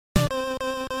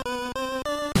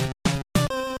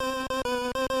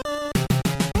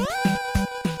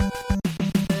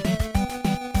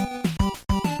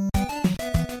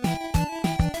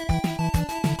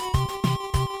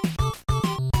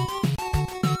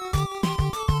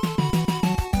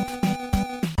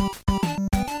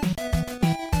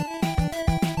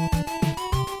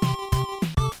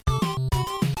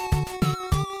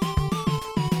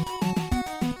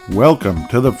Welcome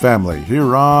to the family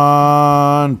here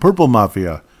on Purple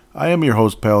Mafia. I am your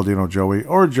host, Paladino Joey,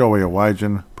 or Joey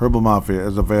Awajan. Purple Mafia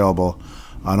is available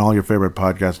on all your favorite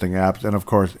podcasting apps, and of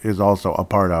course is also a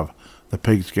part of the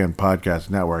Pigskin Podcast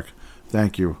Network.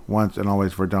 Thank you once and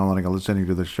always for downloading and listening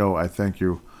to the show. I thank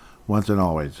you once and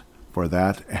always for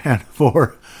that, and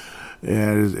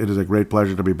it is a great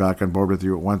pleasure to be back on board with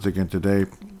you once again today.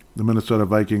 The Minnesota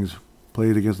Vikings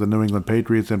played against the New England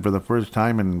Patriots, and for the first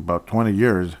time in about 20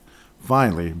 years,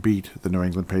 finally beat the New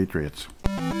England Patriots.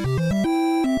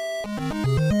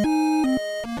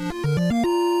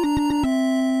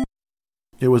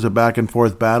 It was a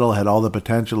back-and-forth battle, had all the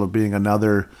potential of being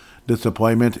another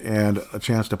disappointment and a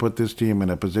chance to put this team in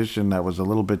a position that was a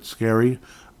little bit scary,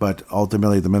 but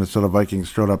ultimately the Minnesota Vikings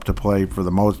showed up to play for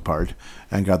the most part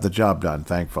and got the job done,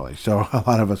 thankfully. So a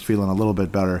lot of us feeling a little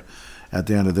bit better at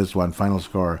the end of this one. Final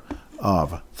score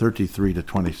of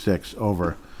 33-26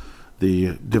 over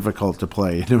the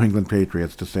difficult-to-play New England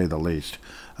Patriots, to say the least.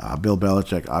 Bill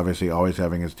Belichick obviously always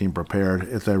having his team prepared.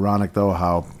 It's ironic, though,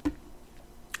 how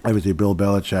obviously Bill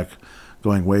Belichick,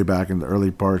 going way back in the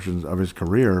early portions of his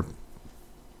career,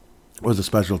 was a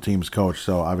special teams coach,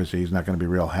 so obviously he's not going to be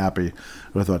real happy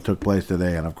with what took place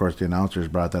today, and of course the announcers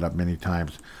brought that up many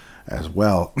times as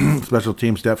well. Special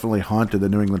teams definitely haunted the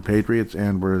New England Patriots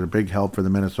and were a big help for the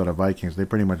Minnesota Vikings. They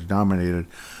pretty much dominated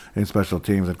in special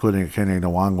teams, including Kenny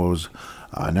Nwangwu's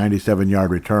 97-yard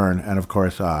return, and of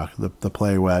course the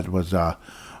play was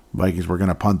Vikings were going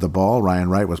to punt the ball. Ryan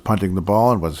Wright was punting the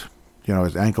ball and was,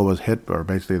 his ankle was hit, or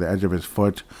basically the edge of his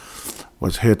foot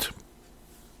was hit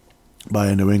by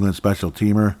a New England special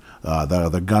teamer,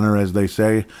 the gunner, as they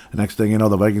say. The next thing you know,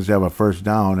 the Vikings have a first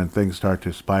down, and things start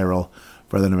to spiral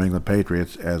for the New England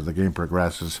Patriots as the game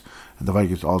progresses. And the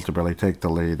Vikings ultimately take the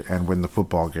lead and win the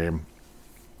football game,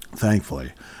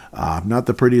 thankfully. Not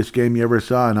the prettiest game you ever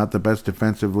saw, not the best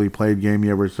defensively played game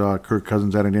you ever saw. Kirk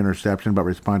Cousins had an interception, but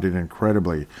responded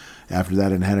incredibly after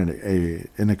that and had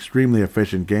an extremely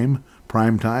efficient game,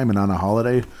 prime time and on a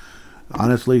holiday.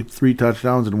 Honestly, 3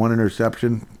 touchdowns and 1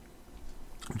 interception,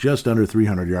 just under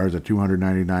 300 yards at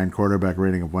 299, quarterback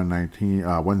rating of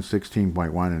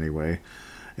 116.1 anyway,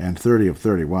 and 30 of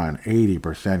 31,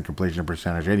 80% completion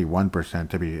percentage, 81%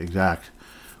 to be exact.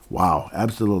 Wow,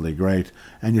 absolutely great.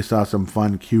 And you saw some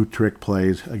fun, cute trick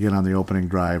plays again on the opening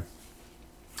drive.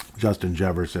 Justin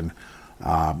Jefferson.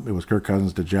 It was Kirk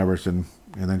Cousins to Jefferson,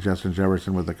 and then Justin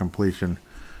Jefferson with the completion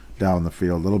down the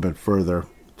field a little bit further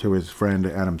to his friend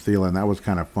Adam Thielen. That was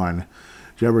kind of fun.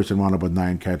 Jefferson wound up with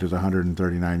 9 catches,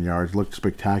 139 yards. Looked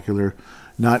spectacular.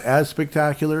 Not as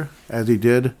spectacular as he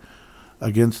did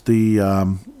against the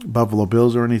Buffalo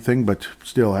Bills or anything, but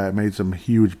still had made some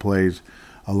huge plays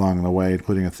along the way,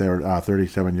 including a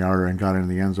 37-yarder, and got into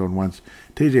the end zone once.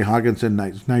 T.J.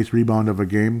 Hockenson, nice rebound of a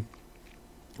game.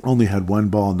 Only had 1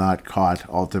 ball not caught,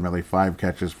 ultimately 5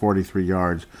 catches, 43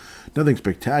 yards. Nothing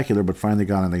spectacular, but finally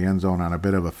got in the end zone on a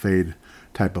bit of a fade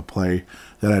type of play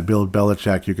that had Bill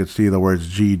Belichick. You could see the words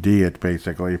GD it,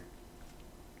 basically.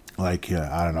 Like,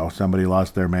 I don't know, somebody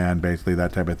lost their man, basically,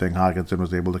 that type of thing. Hockenson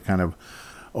was able to kind of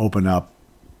open up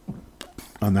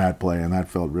on that play, and that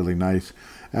felt really nice.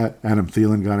 Adam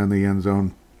Thielen got in the end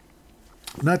zone.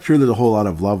 I'm not sure there's a whole lot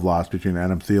of love lost between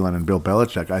Adam Thielen and Bill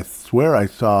Belichick. I swear I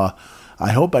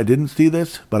hope I didn't see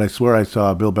this, but I swear I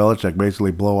saw Bill Belichick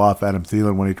basically blow off Adam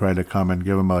Thielen when he tried to come and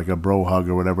give him like a bro hug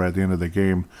or whatever at the end of the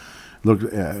game.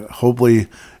 Looked, hopefully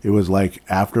it was like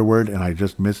afterward and I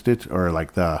just missed it, or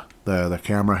like the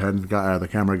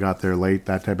camera got there late,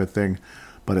 that type of thing.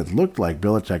 But it looked like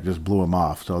Belichick just blew him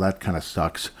off, so that kind of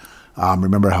sucks.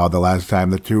 Remember how the last time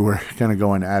the two were kind of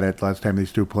going at it, last time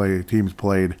these two teams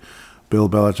played, Bill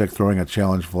Belichick throwing a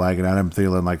challenge flag and Adam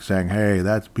Thielen like saying, "Hey,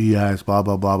 that's BS, blah,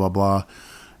 blah, blah, blah, blah."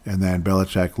 And then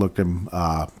Belichick looked him,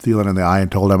 Thielen in the eye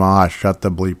and told him, shut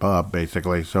the bleep up,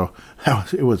 basically. So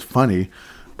it was funny,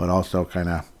 but also kind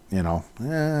of,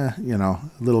 a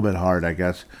little bit hard, I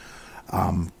guess.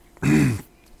 The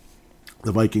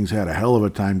Vikings had a hell of a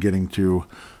time getting to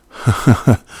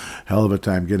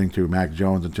Mac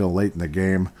Jones until late in the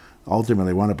game.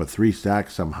 Ultimately wound up with 3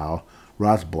 sacks somehow.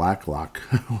 Ross Blacklock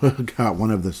got one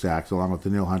of the sacks along with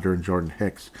Danielle Hunter and Jordan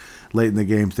Hicks. Late in the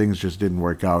game, things just didn't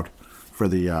work out for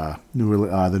the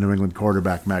New England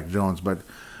quarterback, Mac Jones, but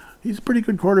he's a pretty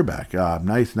good quarterback.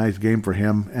 Nice game for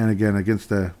him. And again, against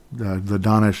the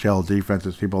Donna Shell defense,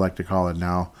 as people like to call it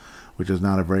now, which is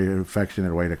not a very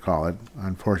affectionate way to call it,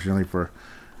 unfortunately for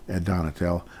Ed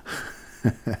Donatel.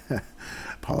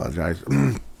 Apologize.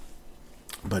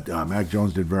 But Mac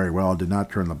Jones did very well, did not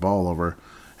turn the ball over,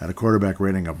 had a quarterback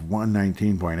rating of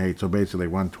 119.8, so basically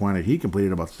 120. He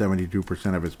completed about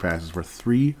 72% of his passes for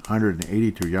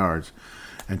 382 yards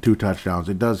and 2 touchdowns.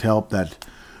 It does help that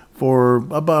for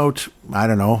about, I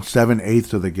don't know,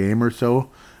 7/8 of the game or so,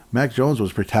 Mac Jones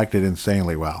was protected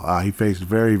insanely well. He faced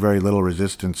very, very little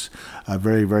resistance,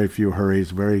 very, very few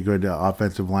hurries, very good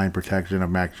offensive line protection of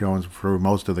Mac Jones for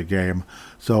most of the game.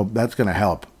 So that's going to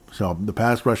help. So the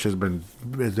pass rush had been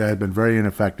very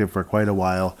ineffective for quite a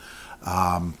while.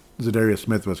 Zadarius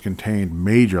Smith was contained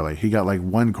majorly. He got like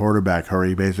 1 quarterback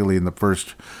hurry basically in the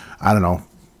first, I don't know,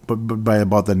 but by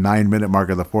about the 9-minute mark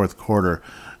of the fourth quarter.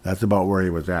 That's about where he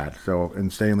was at. So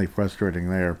insanely frustrating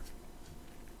there.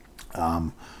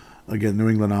 Again, New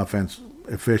England offense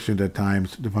efficient at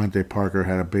times. Devontae Parker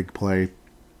had a big play.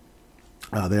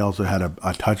 They also had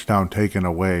a touchdown taken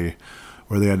away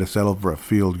where they had to settle for a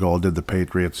field goal, did the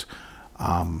Patriots.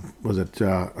 Was it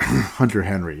Hunter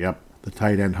Henry? Yep, the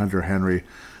tight end Hunter Henry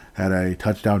had a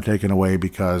touchdown taken away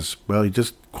because, well, he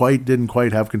just didn't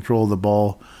quite have control of the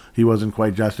ball. He wasn't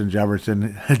quite Justin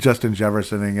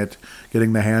Jeffersoning it,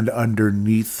 getting the hand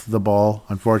underneath the ball.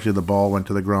 Unfortunately, the ball went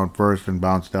to the ground first and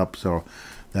bounced up, so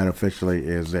that officially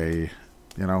is he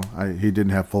didn't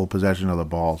have full possession of the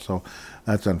ball, so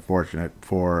that's unfortunate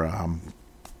for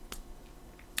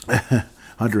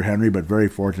Hunter Henry, but very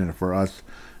fortunate for us.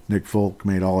 Nick Folk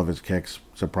made all of his kicks.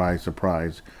 Surprise,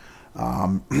 surprise. Did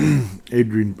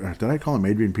I call him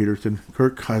Adrian Peterson?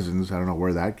 Kirk Cousins, I don't know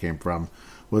where that came from,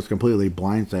 was completely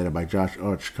blindsided by Josh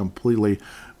Uch. Completely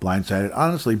blindsided.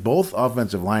 Honestly, both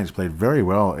offensive lines played very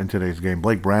well in today's game.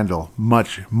 Blake Brandel,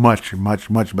 much, much, much,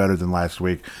 much better than last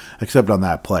week, except on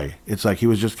that play. It's like he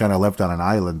was just kind of left on an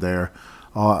island there,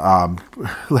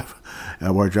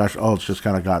 where Josh Uch just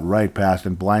kind of got right past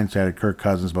and blindsided Kirk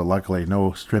Cousins, but luckily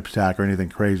no strip sack or anything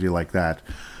crazy like that.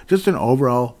 Just an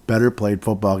overall better played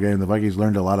football game. The Vikings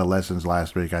learned a lot of lessons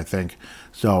last week, I think.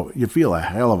 So you feel a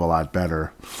hell of a lot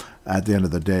better at the end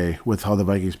of the day with how the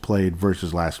Vikings played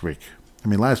versus last week. I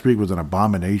mean, last week was an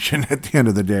abomination at the end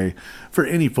of the day for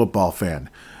any football fan.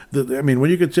 When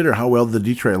you consider how well the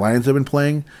Detroit Lions have been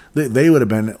playing, they would have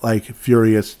been like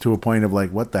furious to a point of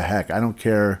like, what the heck? I don't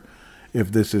care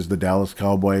if this is the Dallas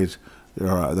Cowboys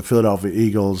or the Philadelphia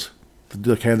Eagles,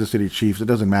 the Kansas City Chiefs. It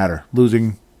doesn't matter.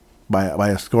 Losing by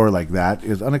a score like that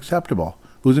is unacceptable.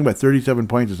 Losing by 37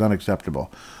 points is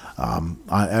unacceptable,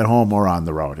 at home or on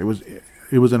the road. It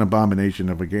was an abomination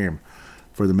of a game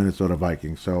for the Minnesota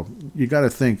Vikings. So you got to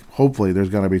think, hopefully there's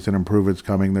going to be some improvements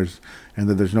coming. And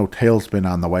that there's no tailspin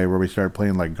on the way where we start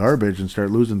playing like garbage and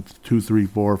start losing 2, 3,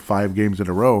 4, 5 games in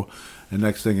a row. And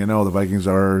next thing you know, the Vikings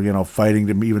are, fighting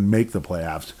to even make the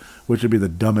playoffs, which would be the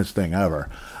dumbest thing ever.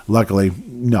 Luckily,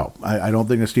 no. I don't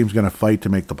think this team's going to fight to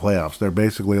make the playoffs. They're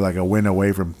basically like a win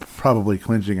away from probably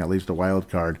clinching at least a wild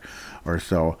card or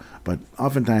so. But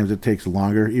oftentimes it takes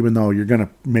longer, even though you're going to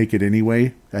make it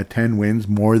anyway. At 10 wins,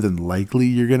 more than likely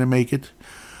you're going to make it.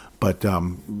 But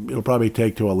it'll probably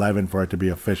take to 11 for it to be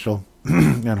official.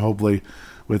 And hopefully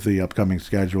with the upcoming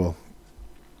schedule,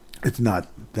 it's not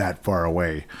that far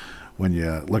away when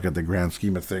you look at the grand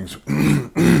scheme of things.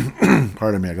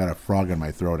 Pardon me, I got a frog in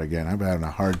my throat again. I've had a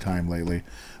hard time lately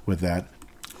with that.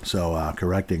 So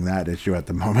correcting that issue at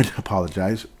the moment.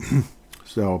 Apologize.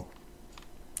 So,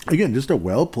 again, just a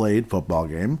well-played football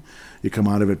game. You come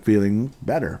out of it feeling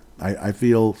better. I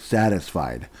feel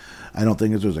satisfied. I don't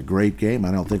think this was a great game.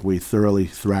 I don't think we thoroughly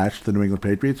thrashed the New England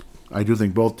Patriots. I do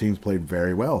think both teams played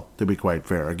very well, to be quite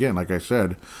fair. Again, like I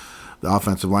said, the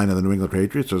offensive line of the New England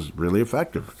Patriots was really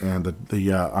effective. And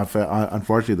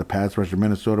unfortunately, the pass rush of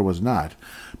Minnesota was not.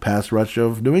 Pass rush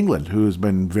of New England, who's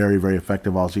been very, very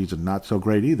effective all season, not so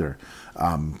great either.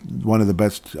 One of the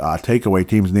best takeaway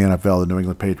teams in the NFL, the New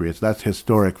England Patriots. That's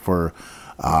historic for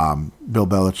Bill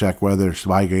Belichick, whether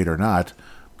Spygate or not.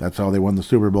 That's how they won the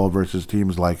Super Bowl versus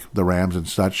teams like the Rams and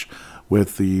such,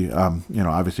 with the,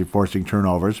 obviously forcing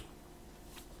turnovers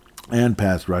and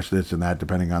pass rush, this and that,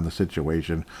 depending on the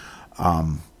situation.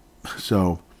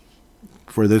 So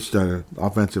for this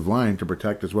offensive line to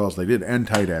protect as well as they did, and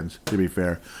tight ends, to be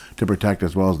fair, to protect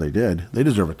as well as they did, they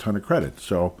deserve a ton of credit.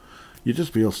 So you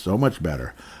just feel so much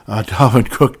better. Dalvin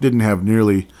Cook didn't have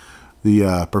nearly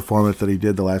the performance that he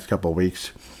did the last couple of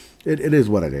weeks. It is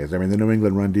what it is. I mean, the New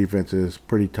England run defense is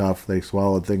pretty tough. They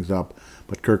swallowed things up,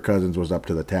 but Kirk Cousins was up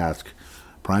to the task.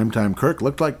 Primetime Kirk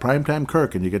looked like Primetime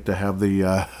Kirk, and you get to have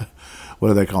the, what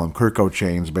do they call them, Kirko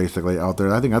chains, basically, out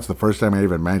there. I think that's the first time I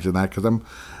even mentioned that, because I'm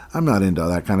not into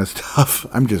that kind of stuff.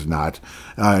 I'm just not.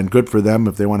 And good for them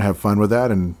if they want to have fun with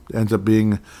that, and ends up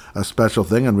being a special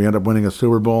thing, and we end up winning a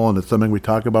Super Bowl, and it's something we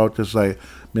talk about, just like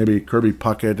maybe Kirby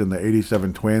Puckett and the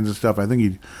 87 Twins and stuff. I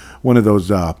think one of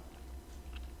those,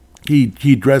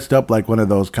 he dressed up like one of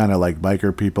those kind of like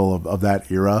biker people of that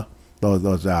era,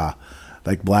 those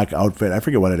like black outfit. I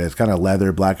forget what it is, kind of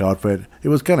leather black outfit. It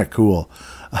was kind of cool.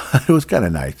 It was kind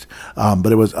of nice,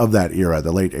 but it was of that era,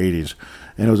 the late '80s,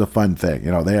 and it was a fun thing.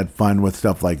 They had fun with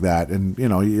stuff like that, and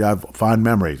you have fond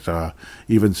memories,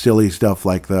 even silly stuff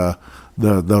like the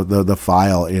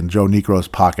file in Joe Niekro's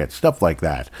pocket, stuff like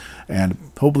that. And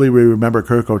hopefully we remember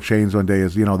Kirk O'Chain's one day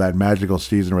as, that magical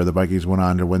season where the Vikings went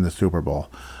on to win the Super Bowl.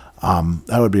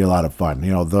 That would be a lot of fun.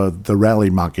 The rally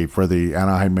monkey for the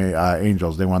Anaheim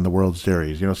Angels, they won the World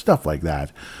Series, stuff like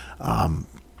that.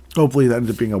 Hopefully that ends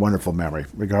up being a wonderful memory,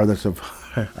 regardless of,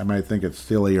 I might think it's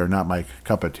silly or not my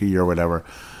cup of tea or whatever.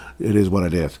 It is what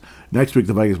it is. Next week,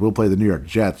 the Vikings will play the New York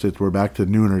Jets. We're back to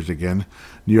nooners again.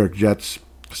 New York Jets,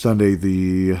 Sunday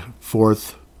the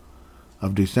 4th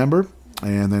of December,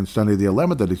 and then Sunday the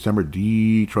 11th of December,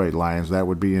 Detroit Lions. That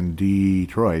would be in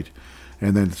Detroit.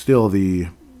 And then still the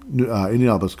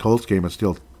Indianapolis Colts game is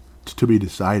still to be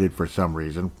decided for some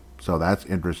reason. So that's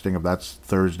interesting if that's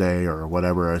Thursday or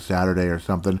whatever, or Saturday or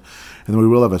something. And then we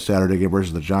will have a Saturday game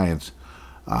versus the Giants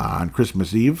on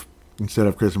Christmas Eve instead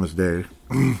of Christmas Day.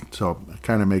 So it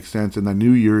kind of makes sense. And then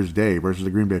New Year's Day versus the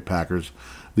Green Bay Packers.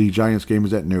 The Giants game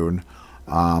is at noon.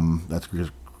 That's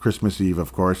Christmas Eve,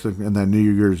 of course. And then New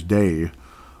Year's Day,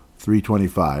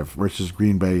 3:25 versus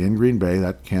Green Bay in Green Bay.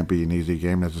 That can't be an easy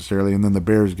game necessarily. And then the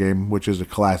Bears game, which is a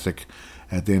classic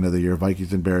at the end of the year,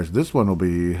 Vikings and Bears. This one will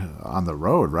be on the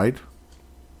road, right?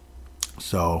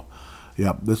 So,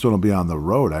 yeah, this one will be on the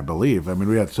road, I believe. I mean,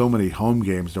 we had so many home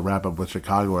games to wrap up with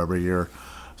Chicago every year,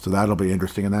 so that'll be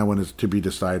interesting. And that one is to be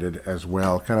decided as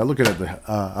well. Kind of looking at the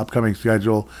upcoming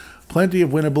schedule, plenty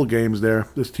of winnable games there.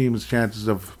 This team's chances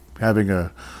of having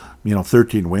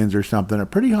 13 wins or something are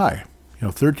pretty high.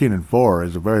 13-4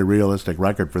 is a very realistic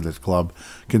record for this club,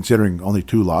 considering only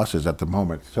 2 losses at the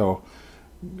moment. So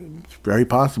it's very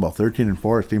possible.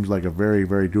 13-4 seems like a very,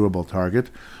 very doable target.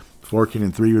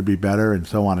 14-3 would be better, and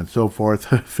so on and so forth.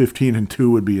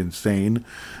 15-2 would be insane,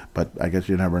 but I guess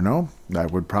you never know.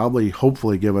 That would probably,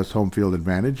 hopefully, give us home field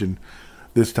advantage, and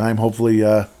this time, hopefully,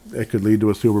 it could lead to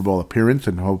a Super Bowl appearance,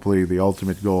 and hopefully the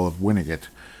ultimate goal of winning it,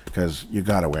 because you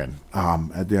got to win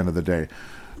at the end of the day.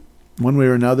 One way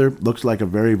or another, looks like a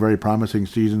very, very promising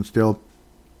season still.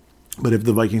 But if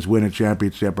the Vikings win a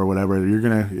championship or whatever,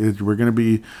 we're gonna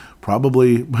be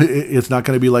probably. It's not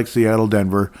gonna be like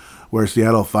Seattle-Denver, where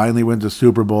Seattle finally wins a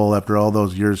Super Bowl after all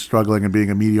those years struggling and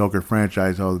being a mediocre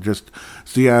franchise. Just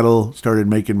Seattle started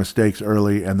making mistakes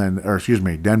early, and then,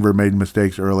 Denver made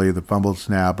mistakes early, the fumbled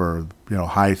snap or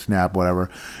high snap, whatever,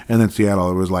 and then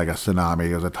Seattle, it was like a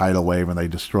tsunami, it was a tidal wave, and they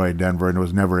destroyed Denver, and it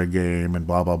was never a game, and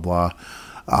blah blah blah.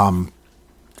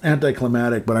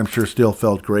 Anticlimactic, but I'm sure still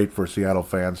felt great for Seattle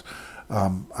fans.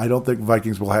 I don't think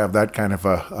Vikings will have that kind of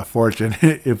a fortune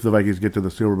if the Vikings get to the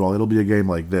Super Bowl. It'll be a game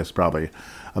like this, probably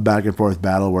a back-and-forth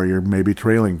battle where you're maybe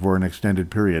trailing for an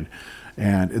extended period.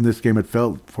 And in this game, it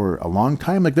felt for a long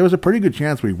time like there was a pretty good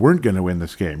chance we weren't going to win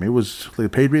this game. It was the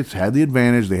Patriots had the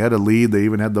advantage. They had a lead. They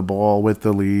even had the ball with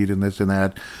the lead and this and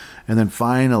that. And then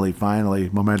finally,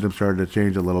 momentum started to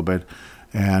change a little bit.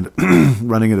 And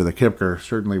running into the kicker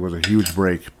certainly was a huge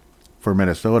break for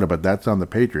Minnesota, but that's on the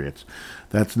Patriots.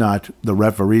 That's not the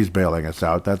referees bailing us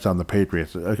out. That's on the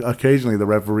Patriots. Occasionally the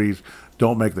referees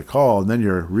don't make the call, and then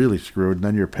you're really screwed, and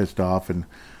then you're pissed off, and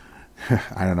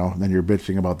I don't know, then you're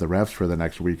bitching about the refs for the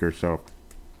next week or so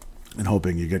and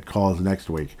hoping you get calls next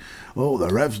week. Oh, the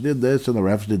refs did this and the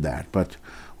refs did that. But,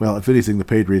 well, if anything, the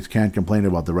Patriots can't complain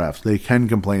about the refs. They can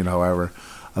complain, however,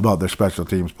 about their special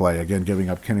teams play. Again, giving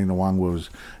up Kenny Nwangwu's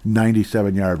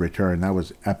 97-yard return. That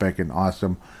was epic and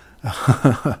awesome.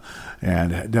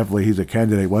 And definitely he's a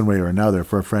candidate one way or another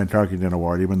for a Fran Tarkenton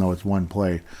Award, even though it's one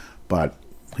play. But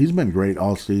he's been great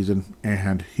all season,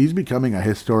 and he's becoming a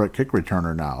historic kick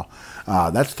returner now.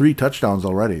 That's 3 touchdowns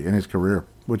already in his career,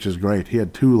 which is great. He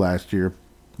had 2 last year.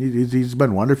 He's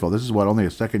been wonderful. This is, only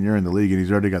his second year in the league, and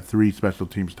he's already got 3 special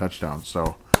teams touchdowns.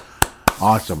 So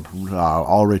awesome.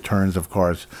 All returns, of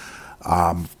course.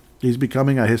 He's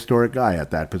becoming a historic guy at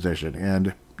that position.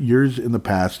 And years in the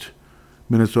past,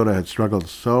 Minnesota had struggled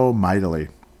so mightily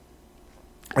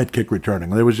at kick returning.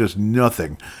 There was just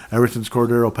nothing. Ever since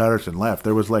Cordero Patterson left,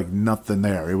 there was like nothing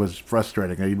there. It was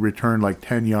frustrating. He'd return like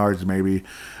 10 yards maybe,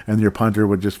 and your punter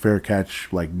would just fair catch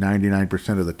like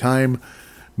 99% of the time.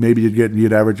 Maybe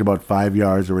you'd average about 5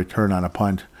 yards a return on a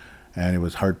punt, and it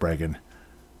was heartbreaking.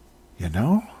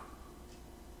 I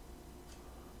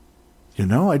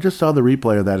just saw the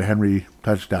replay of that Henry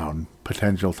touchdown,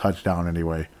 potential touchdown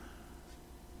anyway.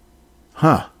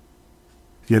 That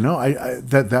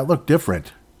looked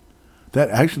different. That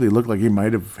actually looked like he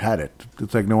might have had it.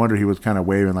 It's like no wonder he was kind of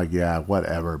waving like, yeah,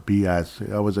 whatever, BS.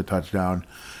 That was a touchdown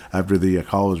after the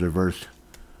call was reversed.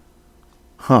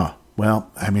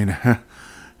 Well, I mean,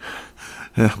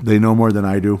 they know more than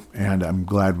I do, and I'm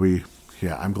glad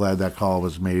I'm glad that call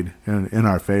was made in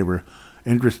our favor.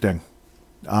 Interesting.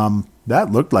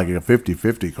 That looked like a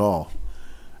 50-50 call.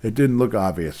 It didn't look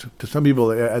obvious. To some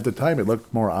people at the time, it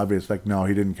looked more obvious, like, no,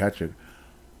 he didn't catch it.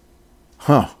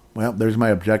 Well, there's my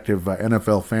objective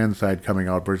NFL fan side coming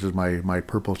out versus my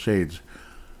purple shades.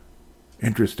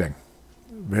 Interesting.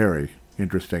 Very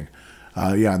interesting.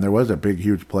 And there was a big,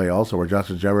 huge play also where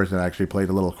Justin Jefferson actually played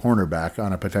a little cornerback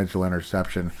on a potential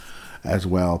interception as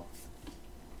well.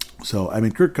 So, I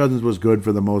mean, Kirk Cousins was good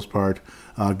for the most part.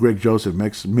 Greg Joseph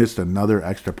missed another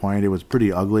extra point. It was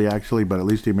pretty ugly, actually, but at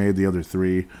least he made the other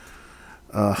three.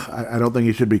 I don't think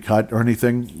he should be cut or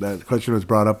anything. That question was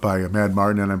brought up by Mad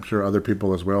Martin, and I'm sure other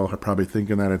people as well are probably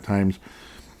thinking that at times.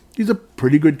 He's a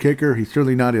pretty good kicker. He's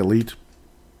certainly not elite.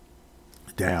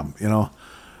 Damn,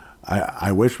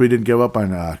 I wish we didn't give up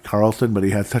on Carlson, but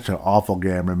he had such an awful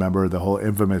game. Remember the whole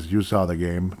infamous "you saw the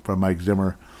game" from Mike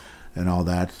Zimmer and all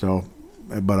that. So,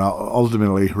 but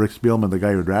ultimately, Rick Spielman, the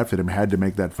guy who drafted him, had to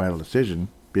make that final decision,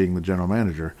 being the general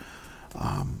manager.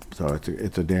 So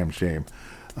it's a damn shame.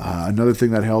 Another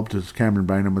thing that helped is Cameron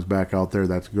Bynum was back out there.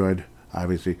 That's good,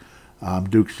 obviously.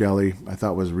 Duke Shelley, I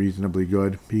thought, was reasonably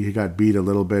good. He got beat a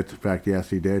little bit. In fact,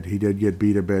 yes, he did. He did get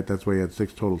beat a bit. That's why he had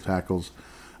 6 total tackles.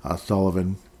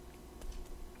 Sullivan,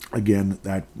 again,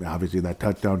 that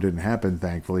touchdown didn't happen,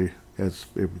 thankfully.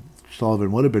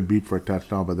 Sullivan would have been beat for a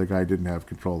touchdown, but the guy didn't have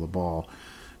control of the ball,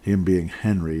 him being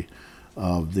Henry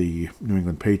of the New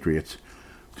England Patriots.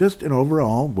 Just an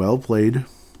overall well-played,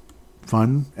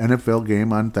 fun NFL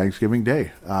game on Thanksgiving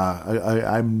Day.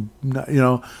 I'm not,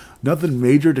 nothing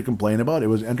major to complain about. It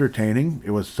was entertaining.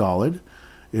 It was solid.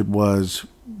 It was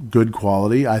good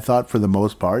quality, I thought, for the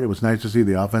most part. It was nice to see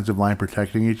the offensive line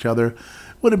protecting each other.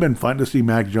 Would have been fun to see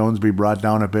Mac Jones be brought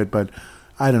down a bit, but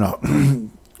I don't know.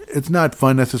 It's not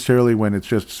fun necessarily when it's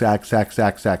just sack,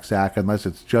 unless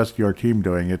it's just your team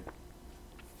doing it.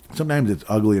 Sometimes it's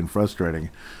ugly and frustrating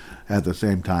at the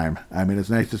same time. I mean, it's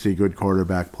nice to see good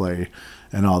quarterback play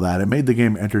and all that. It made the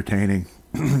game entertaining,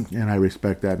 and I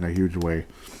respect that in a huge way.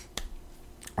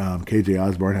 KJ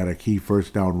Osborne had a key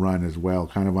first down run as well,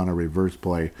 kind of on a reverse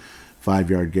play,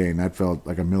 5-yard gain. That felt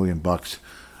like $1 million.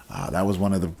 That was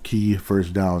one of the key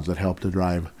first downs that helped to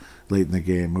drive late in the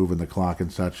game, moving the clock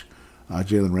and such.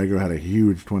 Jalen Reagor had a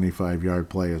huge 25-yard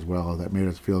play as well. That made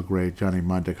us feel great. Johnny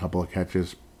Munt, a couple of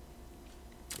catches.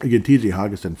 Again, T.J.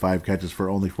 Hockenson, 5 catches for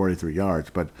only 43 yards,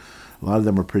 but a lot of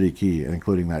them were pretty key,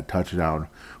 including that touchdown,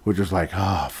 which was like,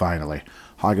 finally.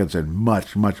 Hockenson,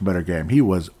 much, much better game. He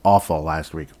was awful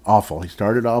last week. Awful. He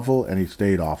started awful, and he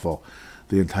stayed awful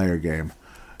the entire game.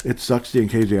 It sucks seeing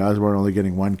KJ Osborne only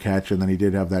getting 1 catch, and then he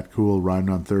did have that cool run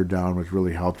on 3rd down, which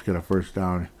really helped get a first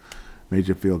down. Made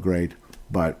you feel great.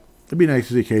 But it'd be nice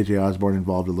to see KJ Osborne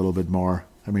involved a little bit more.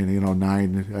 I mean,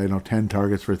 10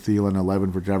 targets for Thielen,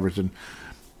 11 for Jefferson.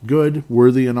 Good,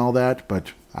 worthy, and all that,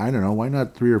 but I don't know. Why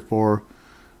not 3 or 4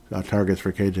 targets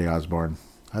for KJ Osborne?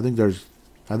 I think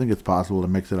it's possible to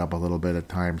mix it up a little bit at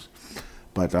times.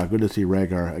 But good to see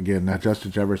Reagor again.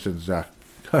 Justin Jefferson's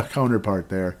counterpart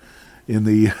there in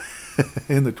the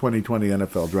in the 2020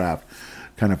 NFL draft.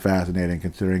 Kind of fascinating,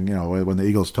 considering when the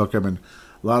Eagles took him, and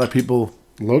a lot of people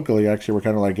locally actually were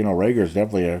kind of like, Reagor's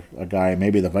definitely a guy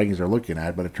maybe the Vikings are looking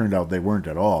at, but it turned out they weren't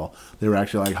at all. They were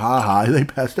actually like, they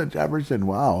passed on Jefferson,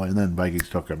 wow, and then Vikings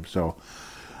took him. So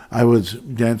I was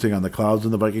dancing on the clouds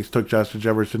when the Vikings took Justin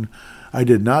Jefferson. I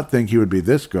did not think he would be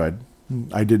this good.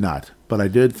 I did not. But I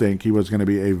did think he was going to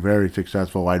be a very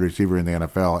successful wide receiver in the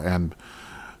NFL. And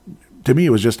to me,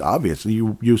 it was just obvious.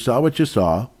 You saw what you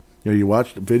saw. You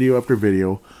watched video after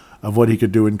video of what he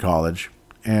could do in college.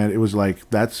 And it was like,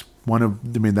 that's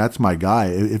my guy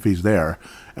if he's there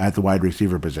at the wide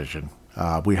receiver position.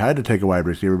 We had to take a wide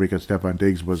receiver because Stephon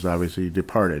Diggs was obviously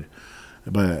departed.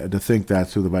 But to think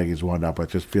that's who the Vikings wound up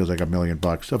with just feels like $1 million.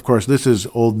 Of course, this is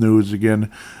old news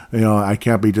again. I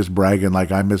can't be just bragging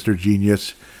like I'm Mr.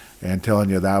 Genius and telling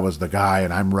you that was the guy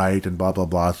and I'm right and blah, blah,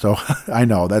 blah. So I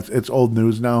know it's old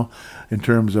news now in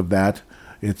terms of that.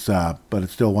 But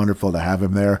it's still wonderful to have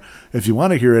him there. If you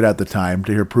want to hear it at the time,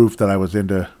 to hear proof that I was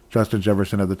into Justin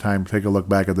Jefferson at the time, take a look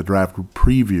back at the draft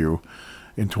preview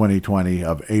in 2020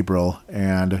 of April,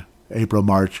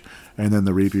 March, and then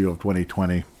the review of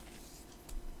 2020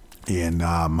 in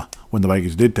when the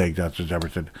Vikings did take Justin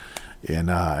Jefferson in,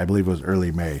 I believe it was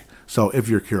early May. So if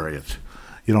you're curious,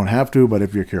 you don't have to, but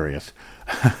if you're curious.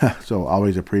 So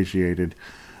always appreciated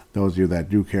those of you that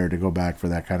do care to go back for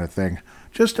that kind of thing.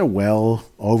 Just a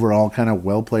overall kind of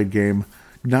well-played game.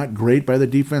 Not great by the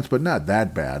defense, but not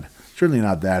that bad. Certainly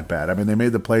not that bad. I mean, they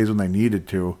made the plays when they needed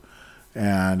to,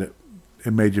 and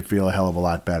it made you feel a hell of a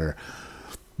lot better.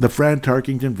 The Fran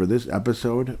Tarkington for this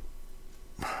episode,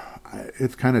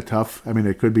 it's kind of tough. I mean,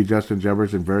 it could be Justin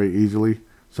Jefferson very easily.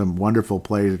 Some wonderful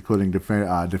plays, including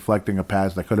deflecting a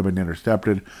pass that could have been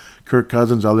intercepted. Kirk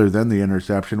Cousins, other than the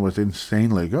interception, was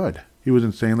insanely good. He was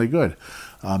insanely good.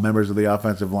 Members of the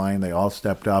offensive line, they all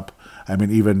stepped up. I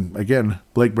mean, even, again,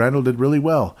 Blake Brandel did really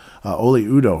well. Oli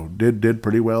Udo did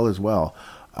pretty well as well.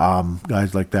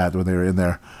 Guys like that when they were in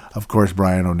there. Of course,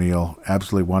 Brian O'Neill,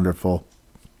 absolutely wonderful.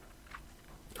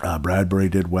 Bradbury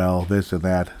did well, this and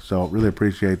that. So really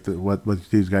appreciate what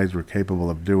these guys were capable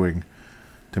of doing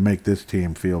to make this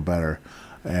team feel better.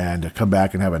 And to come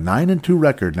back and have a 9-2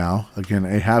 record now. Again,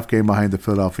 a half game behind the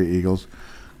Philadelphia Eagles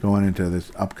going into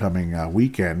this upcoming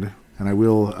weekend. And I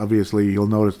will, obviously, you'll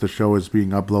notice the show is being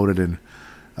uploaded in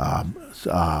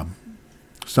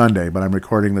Sunday, but I'm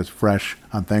recording this fresh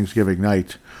on Thanksgiving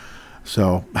night.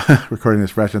 So, recording this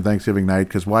fresh on Thanksgiving night,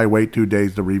 because why wait 2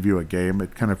 days to review a game?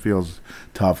 It kind of feels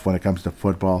tough when it comes to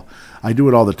football. I do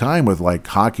it all the time with, like,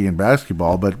 hockey and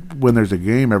basketball, but when there's a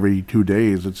game every 2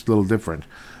 days, it's a little different.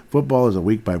 Football is a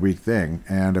week-by-week thing,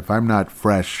 and if I'm not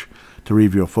fresh to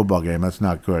review a football game, that's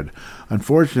not good.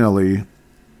 Unfortunately,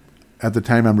 at the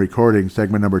time I'm recording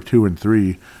segment number 2 and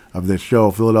 3 of this show,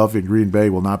 Philadelphia and Green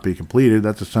Bay will not be completed.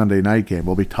 That's a Sunday night game.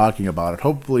 We'll be talking about it.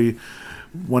 Hopefully,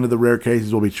 one of the rare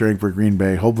cases we'll be cheering for Green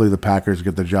Bay. Hopefully the Packers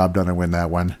get the job done and win that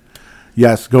one.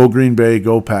 Yes, go Green Bay,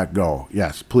 go Pack, go.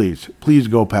 Yes, please. Please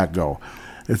go Pack, go.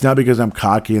 It's not because I'm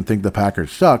cocky and think the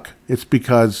Packers suck. It's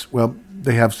because, well,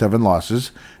 they have 7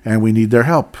 losses, and we need their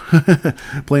help.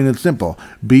 Plain and simple.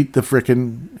 Beat the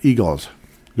frickin' Eagles.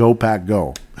 Go Pack,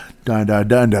 go. Dun, dun,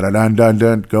 dun, dun, dun, dun, dun,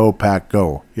 dun. Go Pack,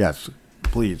 go. Yes,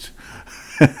 please.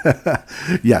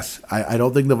 Yes, I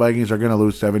don't think the Vikings are going to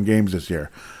lose 7 games this year.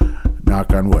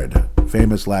 Knock on wood.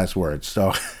 Famous last words.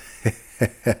 So,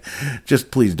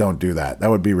 just please don't do that. That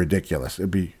would be ridiculous.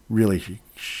 Should be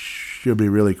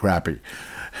really crappy.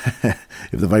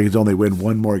 If the Vikings only win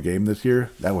 1 more game this year,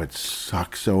 that would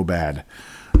suck so bad.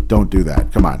 Don't do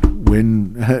that. Come on.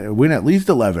 Win at least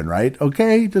 11, right?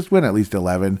 Okay? Just win at least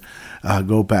 11.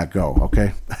 Go Pack, go.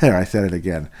 Okay? There, I said it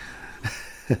again.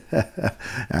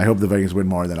 I hope the Vikings win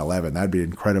more than 11. That'd be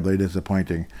incredibly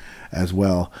disappointing as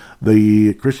well.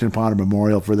 The Christian Ponder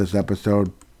Memorial for this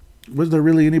episode, was there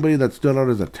really anybody that stood out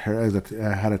as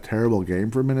had a terrible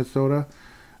game for Minnesota?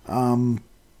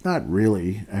 Not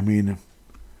really. I mean,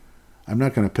 I'm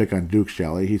not going to pick on Duke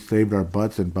Shelley. He saved our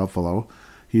butts in Buffalo.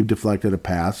 He deflected a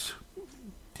pass.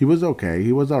 He was okay.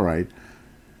 He was all right.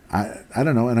 I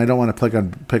don't know, and I don't want to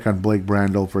pick on Blake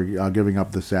Brandel for giving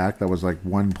up the sack. That was like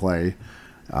one play.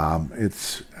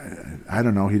 I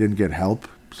don't know. He didn't get help.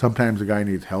 Sometimes the guy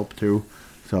needs help too,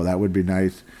 so that would be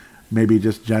nice. Maybe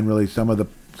just generally occasionally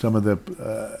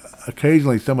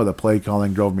some of the play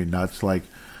calling drove me nuts. Like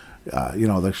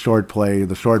the short play,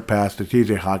 the short pass to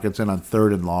T.J. Hawkinson on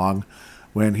 3rd and long,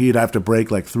 when he'd have to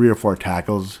break like 3 or 4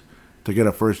 tackles to get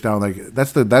a first down. Like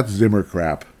that's Zimmer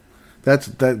crap. That's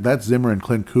Zimmer and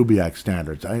Clint Kubiak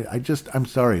standards. I'm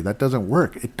sorry, that doesn't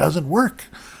work. It doesn't work.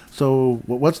 So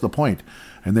what's the point?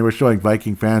 And they were showing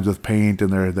Viking fans with paint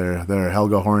and their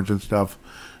Helga horns and stuff,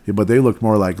 but they looked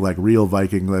more like real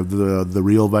Viking, the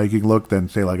real Viking look than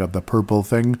say like the purple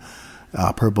thing,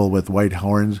 purple with white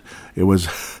horns. It was,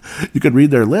 you could read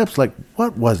their lips like,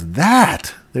 what was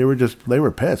that? They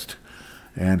were pissed,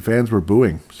 and fans were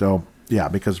booing. So yeah,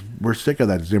 because we're sick of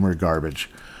that Zimmer garbage.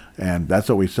 And that's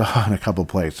what we saw in a couple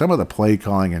plays. Some of the play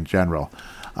calling in general,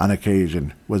 on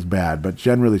occasion, was bad. But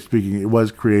generally speaking, it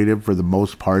was creative for the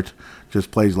most part.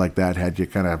 Just plays like that had you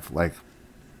kind of like,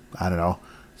 I don't know,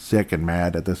 sick and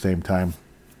mad at the same time.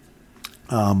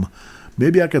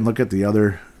 Maybe I can look at the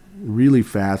other really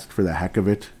fast for the heck of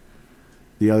it.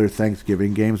 The other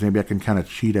Thanksgiving games. Maybe I can kind of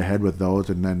cheat ahead with those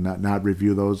and then not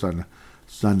review those on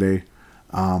Sunday.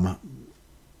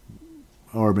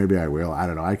 Or maybe I will. I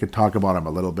don't know. I could talk about them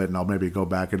a little bit, and I'll maybe go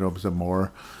back into them some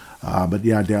more. But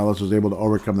yeah, Dallas was able to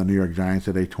overcome the New York Giants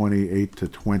today,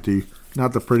 28-20.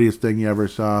 Not the prettiest thing you ever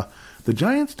saw. The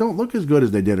Giants don't look as good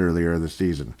as they did earlier this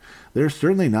season. They're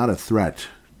certainly not a threat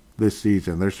this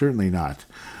season. They're certainly not.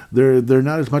 They're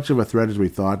not as much of a threat as we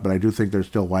thought, but I do think they're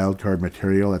still wild card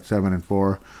material at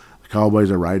 7-4. The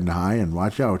Cowboys are riding high, and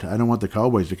watch out. I don't want the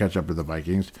Cowboys to catch up to the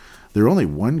Vikings. They're only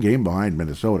 1 game behind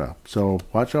Minnesota, so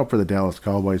watch out for the Dallas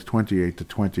Cowboys,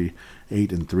 28-20,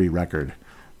 8-3 record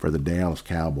for the Dallas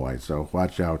Cowboys. So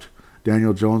watch out.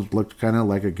 Daniel Jones looked kind of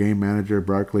like a game manager.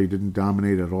 Barkley didn't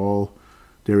dominate at all.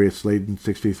 Darius Slayton,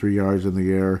 63 yards in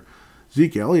the air.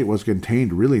 Zeke Elliott was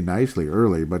contained really nicely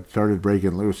early, but started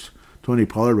breaking loose. Tony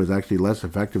Pollard was actually less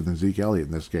effective than Zeke Elliott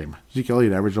in this game. Zeke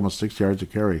Elliott averaged almost 6 yards a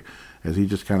carry as he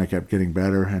just kind of kept getting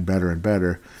better and better and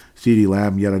better. CeeDee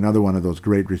Lamb, yet another one of those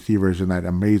great receivers in that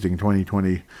amazing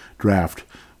 2020 draft,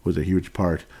 was a huge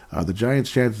part. The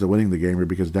Giants' chances of winning the game were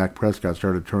because Dak Prescott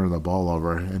started turning the ball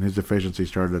over and his efficiency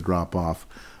started to drop off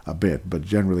a bit. But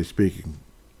generally speaking,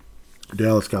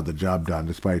 Dallas got the job done,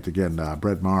 despite, again,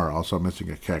 Brett Maher also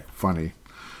missing a kick. Funny.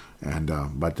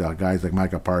 But guys like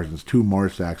Micah Parsons, 2 more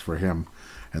sacks for him,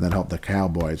 and that helped the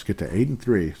Cowboys get to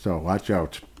 8-3. So watch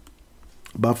out.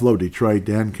 Buffalo, Detroit,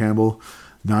 Dan Campbell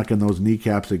knocking those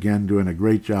kneecaps again, doing a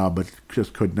great job, but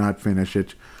just could not finish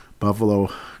it. Buffalo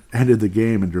ended the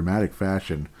game in dramatic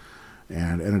fashion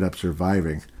and ended up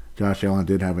surviving. Josh Allen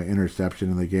did have an interception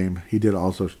in the game. He did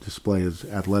also display his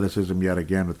athleticism yet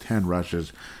again with 10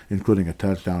 rushes, including a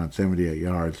touchdown and 78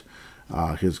 yards.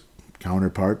 His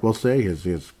counterpart, we'll say,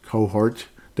 his cohort,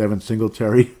 Devin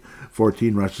Singletary,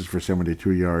 14 rushes for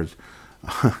 72 yards.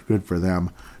 Good for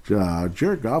them.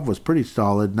 Jared Goff was pretty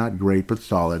solid, not great, but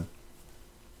solid.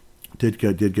 Did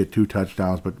get 2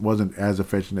 touchdowns, but wasn't as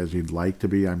efficient as he'd like to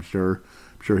be, I'm sure.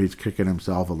 I'm sure he's kicking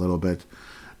himself a little bit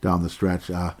down the stretch.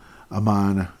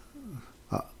 Amon-Ra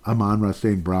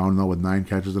St. Brown, though, with 9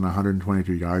 catches and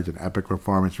 122 yards, an epic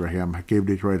performance for him. Gave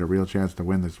Detroit a real chance to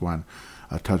win this one,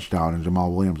 a touchdown. And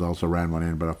Jamal Williams also ran one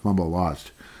in, but a fumble lost,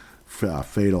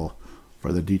 fatal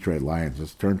for the Detroit Lions.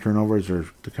 This turnovers are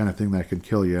the kind of thing that can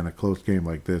kill you in a close game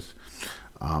like this.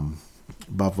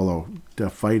 Buffalo, to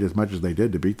fight as much as they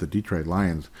did to beat the Detroit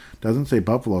Lions, doesn't say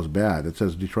Buffalo's bad. It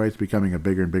says Detroit's becoming a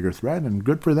bigger and bigger threat, and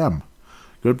good for them.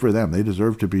 Good for them. They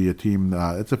deserve to be a team.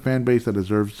 It's a fan base that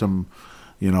deserves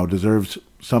deserves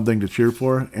something to cheer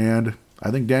for, and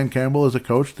I think Dan Campbell is a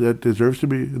coach that deserves to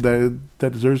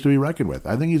be reckoned with.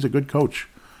 I think he's a good coach.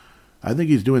 I think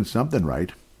he's doing something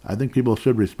right. I think people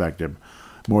should respect him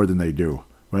more than they do,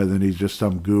 rather than he's just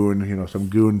some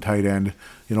goon tight end.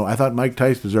 I thought Mike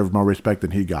Tice deserved more respect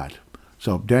than he got.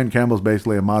 So Dan Campbell's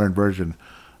basically a modern version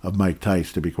of Mike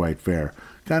Tice, to be quite fair.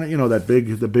 Kind of, that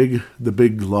the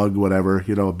big lug, whatever,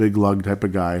 a big lug type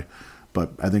of guy,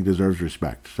 but I think deserves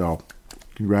respect. So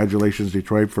congratulations,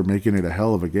 Detroit, for making it a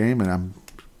hell of a game, and I'm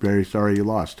very sorry you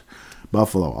lost.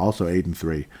 Buffalo, also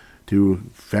 8-3. 2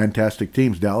 fantastic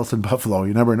teams, Dallas and Buffalo.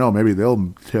 You never know. Maybe they'll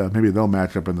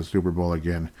match up in the Super Bowl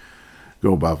again.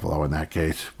 Go Buffalo in that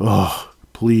case. Oh,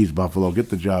 please, Buffalo,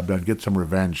 get the job done. Get some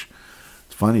revenge.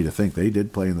 It's funny to think they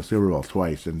did play in the Super Bowl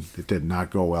twice, and it did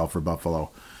not go well for Buffalo.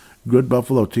 Good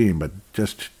Buffalo team, but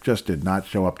just did not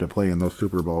show up to play in those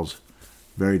Super Bowls.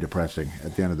 Very depressing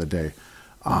at the end of the day.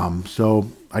 So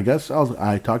I guess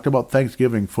I talked about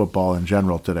Thanksgiving football in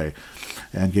general today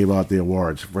and gave out the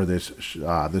awards for this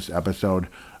episode.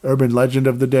 Urban Legend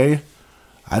of the Day.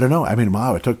 I don't know. I mean,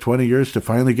 wow, it took 20 years to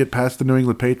finally get past the New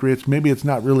England Patriots. Maybe it's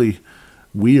not really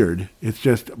weird. It's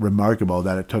just remarkable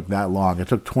that it took that long. It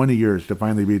took 20 years to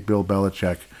finally beat Bill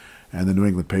Belichick and the New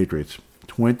England Patriots.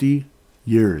 20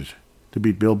 years to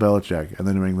beat Bill Belichick and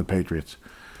the New England Patriots.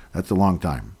 That's a long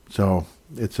time. So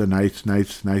it's a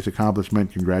nice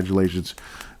accomplishment. Congratulations,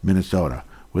 Minnesota.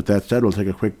 With that said, we'll take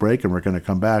a quick break, and we're going to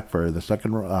come back for the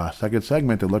second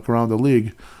segment to look around the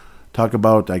league, talk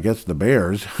about, I guess, the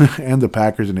Bears and the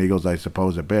Packers and Eagles, I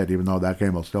suppose, a bit, even though that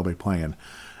game will still be playing,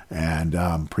 and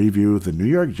preview the New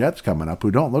York Jets coming up,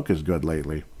 who don't look as good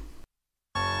lately.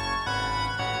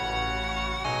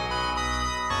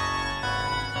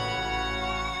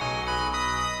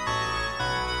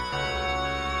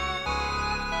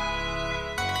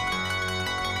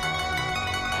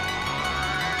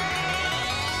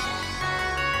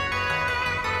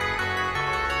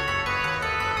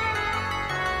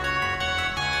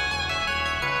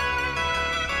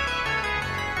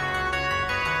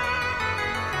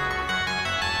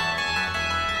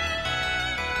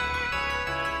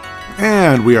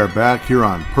 And we are back here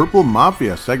on Purple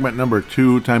Mafia, segment number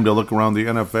 2. Time to look around the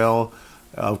NFL,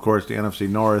 of course, the NFC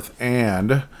North,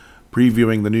 and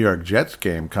previewing the New York Jets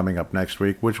game coming up next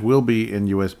week, which will be in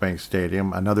US Bank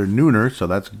Stadium. Another nooner, so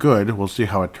that's good. We'll see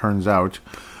how it turns out.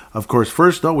 Of course,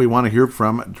 first, though, we want to hear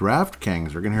from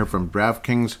DraftKings. We're going to hear from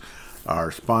DraftKings,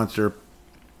 our sponsor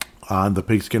on the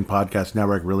Pigskin Podcast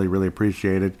Network. Really, really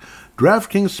appreciate it.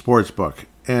 DraftKings Sportsbook,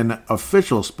 an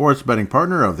official sports betting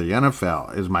partner of the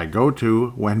NFL, is my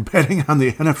go-to when betting on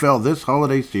the NFL this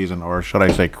holiday season, or should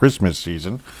I say Christmas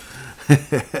season.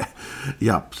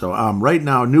 Yep. So right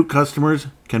now, new customers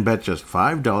can bet just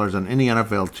 $5 on any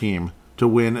NFL team to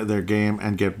win their game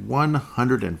and get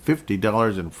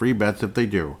 $150 in free bets if they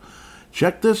do.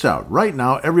 Check this out. Right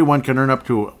now, everyone can earn up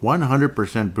to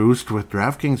 100% boost with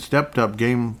DraftKings stepped-up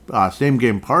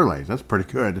same-game parlays. That's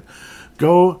pretty good.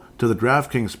 Go to the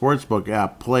DraftKings Sportsbook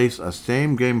app, place a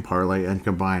same-game parlay, and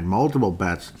combine multiple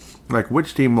bets like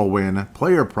which team will win,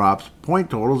 player props, point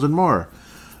totals, and more.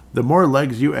 The more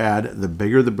legs you add, the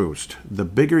bigger the boost. The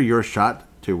bigger your shot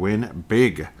to win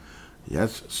big.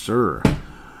 Yes, sir.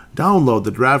 Download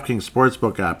the DraftKings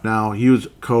Sportsbook app now. Use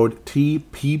code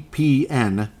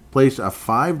TPPN. Place a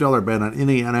 $5 bet on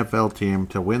any NFL team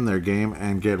to win their game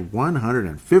and get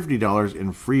 $150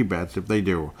 in free bets if they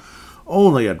do.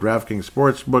 Only at DraftKings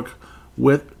Sportsbook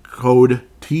with code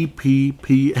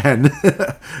TPPN.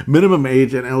 Minimum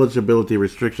age and eligibility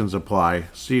restrictions apply.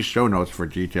 See show notes for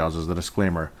details, as the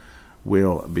disclaimer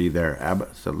will be there.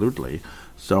 Absolutely.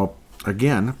 So,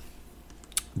 again,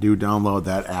 do download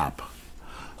that app.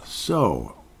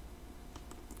 So,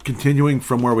 continuing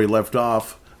from where we left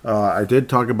off, I did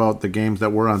talk about the games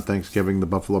that were on Thanksgiving. The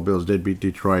Buffalo Bills did beat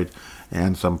Detroit,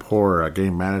 and some poor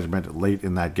game management late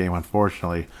in that game,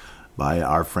 unfortunately, by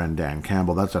our friend Dan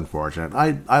Campbell. That's unfortunate.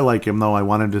 I like him, though. I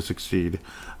want him to succeed.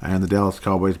 And the Dallas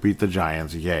Cowboys beat the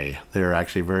Giants. Yay. They're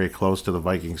actually very close to the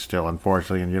Vikings still,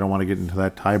 unfortunately, and you don't want to get into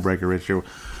that tiebreaker issue.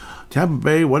 Tampa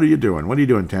Bay, what are you doing? What are you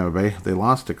doing, Tampa Bay? They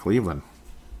lost to Cleveland.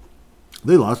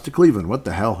 What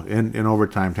the hell? In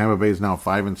overtime. Tampa Bay is now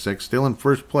 5-6, still in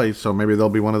first place, so maybe they'll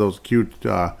be one of those cute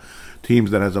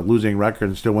teams that has a losing record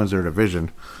and still wins their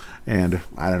division. And,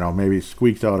 I don't know, maybe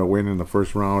squeaks out a win in the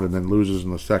first round and then loses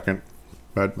in the second.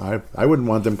 But I wouldn't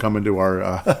want them coming to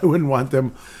I wouldn't want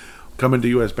them coming to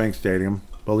U.S. Bank Stadium.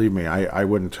 Believe me, I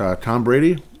wouldn't. Tom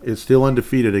Brady is still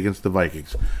undefeated against the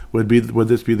Vikings. Would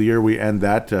this be the year we end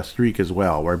that streak as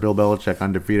well, where Bill Belichick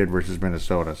undefeated versus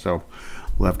Minnesota? So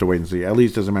we'll have to wait and see, at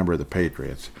least as a member of the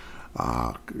Patriots.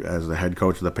 As the head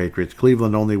coach of the Patriots,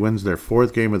 Cleveland only wins their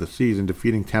fourth game of the season,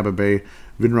 defeating Tampa Bay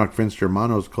Vinrock Vince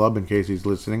Germano's club, in case he's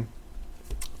listening,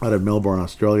 out of Melbourne,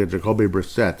 Australia. Jacoby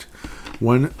Brissett,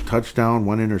 1 touchdown,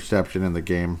 1 interception in the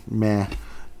game. Meh.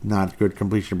 Not good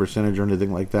completion percentage or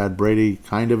anything like that. Brady,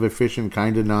 kind of efficient,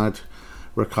 kind of not.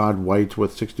 Rachaad White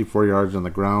with 64 yards on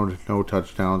the ground, no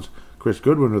touchdowns. Chris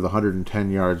Goodwin with 110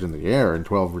 yards in the air and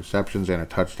 12 receptions and a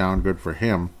touchdown. Good for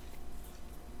him.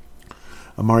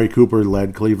 Amari Cooper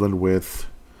led Cleveland with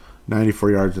 94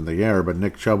 yards in the air, but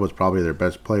Nick Chubb was probably their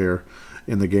best player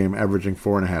in the game, averaging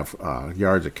 4.5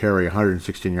 yards a carry,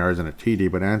 116 yards and a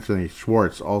TD. But Anthony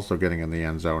Schwartz also getting in the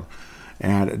end zone.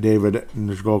 And David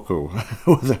Njoku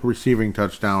with a receiving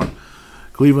touchdown.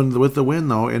 Cleveland with the win,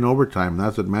 though, in overtime.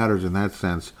 That's what matters in that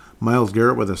sense. Myles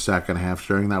Garrett with a sack and a half,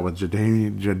 sharing that with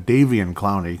Jadeveon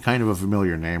Clowney. Kind of a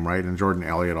familiar name, right? And Jordan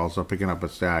Elliott also picking up a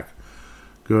sack.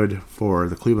 Good for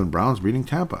the Cleveland Browns beating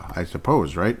Tampa, I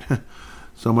suppose, right?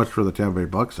 So much for the Tampa Bay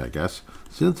Bucks, I guess.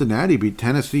 Cincinnati beat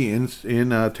Tennessee in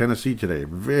Tennessee today.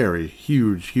 Very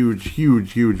huge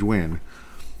win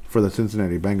for the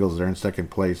Cincinnati Bengals. They're in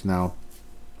second place now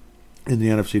in the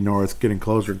NFC North, getting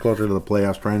closer and closer to the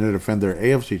playoffs, trying to defend their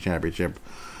AFC championship.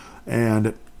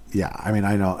 And, yeah, I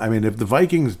know. If the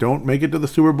Vikings don't make it to the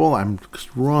Super Bowl, I'm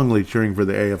strongly cheering for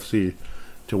the AFC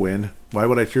to win. Why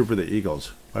would I cheer for the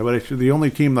Eagles? Why would I cheer? The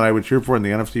only team that I would cheer for in the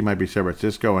NFC might be San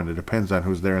Francisco, and it depends on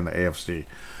who's there in the AFC.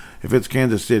 If it's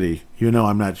Kansas City,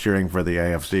 I'm not cheering for the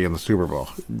AFC in the Super Bowl.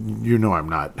 I'm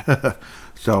not.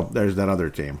 So there's that other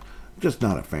team. Just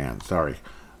not a fan. Sorry.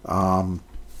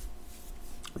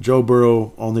 Joe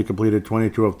Burrow only completed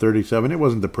 22 of 37. It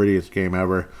wasn't the prettiest game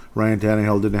ever. Ryan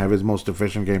Tannehill didn't have his most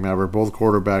efficient game ever. Both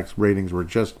quarterbacks' ratings were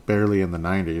just barely in the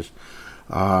 90s.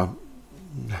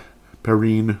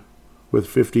 Perrine with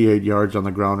 58 yards on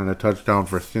the ground and a touchdown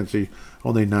for Cincy.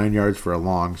 Only 9 yards for a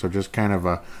long. So just kind of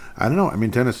a, I don't know.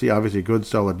 Tennessee, obviously good,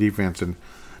 solid defense. And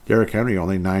Derrick Henry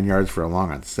only 9 yards for a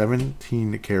long on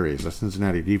 17 carries. The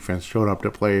Cincinnati defense showed up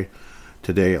to play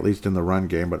today, at least in the run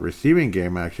game. But receiving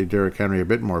game, actually, Derrick Henry a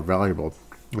bit more valuable.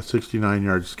 A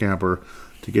 69-yard scamper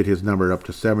to get his number up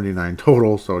to 79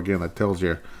 total. So, again, that tells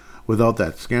you, without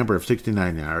that scamper of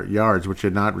 69 yards, which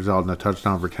did not result in a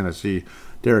touchdown for Tennessee,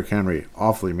 Derrick Henry,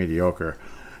 awfully mediocre.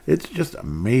 It's just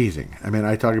amazing.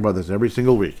 I talk about this every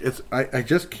single week. I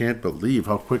just can't believe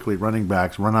how quickly running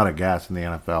backs run out of gas in the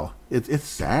NFL. It's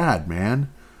sad,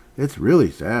 man. It's really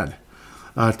sad.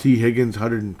 T. Higgins,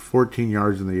 114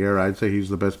 yards in the air. I'd say he's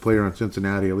the best player on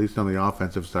Cincinnati, at least on the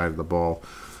offensive side of the ball,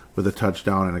 with a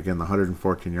touchdown and, again, the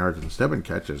 114 yards and 7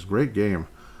 catches. Great game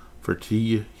for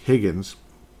T. Higgins.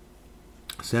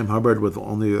 Sam Hubbard with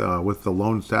the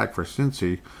lone sack for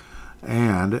Cincy.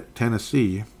 And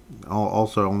Tennessee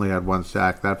also only had 1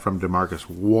 sack. That from DeMarcus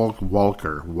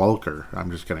Walker.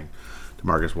 I'm just kidding.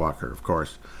 DeMarcus Walker, of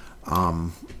course.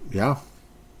 Yeah.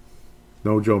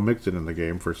 No Joe Mixon in the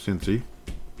game for Cincy.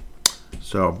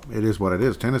 So it is what it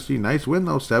is. Tennessee, nice win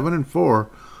though, 7-4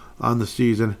 on the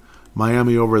season.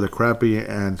 Miami over the crappy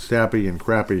and sappy and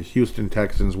crappy Houston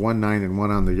Texans, 1-9-1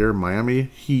 on the year.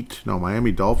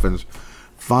 Miami Dolphins,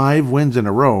 5 wins in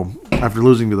a row after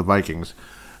losing to the Vikings,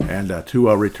 and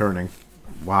Tua returning.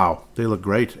 Wow, they look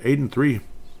great. 8-3,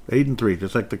 8-3,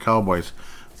 just like the Cowboys.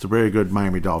 It's a very good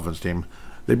Miami Dolphins team.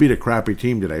 They beat a crappy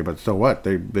team today, but so what?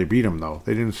 They beat them though.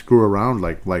 They didn't screw around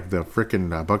like the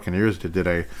frickin' Buccaneers did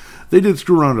today. They did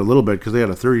screw around a little bit because they had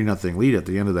a 30-0 lead at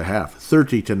the end of the half,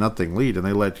 30-0 lead, and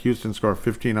they let Houston score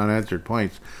 15 unanswered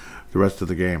points the rest of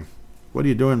the game. What are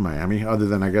you doing, Miami? Other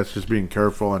than I guess just being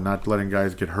careful and not letting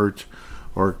guys get hurt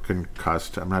or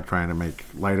concussed. I'm not trying to make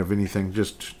light of anything.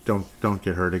 Just don't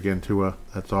get hurt again, Tua.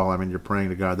 That's all. I mean, you're praying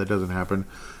to God that doesn't happen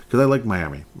because I like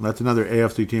Miami. That's another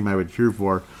AFC team I would cheer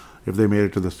for if they made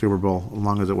it to the Super Bowl, as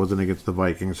long as it wasn't against the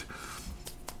Vikings.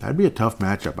 That'd be a tough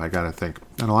matchup, I gotta think.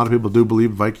 And a lot of people do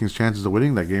believe Vikings' chances of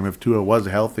winning that game if Tua was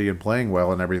healthy and playing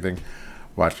well and everything.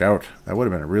 Watch out. That would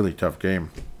have been a really tough game.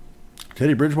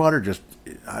 Teddy Bridgewater,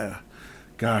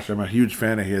 gosh, I'm a huge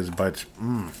fan of his, but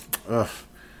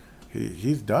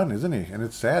he's done, isn't he? And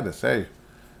it's sad to say.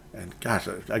 And gosh,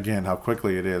 again, how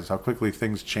quickly it is, how quickly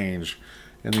things change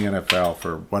in the NFL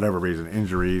for whatever reason,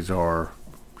 injuries or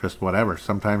just whatever.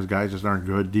 Sometimes guys just aren't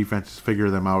good. Defenses figure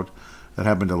them out. That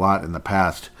happened a lot in the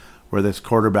past, where this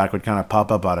quarterback would kind of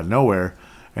pop up out of nowhere,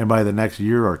 and by the next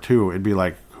year or two, it'd be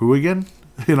like, who again?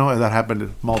 That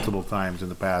happened multiple times in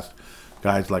the past.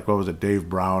 Guys like, what was it, Dave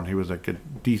Brown? He was like a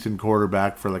decent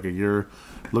quarterback for like a year.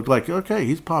 Looked like, okay,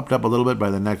 he's popped up a little bit. By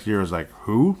the next year, it was like,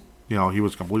 who? He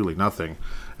was completely nothing.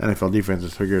 NFL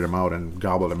defenses figured him out and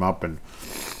gobbled him up and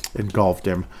engulfed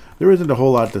him. There isn't a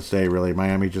whole lot to say, really.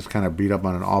 Miami just kind of beat up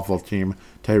on an awful team.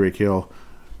 Tyreek Hill,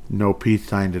 no peace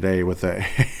sign today with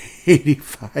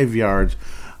 85 yards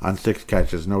on 6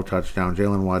 catches, no touchdown.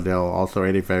 Jalen Waddell also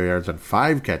 85 yards on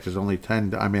 5 catches, on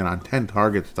 10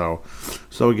 targets, though.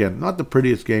 So, again, not the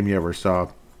prettiest game you ever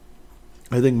saw.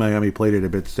 I think Miami played it a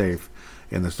bit safe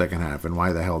in the second half, and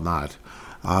why the hell not?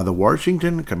 The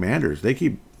Washington Commanders, they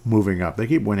keep moving up. They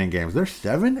keep winning games. They're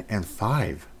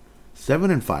 7-5.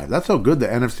 7-5. That's how good the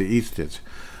NFC East is.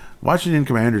 Washington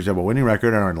Commanders have a winning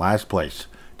record and are in last place.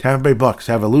 Tampa Bay Bucks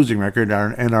have a losing record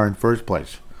and are in first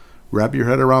place. Wrap your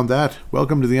head around that.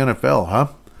 Welcome to the NFL, huh?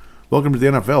 Welcome to the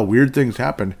NFL. Weird things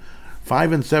happen.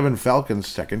 5-7 Falcons,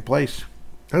 second place.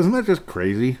 Isn't that just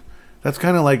crazy? That's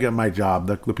kind of like at my job.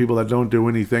 The people that don't do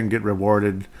anything get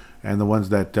rewarded, and the ones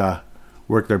that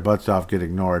work their butts off get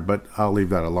ignored. But I'll leave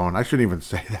that alone. I shouldn't even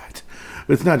say that.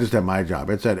 It's not just at my job.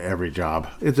 It's at every job.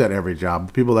 It's at every job.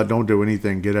 The people that don't do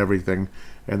anything get everything,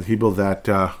 and the people that,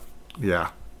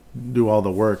 do all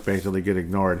the work basically get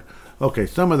ignored. Okay,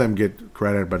 some of them get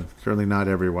credit, but certainly not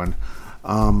everyone.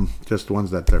 Just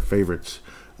ones that they're favorites.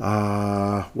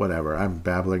 Whatever. I'm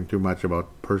babbling too much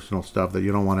about personal stuff that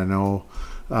you don't want to know.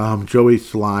 Joey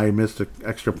Sly missed an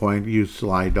extra point. You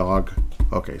Sly dog.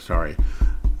 Okay, sorry.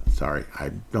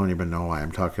 I don't even know why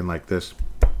I'm talking like this.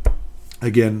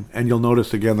 Again, and you'll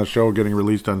notice again the show getting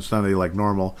released on Sunday like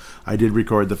normal. I did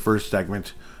record the first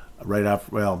segment right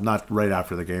after, well, not right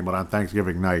after the game, but on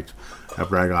Thanksgiving night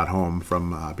after I got home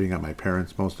from being at my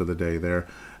parents' most of the day there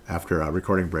after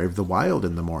recording Brave the Wild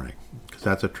in the morning. Because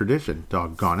that's a tradition,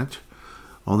 doggone it.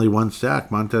 Only one sack,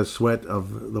 Montez Sweat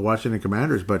of the Washington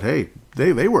Commanders, but hey,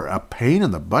 they were a pain in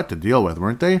the butt to deal with,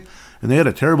 weren't they? And they had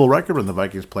a terrible record when the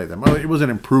Vikings played them. Well, it was an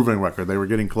improving record. They were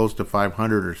getting close to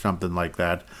 500 or something like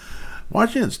that.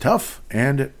 Washington's tough,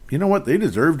 and you know what? They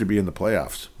deserve to be in the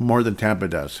playoffs more than Tampa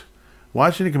does.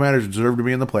 Washington Commanders deserve to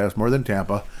be in the playoffs more than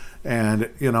Tampa, and,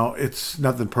 it's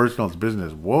nothing personal. It's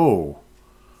business. Whoa.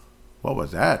 What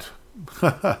was that?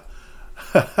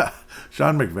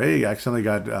 Sean McVay accidentally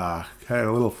had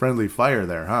a little friendly fire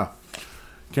there, huh?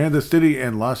 Kansas City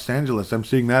and Los Angeles. I'm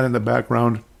seeing that in the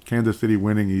background. Kansas City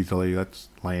winning easily. That's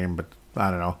lame, but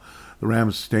I don't know. The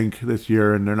Rams stink this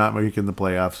year, and they're not making the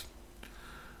playoffs.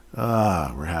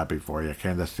 We're happy for you,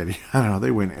 Kansas City. I don't know.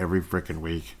 They win every freaking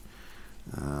week.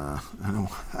 I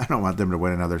don't want them to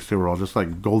win another Super Bowl, just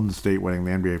like Golden State winning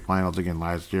the NBA Finals again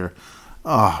last year.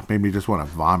 Made me just want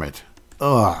to vomit.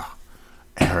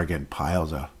 Arrogant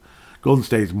piles of. Golden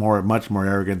State's much more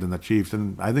arrogant than the Chiefs,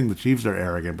 and I think the Chiefs are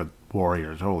arrogant, but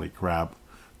Warriors, holy crap.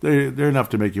 They're enough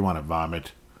to make you want to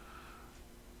vomit.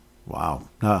 Wow.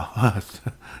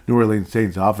 New Orleans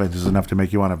Saints offense is enough to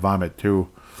make you want to vomit, too.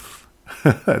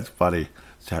 That's funny.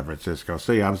 San Francisco.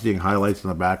 So yeah, I'm seeing highlights in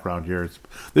the background here.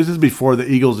 This is before the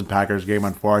Eagles and Packers game.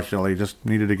 Unfortunately, just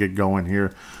needed to get going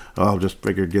here. Well, just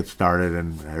figured get started,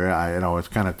 and it's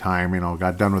kind of time.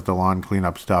 Got done with the lawn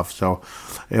cleanup stuff, so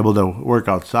able to work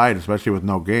outside, especially with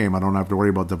no game. I don't have to worry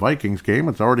about the Vikings game.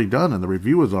 It's already done, and the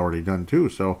review is already done too.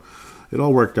 So it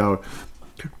all worked out.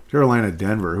 Carolina,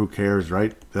 Denver. Who cares,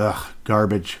 right? Ugh,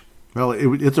 garbage. Well,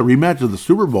 it's a rematch of the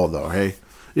Super Bowl, though. Hey,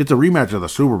 it's a rematch of the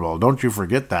Super Bowl. Don't you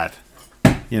forget that.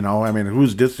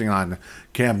 Who's dissing on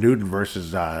Cam Newton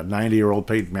versus 90-year-old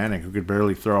Peyton Manning who could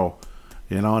barely throw?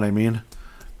 You know what I mean?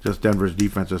 Just Denver's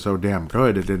defense is so damn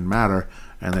good, it didn't matter.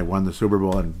 And they won the Super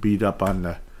Bowl and beat up on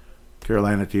the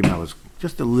Carolina team that was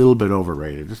just a little bit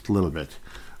overrated. Just a little bit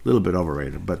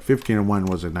overrated. But 15-1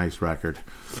 was a nice record.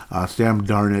 Sam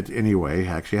Darnold, anyway,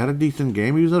 actually had a decent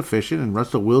game. He was efficient, and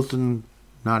Russell Wilson,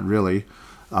 not really.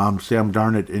 Sam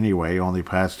Darnold, anyway, only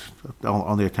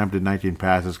attempted 19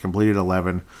 passes, completed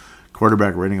 11,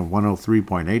 quarterback rating of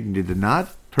 103.8, and he did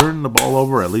not turn the ball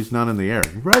over, at least not in the air.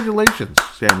 Congratulations,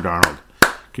 Sam Darnold.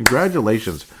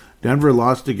 Congratulations. Denver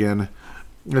lost again.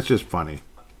 That's just funny.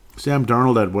 Sam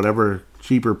Darnold at whatever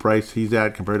cheaper price he's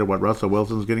at compared to what Russell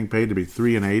Wilson's getting paid to be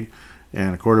 3-8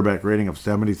 and a quarterback rating of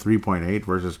 73.8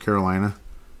 versus Carolina.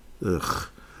 Ugh.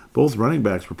 Both running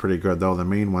backs were pretty good, though, the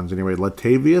main ones anyway.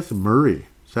 Latavius Murray,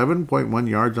 7.1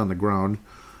 yards on the ground.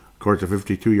 Of course, a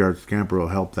 52-yard scamper will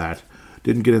help that.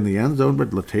 Didn't get in the end zone,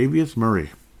 but Latavius Murray.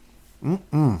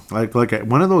 Like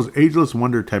one of those ageless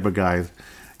wonder type of guys.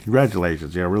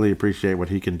 Congratulations. Yeah, I really appreciate what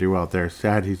he can do out there.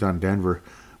 Sad he's on Denver.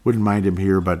 Wouldn't mind him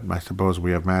here, but I suppose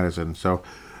we have Madison. So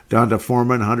down to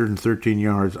Foreman, 113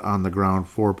 yards on the ground,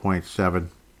 4.7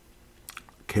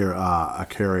 a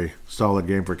carry. Solid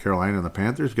game for Carolina, and the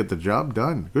Panthers get the job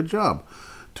done. Good job.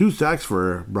 2 sacks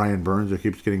for Brian Burns, who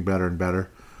keeps getting better and better.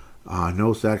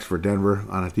 No sacks for Denver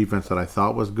on a defense that I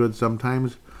thought was good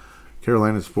sometimes.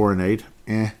 Carolina's 4-8,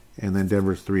 and then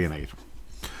Denver's 3-8.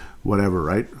 Whatever,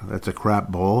 right? That's a crap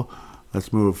bowl.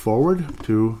 Let's move forward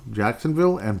to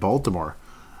Jacksonville and Baltimore.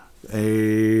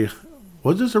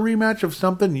 Was this a rematch of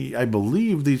something? I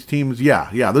believe these teams. Yeah.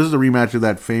 This is a rematch of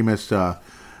that famous.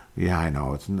 Yeah, I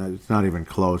know it's not even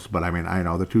close. But I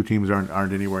know the two teams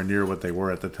aren't anywhere near what they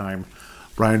were at the time.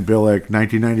 Brian Billick,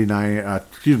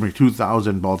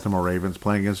 2000 Baltimore Ravens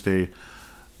playing against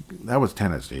that was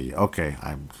Tennessee. Okay,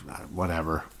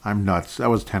 whatever. I'm nuts.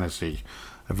 That was Tennessee,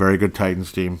 a very good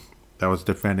Titans team that was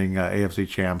defending AFC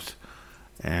champs.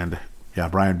 And yeah,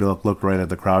 Brian Billick looked right at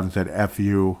the crowd and said "F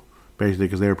you," basically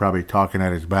because they were probably talking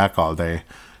at his back all day.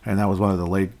 And that was one of the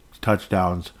late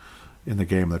touchdowns in the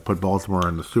game that put Baltimore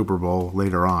in the Super Bowl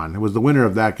later on. It was the winner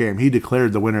of that game. He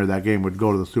declared the winner of that game would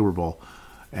go to the Super Bowl.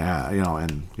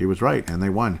 And he was right, and they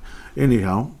won.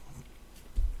 Anyhow,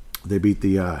 they beat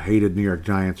the hated New York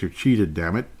Giants, who cheated,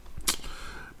 damn it.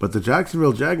 But the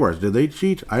Jacksonville Jaguars, did they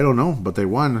cheat? I don't know, but they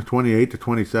won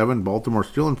 28-27. Baltimore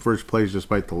still in first place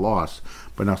despite the loss.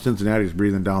 But now Cincinnati's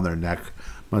breathing down their neck.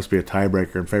 Must be a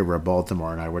tiebreaker in favor of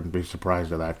Baltimore, and I wouldn't be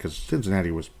surprised at that because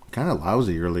Cincinnati was kind of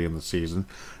lousy early in the season.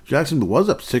 Jacksonville was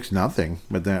up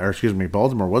 6-0,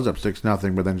 Baltimore was up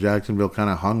 6-0, but then Jacksonville kind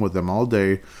of hung with them all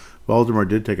day. Baltimore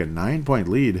did take a 9-point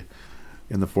lead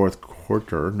in the fourth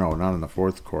quarter. No, not in the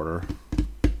fourth quarter.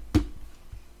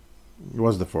 It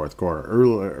was the fourth quarter.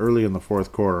 Early in the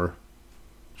fourth quarter,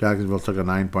 Jacksonville took a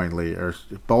 9-point lead, or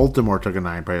Baltimore took a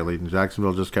 9-point lead, and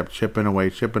Jacksonville just kept chipping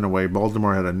away.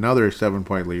 Baltimore had another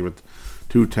 7-point lead with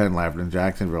 2:10 left, and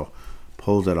Jacksonville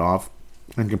pulls it off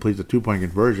and completes a 2-point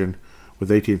conversion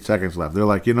with 18 seconds left. They're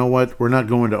like, you know what? We're not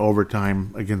going to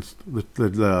overtime against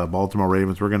the Baltimore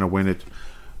Ravens. We're going to win it.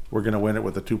 We're going to win it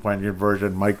with a 2-point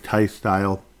conversion, Mike Tice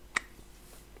style.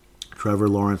 Trevor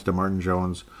Lawrence to Martin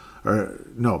Jones.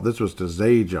 This was to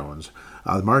Zay Jones.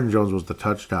 Martin Jones was the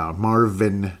touchdown.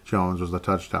 Marvin Jones was the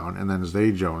touchdown. And then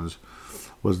Zay Jones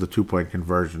was the 2-point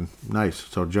conversion. Nice.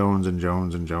 So Jones and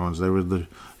Jones and Jones.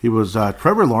 He was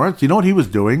Trevor Lawrence. You know what he was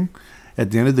doing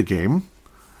at the end of the game?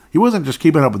 He wasn't just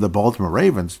keeping up with the Baltimore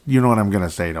Ravens. You know what I'm going to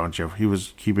say, don't you? He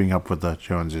was keeping up with the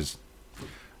Joneses.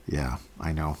 Yeah,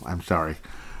 I know. I'm sorry.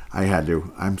 I had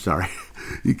to. I'm sorry.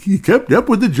 He kept up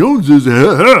with the Joneses.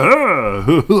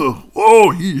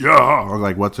 Oh, yeah. Or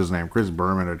like, what's his name? Chris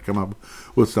Berman had come up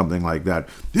with something like that.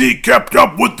 He kept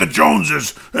up with the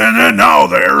Joneses. And then now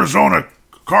the Arizona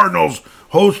Cardinals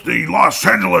host the Los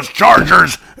Angeles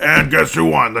Chargers. And guess who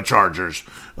won? The Chargers.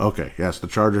 Okay, yes, the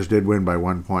Chargers did win by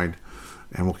 1 point.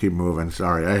 And we'll keep moving.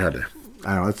 Sorry, I had to.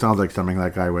 I don't know. It sounds like something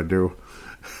that guy would do.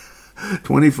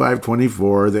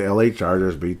 25-24, the LA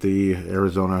Chargers beat the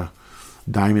Arizona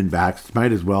Diamondbacks.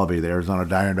 Might as well be the Arizona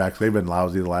Diamondbacks. They've been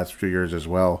lousy the last few years as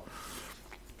well.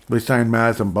 They signed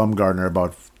Madison Bumgarner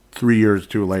about 3 years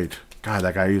too late. God,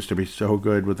 that guy used to be so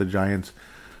good with the Giants.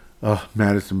 Oh,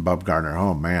 Madison Bumgarner.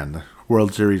 Oh man, the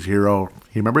World Series hero.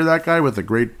 You remember that guy with the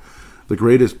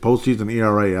greatest postseason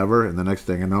ERA ever? And the next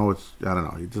thing you know, I don't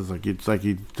know. It's like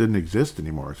he didn't exist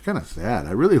anymore. It's kind of sad.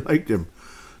 I really liked him.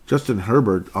 Justin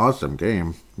Herbert, awesome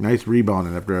game. Nice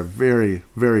rebounding after a very,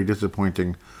 very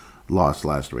disappointing loss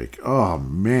last week. Oh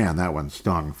man, that one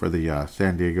stung for the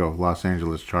Los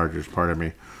Angeles Chargers. Pardon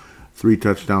me. 3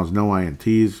 touchdowns, no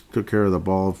INTs, took care of the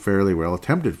ball fairly well.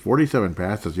 Attempted 47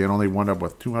 passes, yet only wound up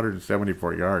with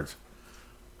 274 yards.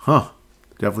 Huh.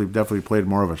 Definitely played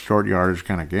more of a short yardage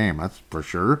kind of game, that's for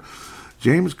sure.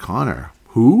 James Conner,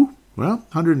 who? Well,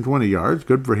 120 yards,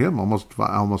 good for him. Almost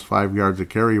 5 yards a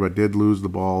carry, but did lose the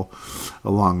ball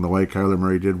along the way. Kyler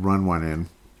Murray did run one in.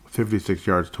 56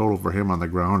 yards total for him on the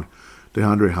ground.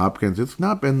 DeAndre Hopkins, it's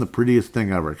not been the prettiest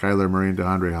thing ever. Kyler Murray and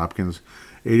DeAndre Hopkins,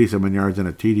 87 yards and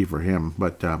a TD for him.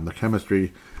 But the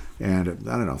chemistry and,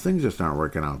 I don't know, things just aren't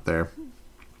working out there.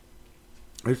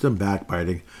 There's some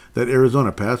backbiting. That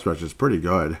Arizona pass rush is pretty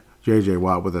good. J.J.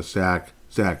 Watt with a sack.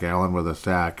 Zach Allen with a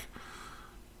sack.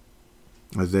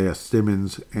 Isaiah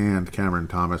Simmons and Cameron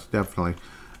Thomas, definitely.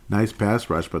 Nice pass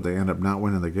rush, but they end up not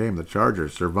winning the game. The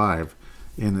Chargers survive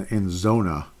in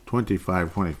Zona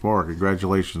 25-24.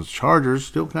 Congratulations, Chargers.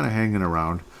 Still kind of hanging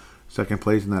around. Second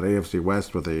place in that AFC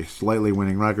West with a slightly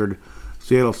winning record.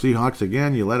 Seattle Seahawks,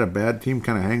 again, you let a bad team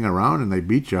kind of hang around and they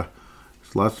beat you.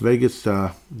 Las Vegas,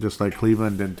 just like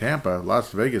Cleveland and Tampa,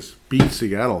 Las Vegas beat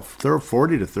Seattle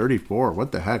 40-34.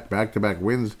 What the heck? Back-to-back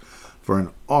wins for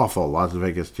an awful Las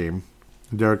Vegas team.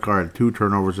 Derek Carr had 2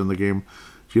 turnovers in the game.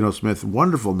 Geno Smith,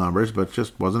 wonderful numbers, but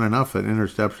just wasn't enough. An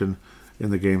interception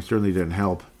in the game certainly didn't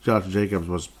help. Josh Jacobs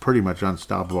was pretty much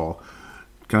unstoppable.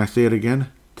 Can I say it again?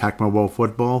 Tecmo Bowl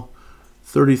football.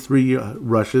 33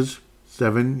 rushes,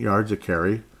 7 yards a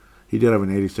carry. He did have an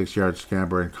 86-yard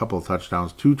scamper and a couple of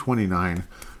touchdowns, 229.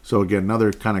 So, again,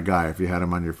 another kind of guy if you had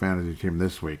him on your fantasy team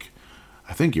this week.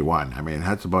 I think you won. I mean,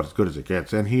 that's about as good as it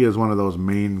gets. And he is one of those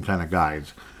main kind of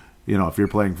guys. You know, if you're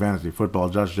playing fantasy football,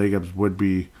 Josh Jacobs would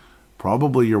be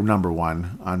probably your number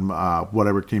one on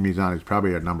whatever team he's on. He's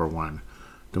probably at number one.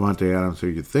 Devontae Adams, who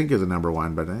you think is a number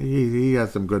one, but he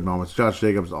has some good moments. Josh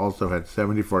Jacobs also had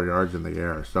 74 yards in the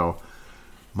air. So,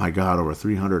 my God, over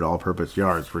 300 all-purpose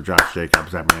yards for Josh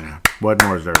Jacobs. I mean, what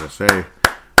more is there to say?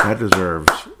 That deserves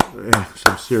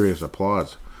some serious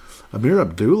applause. Amir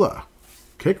Abdullah,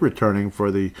 kick returning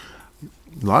for the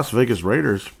Las Vegas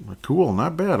Raiders. Cool,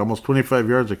 not bad. Almost 25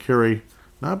 yards a carry.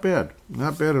 Not bad.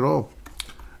 Not bad at all.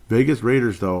 Vegas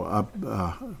Raiders, though,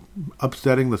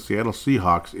 upsetting the Seattle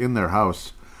Seahawks in their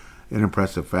house in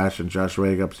impressive fashion. Josh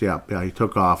Jacobs, he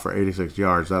took off for 86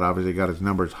 yards. That obviously got his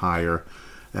numbers higher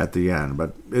at the end,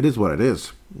 but it is what it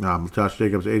is. Josh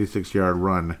Jacobs' 86-yard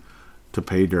run to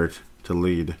pay dirt to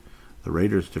lead the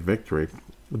Raiders to victory.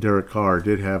 Derek Carr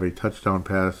did have a touchdown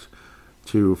pass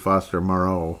to Foster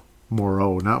Moreau,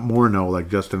 not Morneau like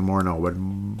Justin Morneau, but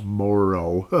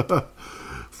Moreau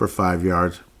for 5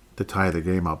 yards to tie the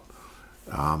game up.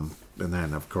 And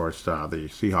then, of course, the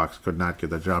Seahawks could not get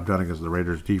the job done against the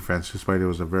Raiders' defense, despite it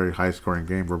was a very high-scoring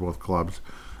game for both clubs.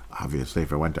 Obviously,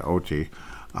 if it went to OT.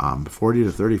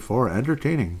 40-34,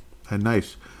 entertaining and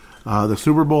nice. The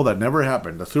Super Bowl that never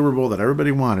happened, the Super Bowl that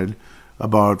everybody wanted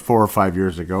about 4 or 5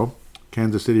 years ago,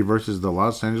 Kansas City versus the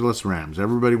Los Angeles Rams.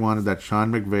 Everybody wanted that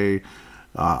Sean McVay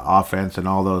offense and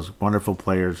all those wonderful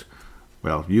players.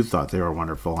 Well, you thought they were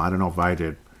wonderful. I don't know if I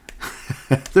did.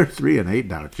 They're 3-8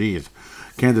 now. Jeez.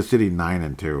 Kansas City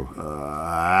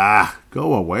 9-2.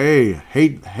 Go away.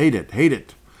 Hate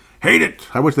it.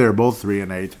 I wish they were both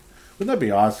 3-8. Wouldn't that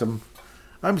be awesome?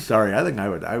 I'm sorry. I think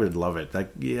I would love it.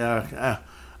 Like, yeah,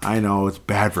 I know it's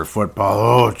bad for football.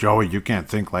 Oh, Joey, you can't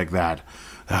think like that.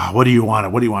 What do you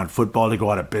want? What do you want? Football to go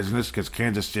out of business because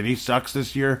Kansas City sucks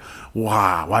this year?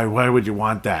 Wow. Why would you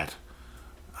want that?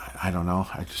 I don't know.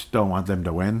 I just don't want them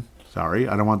to win. Sorry.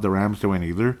 I don't want the Rams to win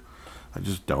either. I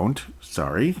just don't.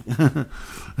 Sorry.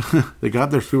 They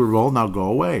got their Super Bowl. Now go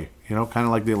away. You know, kind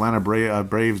of like the Atlanta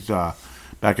Braves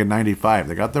back in '95.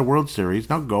 They got their World Series.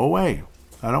 Now go away.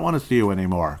 I don't want to see you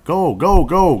anymore. Go.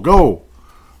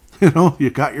 You know,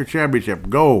 you got your championship.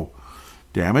 Go.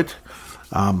 Damn it.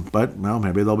 But, well,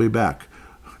 maybe they'll be back.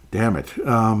 Damn it.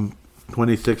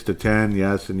 26-10,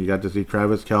 yes, and you got to see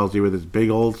Travis Kelce with his big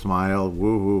old smile.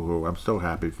 Woo-hoo-hoo. I'm so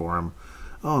happy for him.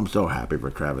 Oh, I'm so happy for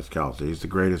Travis Kelce. He's the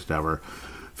greatest ever.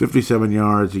 57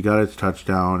 yards. He got his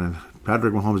touchdown, and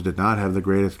Patrick Mahomes did not have the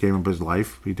greatest game of his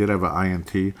life. He did have an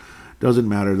INT. Doesn't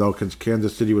matter, though, because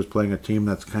Kansas City was playing a team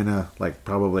that's kind of like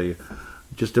probably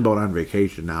just about on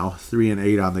vacation now.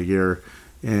 3-8 on the year.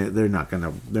 And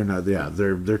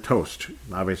they're toast.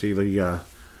 Obviously,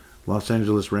 Los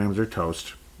Angeles Rams are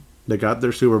toast. They got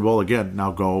their Super Bowl again.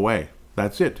 Now go away.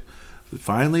 That's it.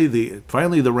 Finally,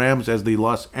 the Rams, as the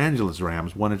Los Angeles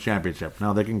Rams, won a championship.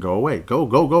 Now they can go away. Go,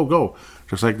 go, go, go.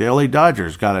 Just like the LA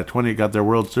Dodgers got their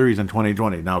World Series in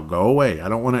 2020. Now go away. I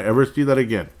don't want to ever see that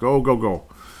again. Go, go, go.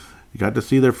 You got to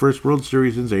see their first World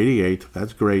Series since '88.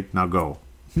 That's great. Now go.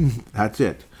 That's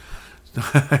it.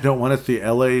 I don't want to see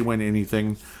LA win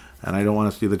anything, and I don't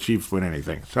want to see the Chiefs win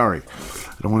anything. Sorry.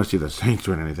 I don't want to see the Saints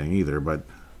win anything either, but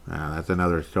that's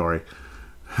another story.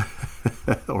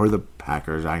 Or the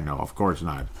Packers. I know. Of course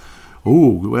not.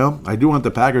 Ooh, well, I do want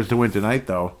the Packers to win tonight,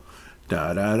 though.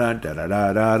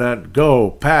 Da-da-da-da-da-da-da.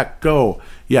 Go, Pack, go.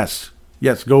 Yes,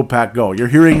 go, Pack, go. You're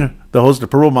hearing the host of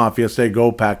Purple Mafia say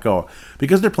go, Pack, go.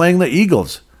 Because they're playing the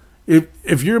Eagles.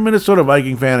 If you're a Minnesota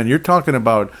Viking fan and you're talking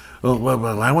about, oh,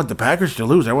 well, I want the Packers to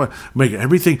lose. I want to make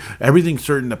everything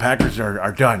certain the Packers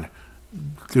are done.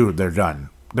 Dude, they're done.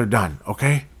 They're done,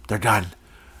 okay? They're done.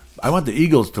 I want the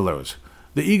Eagles to lose.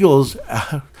 The Eagles,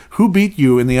 who beat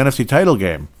you in the NFC title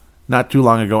game not too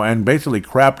long ago and basically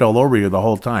crapped all over you the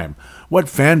whole time? What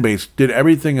fan base did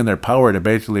everything in their power to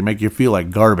basically make you feel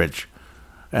like garbage?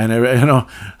 And,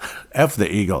 F the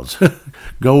Eagles.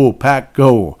 Go, Pack,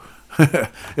 go.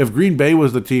 If Green Bay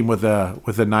was the team with a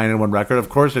 9-1 record, of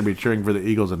course I'd be cheering for the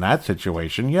Eagles in that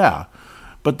situation, yeah.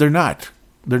 But they're not.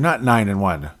 They're not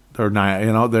 9-1. They're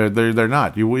 9, they're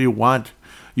not. You want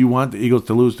the Eagles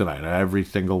to lose tonight. Every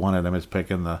single one of them is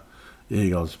picking the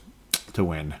Eagles to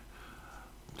win.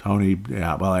 Tony,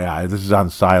 this is on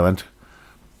silent.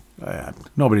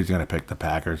 Nobody's going to pick the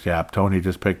Packers. Yeah, Tony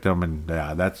just picked them, and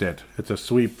that's it. It's a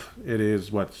sweep. It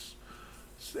is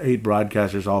 8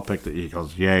 broadcasters all picked the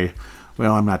Eagles. Yay.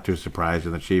 Well, I'm not too surprised,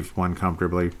 and the Chiefs won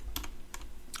comfortably.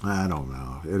 I don't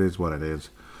know. It is what it is.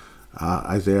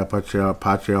 Isaiah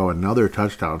Pacheco, another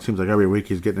touchdown. Seems like every week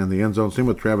he's getting in the end zone. Same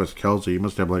with Travis Kelce. He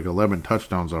must have like 11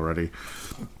 touchdowns already.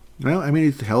 Well, I mean,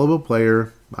 he's a hell of a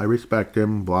player. I respect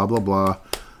him. Blah, blah, blah.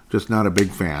 Just not a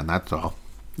big fan. That's all.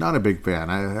 Not a big fan.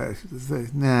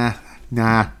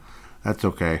 Nah. That's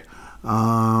okay.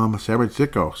 San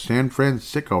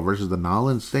Francisco versus the New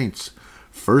Orleans Saints.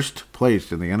 First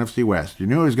place in the NFC West. You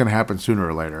knew it was going to happen sooner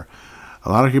or later.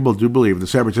 A lot of people do believe the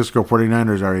San Francisco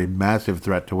 49ers are a massive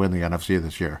threat to win the NFC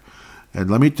this year. And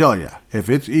let me tell you, if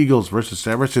it's Eagles versus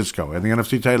San Francisco in the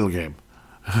NFC title game,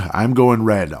 I'm going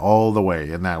red all the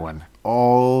way in that one.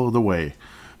 All the way.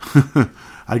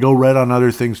 I go red on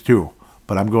other things too,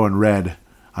 but I'm going red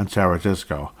on San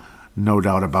Francisco. No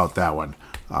doubt about that one.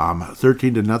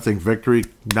 13-0 victory.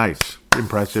 Nice.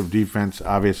 Impressive defense.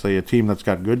 Obviously, a team that's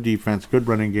got good defense, good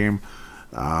running game.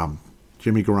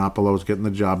 Jimmy Garoppolo's getting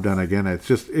the job done again. It's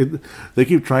just, they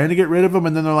keep trying to get rid of him,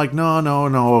 and then they're like,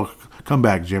 no. Come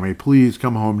back, Jimmy. Please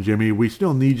come home, Jimmy. We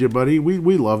still need you, buddy.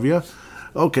 We love you.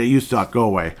 Okay, you suck. Go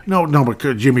away. No, but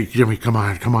Jimmy, come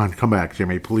on. Come back,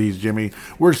 Jimmy. Please, Jimmy.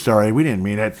 We're sorry. We didn't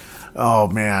mean it. Oh,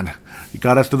 man. You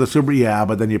got us to the Super, yeah,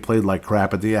 but then you played like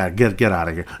crap at the end. Get out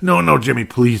of here. No, Jimmy,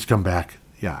 please come back.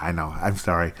 Yeah, I know. I'm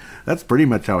sorry. That's pretty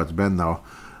much how it's been, though.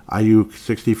 Ayuk,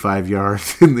 65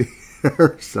 yards in the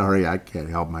air. Sorry, I can't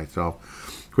help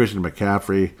myself. Christian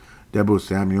McCaffrey, Deebo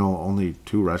Samuel, only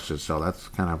 2 rushes, so that's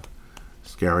kind of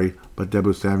scary. But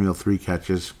Deebo Samuel, 3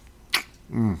 catches.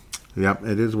 Yep,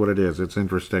 it is what it is. It's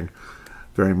interesting.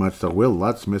 Very much so. Will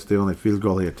Lutz missed the only field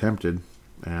goal he attempted.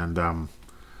 And,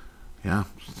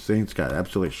 Saints got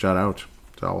absolutely shut out.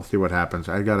 So we'll see what happens.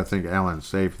 I got to think Allen's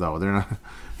safe, though.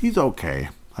 He's okay.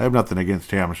 I have nothing against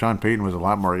him. Sean Payton was a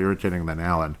lot more irritating than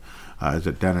Allen. Is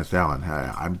it Dennis Allen?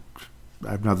 I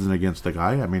have nothing against the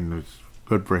guy. I mean, it's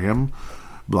good for him.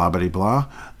 Blah, blah, blah.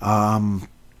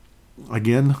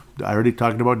 Again, I already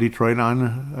talked about Detroit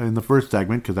in the first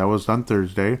segment because that was on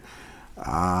Thursday.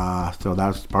 So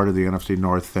that's part of the NFC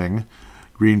North thing.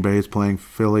 Green Bay is playing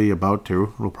Philly, about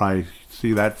to. We'll probably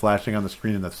see that flashing on the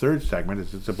screen in the third segment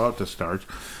as it's about to start.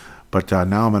 But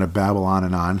now I'm going to babble on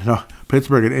and on.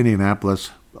 Pittsburgh and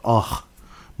Indianapolis.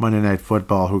 Monday Night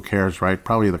Football. Who cares, right?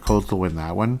 Probably the Colts will win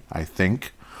that one, I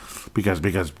think. Because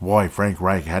boy, Frank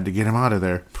Reich had to get him out of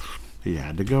there. He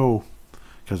had to go.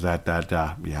 Because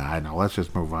I know. Let's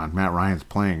just move on. Matt Ryan's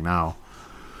playing now.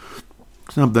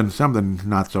 Something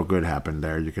not so good happened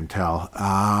there, you can tell.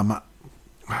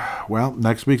 Well,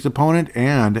 next week's opponent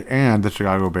and the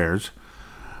Chicago Bears.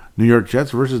 New York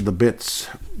Jets versus the Bits.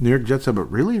 New York Jets have a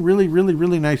really, really, really,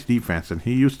 really nice defense, and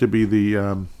he used to be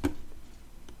the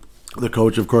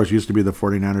coach, of course, used to be the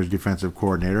 49ers defensive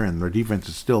coordinator, and their defense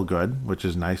is still good, which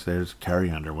is nice. There's Carrie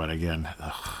Underwood again.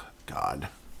 Ugh, God.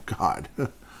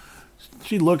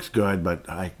 She looks good, but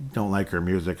I don't like her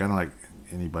music. I don't like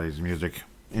anybody's music.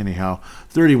 anyhow,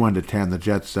 31-10. The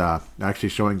Jets actually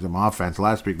showing some offense.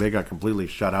 Last week they got completely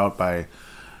shut out by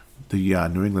the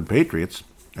New England Patriots,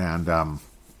 and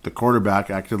the quarterback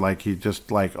acted like he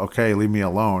just like, okay, leave me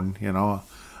alone,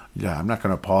 Yeah, I'm not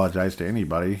going to apologize to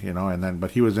anybody,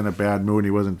 but he was in a bad mood.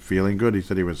 He wasn't feeling good. He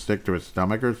said he was sick to his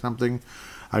stomach or something.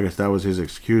 I guess that was his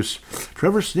excuse.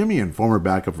 Trevor Siemian, former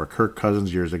backup for Kirk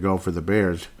Cousins years ago for the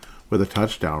Bears, with a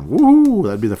touchdown. Woohoo!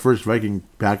 That'd be the first Viking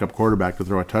backup quarterback to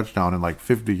throw a touchdown in like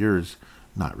 50 years.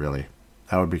 Not really.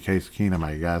 That would be Case Keenum,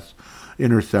 I guess.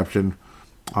 Interception,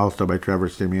 also by Trevor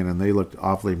Siemian, and they looked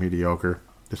awfully mediocre,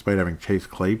 despite having Chase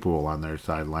Claypool on their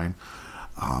sideline.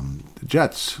 The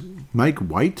Jets, Mike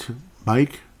White, not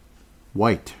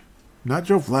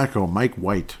Joe Flacco, Mike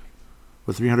White,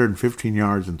 with 315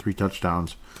 yards and 3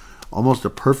 touchdowns, almost a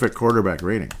perfect quarterback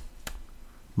rating.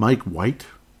 Mike White?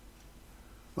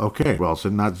 Okay,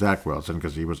 Wilson, not Zach Wilson,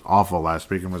 because he was awful last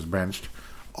week and was benched.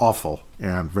 Awful,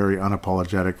 and very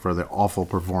unapologetic for the awful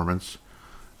performance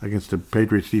against the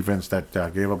Patriots defense that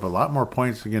gave up a lot more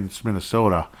points against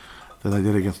Minnesota than they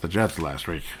did against the Jets last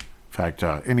week. In fact,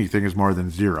 anything is more than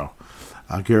 0.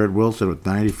 Garrett Wilson with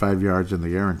 95 yards in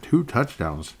the air and 2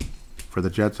 touchdowns for the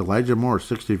Jets. Elijah Moore,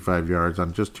 65 yards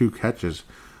on just 2 catches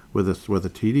with a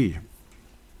TD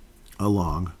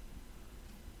along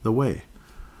the way.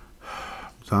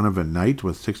 Donovan Knight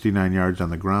with 69 yards on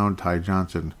the ground. Ty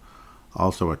Johnson,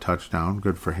 also a touchdown.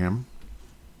 Good for him.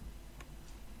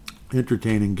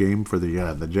 Entertaining game for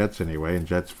the Jets anyway, and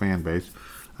Jets fan base.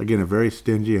 Again, a very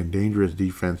stingy and dangerous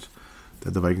defense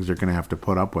that the Vikings are going to have to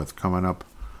put up with coming up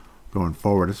going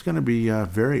forward. It's going to be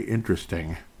very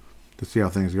interesting to see how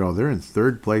things go. They're in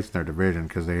 3rd place in their division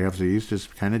because the AFC East is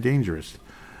kind of dangerous.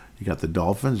 You got the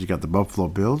Dolphins, you got the Buffalo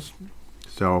Bills.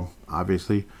 So,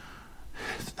 obviously,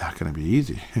 it's not going to be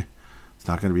easy. It's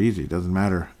not going to be easy. It doesn't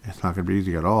matter. It's not going to be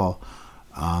easy at all.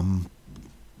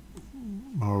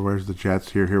 Where's the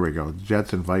Jets? Here we go.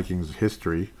 Jets and Vikings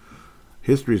history.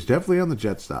 History is definitely on the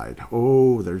Jets side.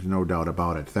 Oh, there's no doubt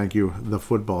about it. Thank you, the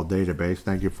Football Database.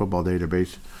 Thank you, Football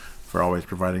Database, for always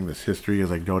providing this history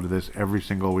as I go to this every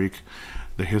single week.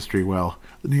 The history, well,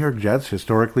 the New York Jets,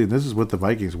 historically, and this is with the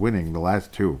Vikings winning the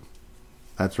last 2.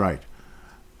 That's right.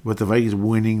 With the Vikings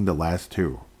winning the last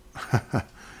 2.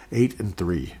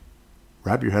 8-3.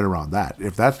 Wrap your head around that.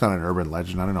 If that's not an urban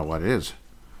legend, I don't know what is.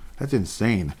 That's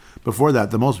insane. Before that,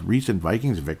 the most recent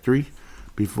Vikings victory,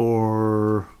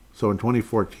 so in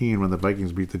 2014, when the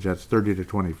Vikings beat the Jets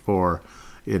 30-24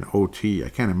 in OT, I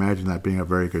can't imagine that being a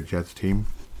very good Jets team.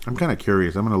 I'm kind of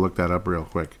curious. I'm going to look that up real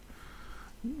quick.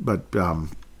 But,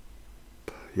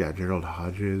 Gerald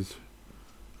Hodges.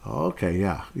 Okay,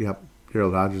 yeah. Yep.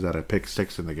 Gerald Hodges had a pick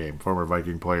 6 in the game. Former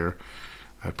Viking player.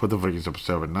 I put the Vikings up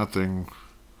 7-0.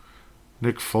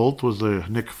 Nick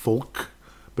Folk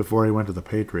before he went to the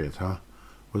Patriots,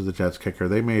 was the Jets kicker.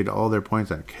 They made all their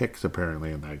points on kicks,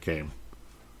 apparently, in that game.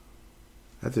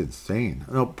 That's insane.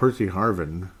 No, Percy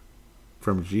Harvin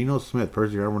from Geno Smith.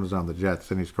 Percy Harvin was on the Jets,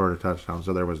 and he scored a touchdown,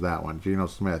 so there was that one. Geno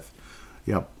Smith,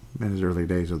 yep, in his early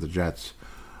days of the Jets.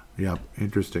 Yep,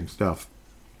 interesting stuff.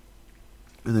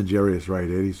 And then Jarius Wright,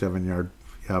 87-yard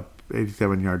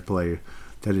play.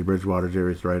 Teddy Bridgewater,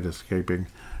 Jarius Wright escaping.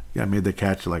 Yeah, made the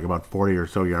catch like about 40 or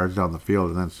so yards down the field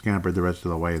and then scampered the rest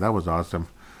of the way. That was awesome.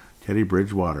 Teddy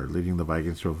Bridgewater leading the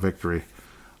Vikings to a victory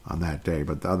on that day.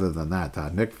 But other than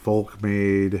that, Nick Folk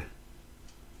made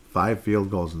 5 field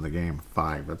goals in the game.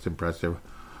 5. That's impressive.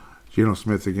 Geno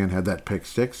Smith again had that pick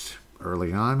 6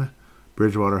 early on.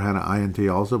 Bridgewater had an INT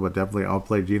also, but definitely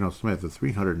outplayed Geno Smith with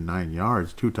 309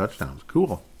 yards, 2 touchdowns.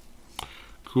 Cool.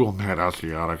 Matt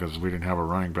Asiata, because we didn't have a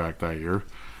running back that year.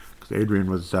 Because Adrian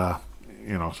was,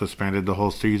 suspended the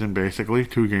whole season, basically,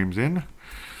 2 games in.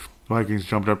 Vikings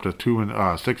jumped up to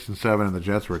 6-7, and the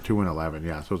Jets were 2-11.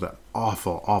 Yeah, so it was an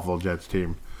awful, awful Jets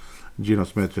team. Geno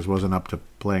Smith just wasn't up to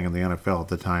playing in the NFL at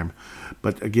the time.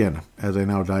 But again, as I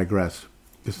now digress,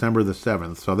 December the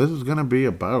 7th. So this is going to be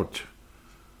about,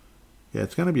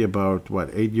 it's going to be about,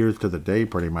 8 years to the day,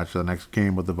 pretty much, the next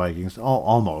game with the Vikings.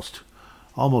 Almost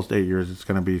 8 years. It's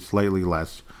going to be slightly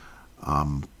less.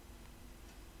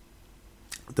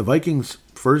 The Vikings'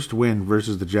 first win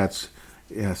versus the Jets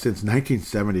since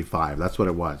 1975. That's what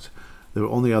it was. The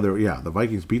only other, the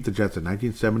Vikings beat the Jets in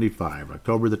 1975,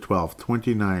 October the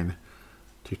 12th,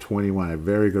 29-21. A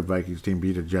very good Vikings team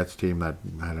beat a Jets team that,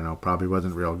 probably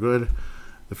wasn't real good.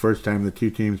 The first time the 2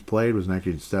 teams played was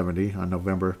 1970 on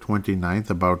November 29th,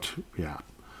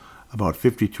 about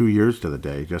 52 years to the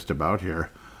day, just about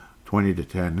here.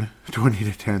 20-10,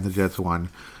 the Jets won.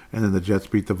 And then the Jets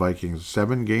beat the Vikings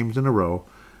 7 games in a row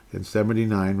in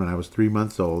 79 when I was 3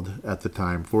 months old at the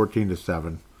time,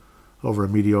 14-7, over a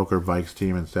mediocre Vikes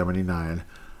team in 79.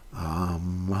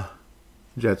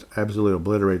 Jets absolutely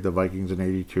obliterate the Vikings in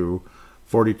 82,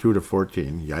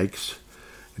 42-14. Yikes.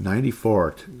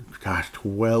 94, gosh,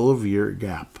 12-year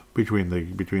gap between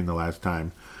the last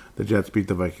time the Jets beat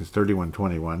the Vikings,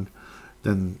 31-21.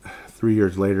 Then 3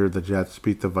 years later, the Jets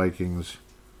beat the Vikings.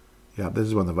 Yeah, this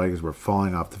is when the Vikings were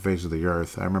falling off the face of the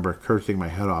earth. I remember cursing my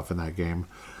head off in that game.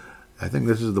 I think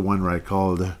this is the one where I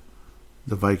called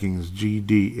the Vikings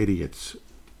GD idiots.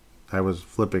 I was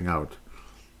flipping out,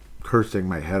 cursing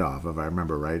my head off, if I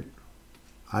remember right.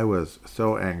 I was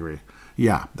so angry.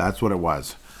 Yeah, that's what it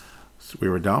was. So we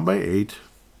were down by 8.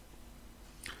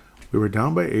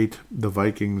 The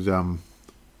Vikings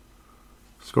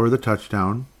scored the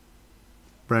touchdown.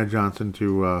 Brad Johnson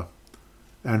to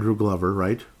Andrew Glover,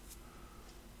 right?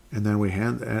 And then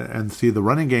and see, the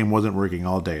running game wasn't working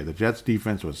all day. The Jets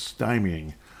defense was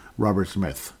stymieing Robert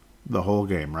Smith the whole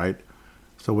game, right?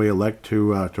 So we elect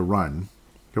to run,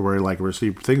 to where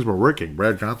things were working.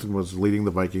 Brad Johnson was leading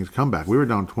the Vikings comeback. We were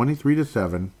down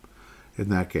 23-7 in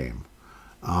that game.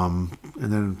 And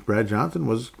then Brad Johnson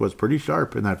was pretty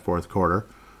sharp in that fourth quarter.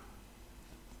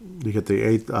 You get the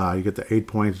 8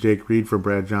 points. Jake Reed for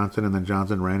Brad Johnson, and then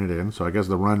Johnson ran it in. So I guess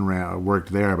the run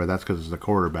worked there, but that's because it's the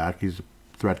quarterback. He's a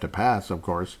threat to pass, of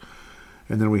course.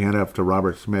 And then we hand up to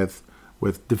Robert Smith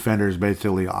with defenders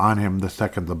basically on him the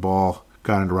second the ball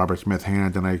got into Robert Smith's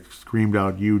hands, and I screamed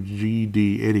out, "You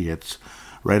GD idiots,"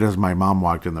 right as my mom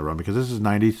walked in the room, because this is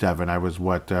 97. I was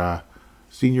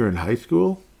senior in high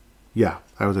school? Yeah,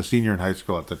 I was a senior in high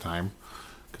school at the time.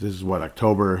 Because this is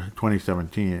October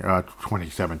 2017.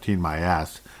 2017, my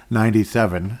ass.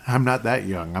 97. I'm not that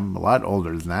young. I'm a lot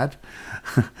older than that.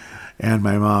 And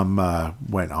my mom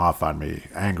went off on me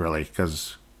angrily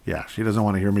because, yeah, she doesn't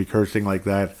want to hear me cursing like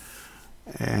that.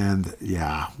 And,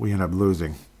 yeah, we ended up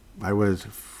losing. I was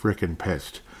freaking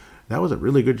pissed. That was a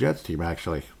really good Jets team,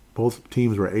 actually. Both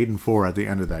teams were 8-4 at the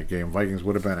end of that game. Vikings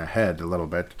would have been ahead a little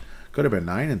bit. Could have been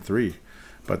 9-3.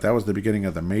 But that was the beginning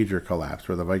of the major collapse,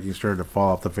 where the Vikings started to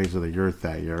fall off the face of the earth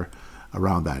that year,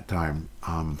 around that time.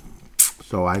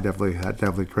 So that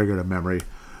definitely triggered a memory.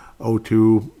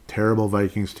 02, terrible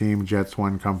Vikings team. Jets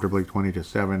won comfortably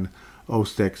 20-7.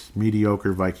 06,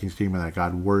 mediocre Vikings team, and that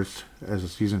got worse as the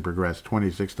season progressed,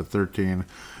 26-13.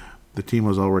 The team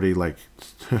was already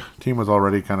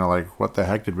kind of like, what the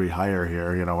heck did we hire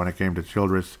here? When it came to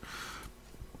Childress.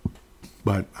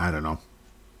 But I don't know.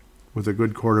 With a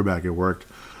good quarterback, it worked.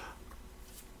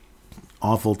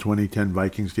 Awful 2010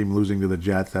 Vikings team losing to the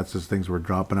Jets. That's as things were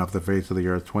dropping off the face of the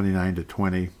earth,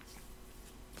 29-20. And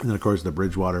then, of course, the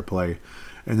Bridgewater play.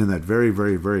 And then that very,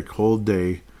 very, very cold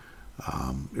day.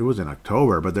 It was in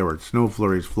October, but there were snow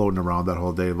flurries floating around that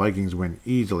whole day. The Vikings win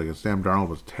easily, and Sam Darnold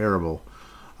was terrible.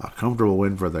 A comfortable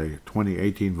win for the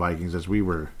 2018 Vikings, as we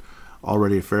were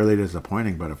already fairly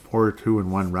disappointing, but a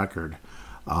 4-2-1 record.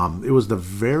 It was the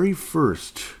very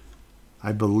first,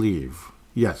 I believe.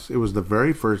 Yes, it was the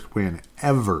very first win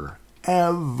ever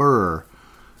on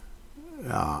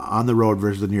the road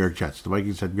versus the New York Jets. The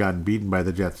Vikings had gotten beaten by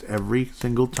the Jets every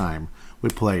single time we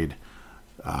played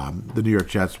the New York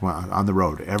Jets on the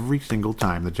road. Every single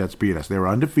time the Jets beat us. They were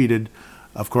undefeated.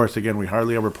 Of course, again, we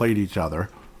hardly ever played each other.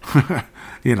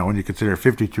 When you consider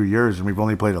 52 years and we've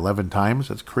only played 11 times,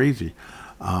 that's crazy.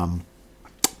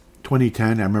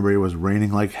 2010, I remember it was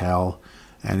raining like hell,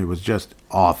 and it was just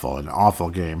an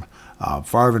awful game.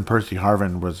 Favre and Percy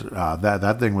Harvin was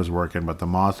that thing was working, but the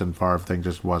Moss and Favre thing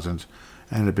just wasn't.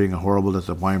 Ended up being a horrible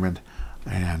disappointment.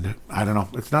 And I don't know.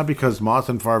 It's not because Moss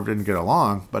and Favre didn't get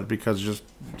along, but because just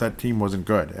that team wasn't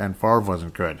good and Favre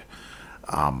wasn't good.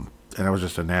 And it was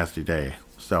just a nasty day.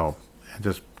 So,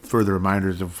 just further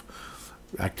reminders of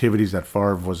activities that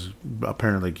Favre was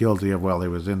apparently guilty of while he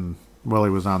was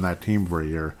on that team for a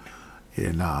year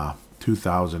in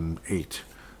 2008.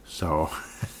 So,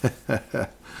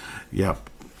 yep,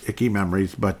 icky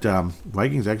memories. But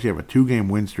Vikings actually have a 2-game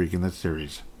win streak in this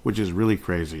series, which is really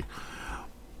crazy.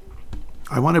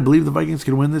 I want to believe the Vikings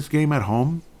can win this game at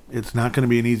home. It's not going to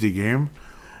be an easy game.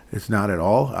 It's not at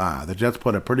all. The Jets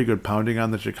put a pretty good pounding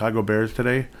on the Chicago Bears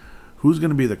today. Who's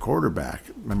going to be the quarterback?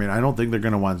 I mean, I don't think they're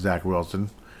going to want Zach Wilson.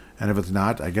 And if it's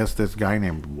not, I guess this guy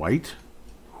named White.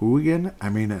 Who again? I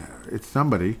mean, it's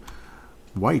somebody.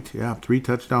 White, yeah, 3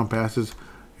 touchdown passes.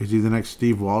 Is he the next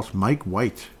Steve Walsh? Mike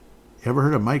White. You ever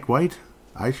heard of Mike White?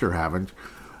 I sure haven't.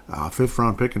 5th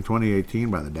round pick in 2018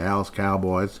 by the Dallas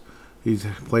Cowboys. He's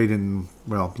played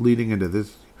leading into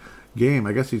this game.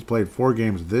 I guess he's played 4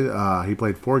 games. He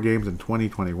played 4 games in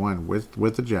 2021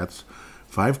 with the Jets.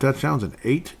 5 touchdowns and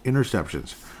 8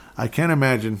 interceptions. I can't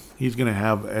imagine he's going to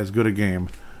have as good a game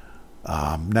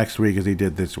next week as he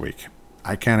did this week.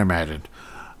 I can't imagine.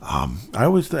 I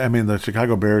mean, the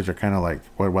Chicago Bears are kind of like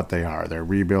what they are. They're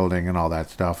rebuilding and all that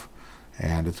stuff,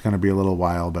 and it's going to be a little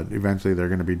while, but eventually they're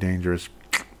going to be dangerous.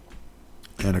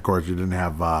 And of course, you didn't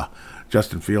have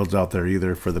Justin Fields out there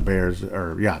either for the Bears,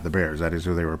 or yeah, the Bears. That is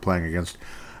who they were playing against.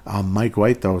 Mike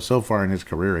White, though, so far in his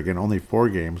career, again, only 4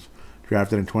 games.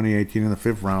 Drafted in 2018 in the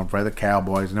 5th round by the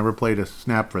Cowboys. Never played a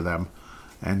snap for them.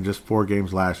 And just 4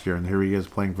 games last year. And here he is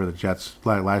playing for the Jets.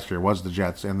 Last year was the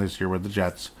Jets, and this year were the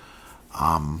Jets.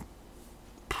 I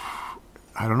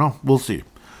don't know. We'll see.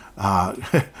 Uh,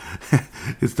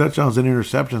 his touchdowns and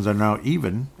interceptions are now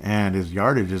even, and his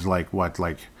yardage is like what?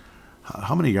 Like,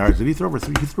 how many yards did he throw? He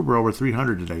threw for over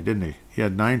 300 today, didn't he? He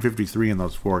had 953 in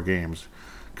those 4 games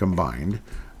combined.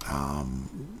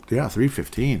 Yeah,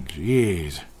 315.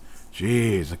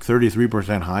 Jeez, like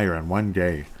 33% higher in one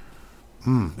day.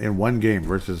 In one game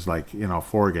versus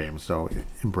 4 games. So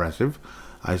impressive,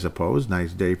 I suppose.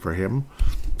 Nice day for him.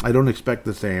 I don't expect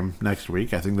the same next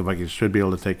week. I think the Vikings should be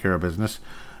able to take care of business.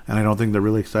 And I don't think they're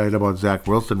really excited about Zach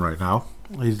Wilson right now.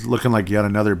 He's looking like yet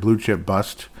another blue chip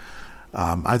bust.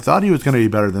 I thought he was going to be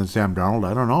better than Sam Darnold.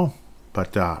 I don't know.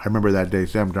 But I remember that day,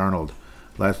 Sam Darnold,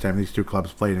 last time these two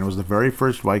clubs played, and it was the very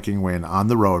first Viking win on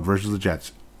the road versus the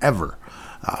Jets ever.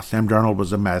 Sam Darnold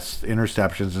was a mess,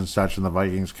 interceptions and such, and the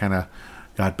Vikings kind of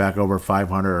got back over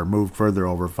 500 or moved further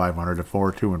over 500 to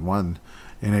 4-2-1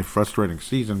 in a frustrating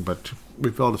season. But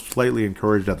we felt slightly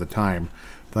encouraged at the time,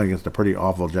 playing against a pretty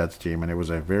awful Jets team, and it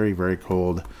was a very, very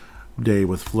cold day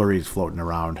with flurries floating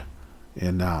around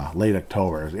in late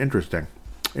October. It was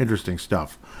interesting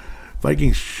stuff.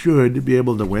 Vikings should be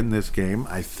able to win this game,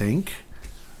 I think.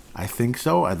 I think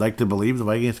so. I'd like to believe the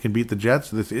Vikings can beat the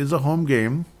Jets. This is a home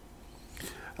game.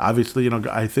 Obviously,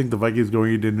 I think the Vikings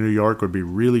going into New York would be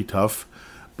really tough,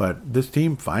 but this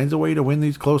team finds a way to win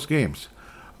these close games.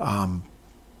 That's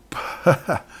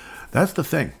the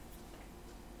thing.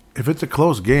 If it's a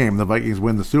close game, the Vikings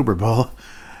win the Super Bowl,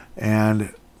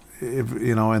 and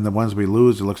and the ones we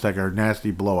lose, it looks like are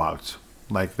nasty blowouts,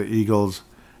 like the Eagles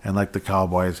and like the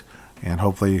Cowboys, and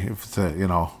hopefully, if it's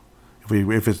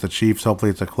if it's the Chiefs,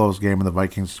 hopefully it's a close game and the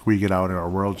Vikings squeak it out and are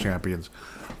world champions.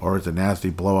 Or it's a nasty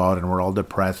blowout and we're all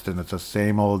depressed and it's the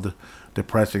same old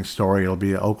depressing story. It'll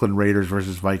be Oakland Raiders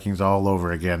versus Vikings all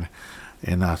over again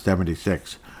in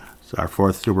 '76. It's our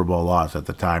 4th Super Bowl loss at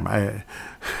the time.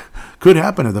 Could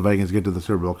happen if the Vikings get to the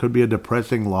Super Bowl. Could be a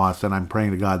depressing loss, and I'm praying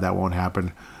to God that won't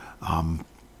happen. I'm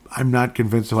not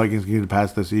convinced the Vikings can get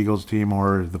past this Eagles team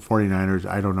or the 49ers.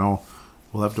 I don't know.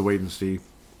 We'll have to wait and see.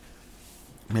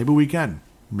 Maybe we can.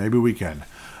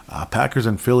 Packers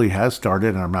and Philly has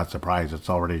started, and I'm not surprised. It's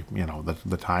already,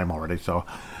 the time already. So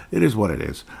it is what it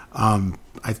is.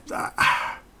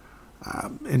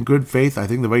 In good faith, I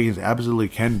think the Vikings absolutely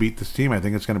can beat this team. I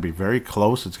think it's going to be very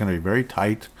close. It's going to be very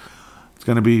tight. It's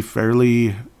going to be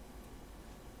fairly.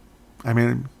 I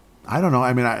mean, I don't know.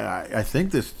 I mean, I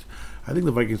think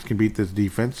the Vikings can beat this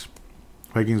defense.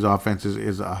 Vikings offense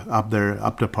is up there,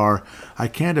 up to par. I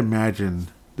can't imagine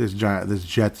this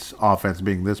Jets offense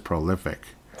being this prolific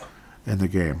in the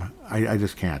game. I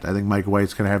just can't. I think Mike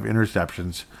White's going to have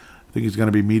interceptions. I think he's going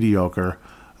to be mediocre.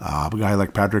 A guy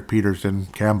like Patrick Peterson,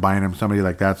 Cam Bynum, somebody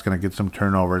like that's going to get some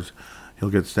turnovers. He'll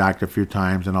get sacked a few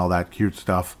times and all that cute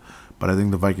stuff. But I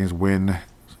think the Vikings win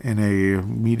in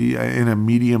a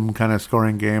medium kind of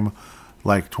scoring game,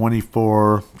 like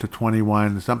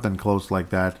 24-21, something close like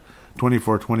that.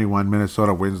 24-21,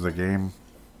 Minnesota wins the game.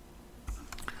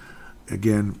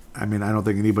 Again, I mean, I don't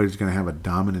think anybody's going to have a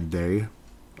dominant day.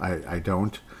 I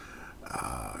don't.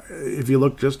 If you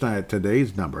look just at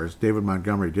today's numbers, David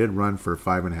Montgomery did run for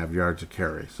 5.5 yards a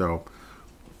carry. So,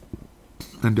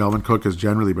 and Dalvin Cook has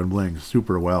generally been playing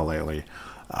super well lately,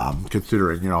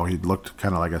 considering he looked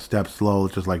kind of like a step slow,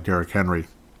 just like Derrick Henry.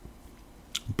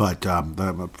 But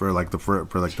for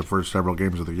the first several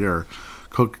games of the year,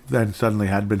 Cook then suddenly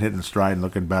had been hitting stride and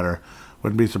looking better.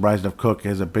 Wouldn't be surprised if Cook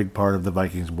is a big part of the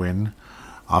Vikings win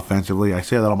offensively. I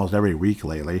say that almost every week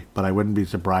lately, but I wouldn't be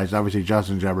surprised. Obviously,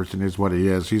 Justin Jefferson is what he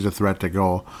is. He's a threat to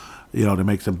go, to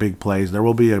make some big plays. There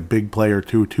will be a big play or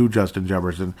two to Justin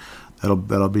Jefferson.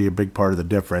 That'll be a big part of the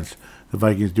difference. The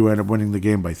Vikings do end up winning the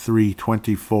game by 3,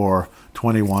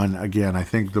 24-21. Again, I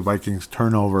think the Vikings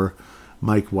turn over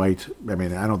Mike White. I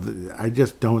mean, I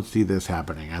just don't see this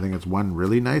happening. I think it's one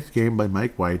really nice game by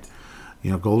Mike White.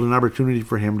 Golden opportunity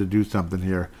for him to do something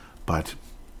here, but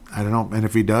I don't know. And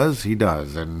if he does, he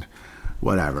does, and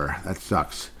whatever. That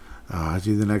sucks. Is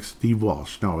he the next Steve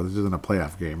Walsh? No, this isn't a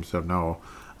playoff game, so no.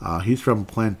 He's from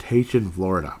Plantation,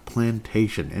 Florida.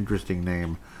 Plantation, interesting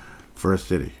name for a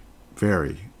city.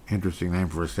 Very interesting name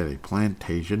for a city.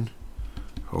 Plantation.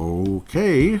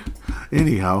 Okay.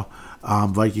 Anyhow,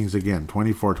 Vikings again,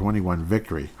 24-21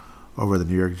 victory over the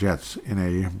New York Jets in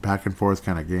a back and forth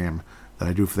kind of game that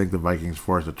I do think the Vikings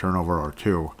forced a turnover or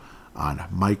two on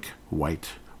Mike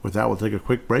White. With that, we'll take a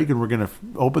quick break and we're going to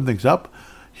open things up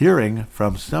hearing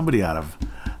from somebody out of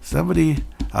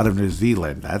New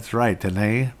Zealand. That's right,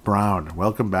 Tanae Brown.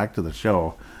 Welcome back to the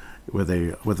show with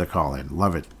a call in.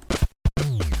 Love it.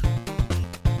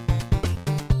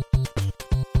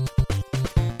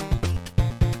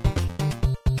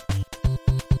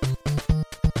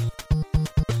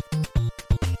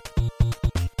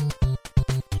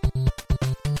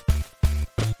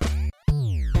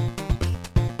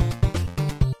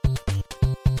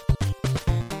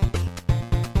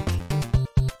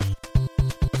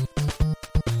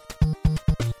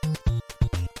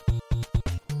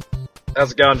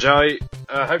 How's it going, Joey?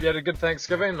 I hope you had a good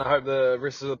Thanksgiving. I hope the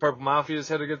rest of the Purple Mafias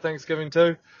had a good Thanksgiving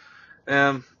too.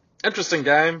 Interesting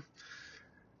game.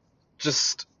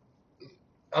 Just,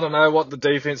 I don't know what the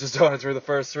defense was doing through the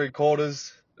first three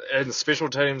quarters, and the special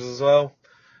teams as well.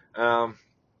 The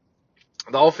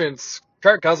offense,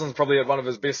 Kirk Cousins probably had one of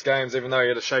his best games, even though he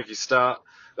had a shaky start.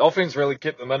 The offense really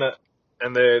kept them in it,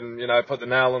 and then, put the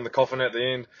nail in the coffin at the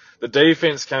end. The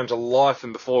defense came to life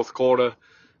in the fourth quarter.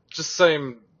 Just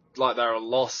seemed like they were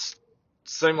lost.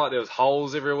 Seemed like there was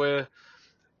holes everywhere.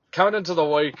 Coming into the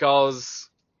week, I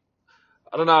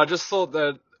just thought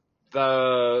that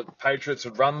the Patriots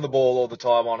would run the ball all the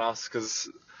time on us, because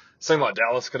it seemed like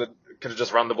Dallas could have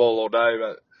just run the ball all day,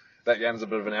 but that game's a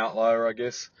bit of an outlier, I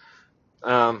guess.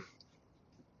 But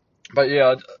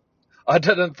yeah, I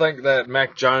didn't think that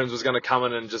Mac Jones was going to come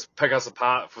in and just pick us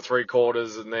apart for three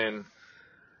quarters, and then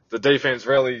the defense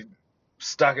really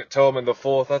stuck it to them in the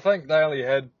fourth. I think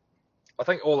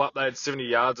all up they had 70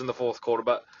 yards in the fourth quarter,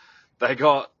 but they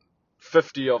got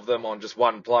 50 of them on just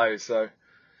one play. So,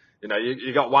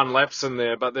 you got one lapse in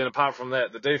there, but then apart from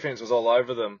that, the defense was all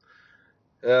over them.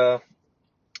 I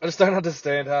just don't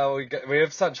understand how we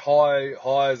have such high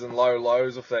highs and low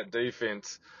lows with that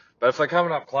defense. But if they're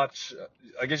coming up clutch,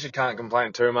 I guess you can't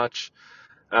complain too much.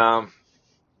 Putting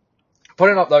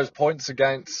up those points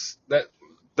against that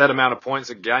amount of points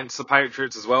against the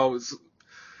Patriots as well was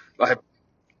like,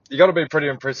 you got to be pretty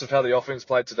impressed with how the offense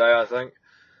played today, I think.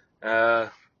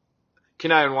 Kene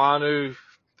Nwanu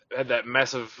had that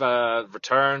massive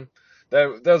return.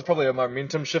 That was probably a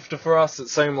momentum shifter for us. It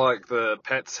seemed like the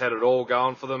Pats had it all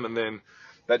going for them, and then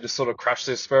that just sort of crushed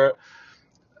their spirit.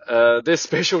 Their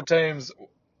special teams,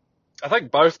 I think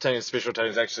both teams' special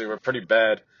teams actually were pretty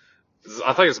bad.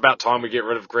 I think it's about time we get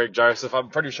rid of Greg Joseph. I'm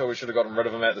pretty sure we should have gotten rid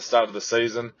of him at the start of the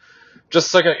season. Just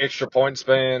sick of extra points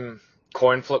being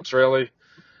coin flips, really.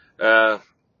 But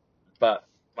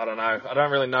I don't know. I don't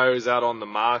really know who's out on the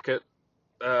market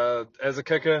as a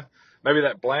kicker. Maybe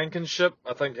that Blankenship.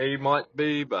 I think he might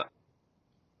be, but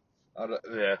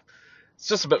it's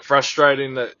just a bit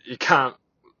frustrating that you can't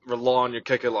rely on your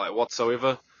kicker like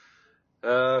whatsoever.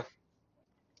 Kirk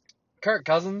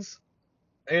Cousins,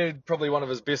 he had probably one of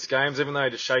his best games, even though he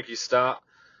had a shaky start.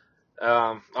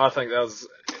 I think that was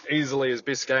easily his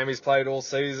best game he's played all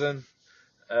season.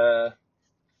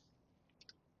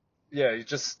 He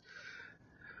just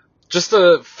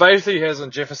the faith he has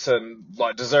in Jefferson,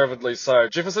 like deservedly so.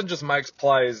 Jefferson just makes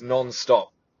plays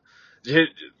non-stop.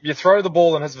 You throw the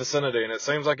ball in his vicinity, and it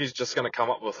seems like he's just going to come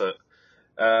up with it.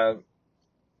 I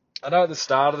know at the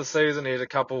start of the season he had a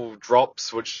couple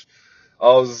drops, which I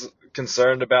was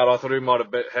concerned about. I thought he might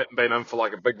have been in for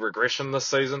like a big regression this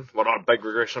season. Well, not a big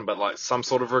regression, but like some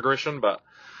sort of regression. But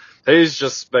he's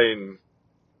just been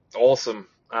awesome.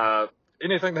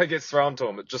 Anything that gets thrown to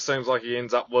him, it just seems like he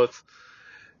ends up with.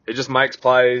 He just makes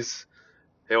plays.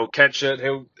 He'll catch it.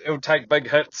 He'll take big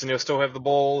hits, and he'll still have the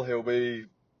ball. He'll rip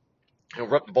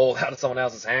the ball out of someone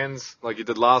else's hands like he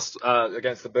did last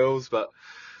against the Bills. But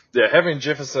yeah, having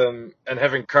Jefferson and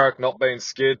having Kirk not being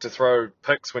scared to throw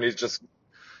picks when he's just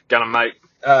gonna make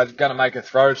a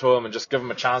throw to him and just give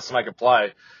him a chance to make a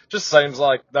play, just seems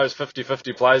like those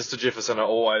 50-50 plays to Jefferson are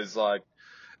always like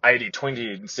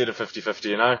 80-20 instead of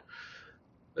 50-50,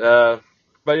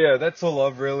 But yeah, that's all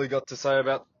I've really got to say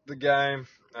about the game.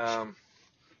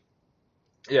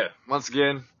 Once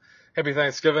again, happy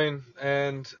Thanksgiving,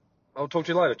 and I'll talk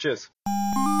to you later. Cheers.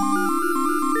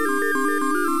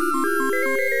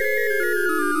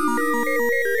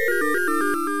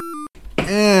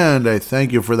 And I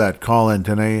thank you for that call in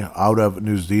today out of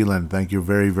New Zealand. Thank you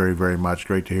very, very, very much.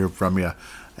 Great to hear from you.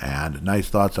 And nice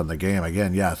thoughts on the game.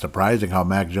 Again, surprising how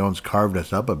Mac Jones carved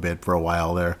us up a bit for a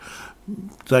while there.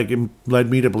 It's like it led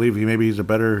me to believe he's a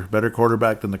better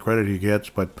quarterback than the credit he gets,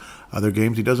 but other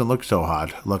games he doesn't look so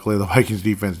hot. Luckily, the Vikings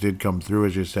defense did come through,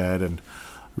 as you said, and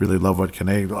really love what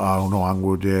Kane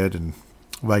Nwangwu did, and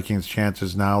Vikings'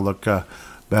 chances now look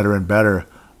better and better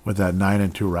with that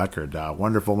 9-2 record.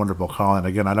 Wonderful, wonderful call. And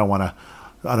again, I don't want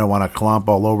to clump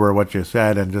all over what you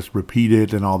said and just repeat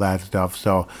it and all that stuff.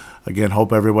 So again,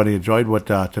 hope everybody enjoyed what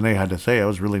Tanae had to say. It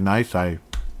was really nice. I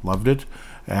loved it,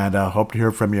 and hope to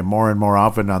hear from you more and more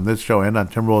often on this show and on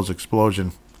Timberwolves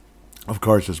Explosion, of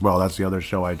course, as well. That's the other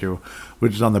show I do,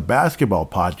 which is on the Basketball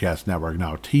Podcast Network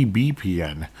now,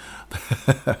 TBPN.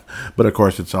 But of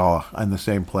course, it's all in the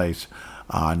same place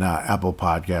on Apple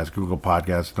Podcasts, Google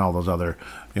Podcasts, and all those other,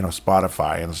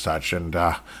 Spotify and such. And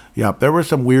there were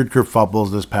some weird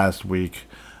kerfuffles this past week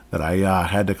that I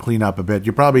had to clean up a bit.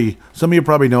 Some of you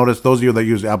probably noticed, those of you that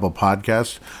use Apple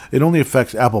Podcasts, it only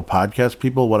affects Apple Podcast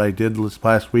people, what I did this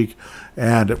past week.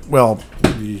 And, well,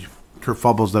 the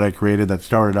kerfuffles that I created that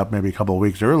started up maybe a couple of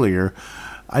weeks earlier,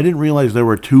 I didn't realize there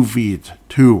were 2 feeds,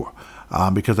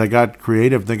 because I got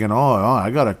creative thinking, I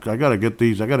gotta get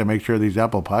these, I gotta make sure these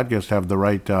Apple Podcasts have the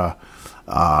right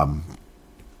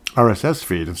RSS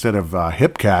feed instead of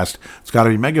Hipcast. It's got to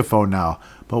be Megaphone now.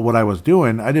 But what I was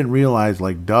doing, I didn't realize,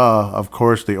 of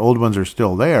course, the old ones are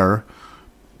still there.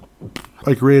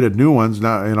 I created new ones,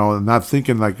 not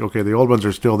thinking okay, the old ones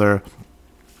are still there.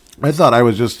 I thought I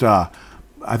was just adding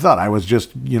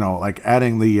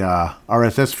the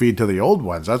RSS feed to the old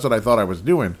ones. That's what I thought I was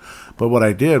doing. But what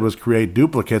I did was create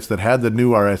duplicates that had the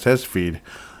new RSS feed.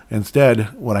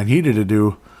 Instead, what I needed to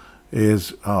do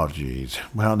is,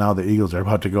 well, now the Eagles are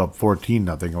about to go up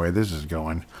 14-0 the way this is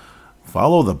going.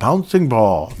 Follow the bouncing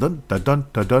ball. Dun, dun, dun,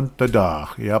 dun, dun, dun, dun.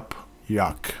 Yep.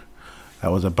 Yuck.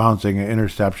 That was a bouncing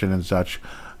interception and such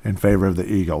in favor of the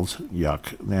Eagles.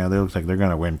 Yuck. Yeah, they look like they're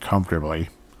going to win comfortably,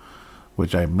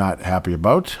 which I'm not happy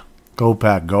about. Go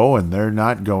Pack Go, and they're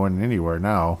not going anywhere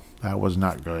now. That was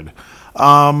not good.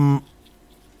 Back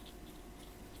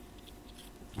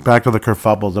to the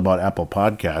kerfuffles about Apple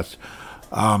Podcasts.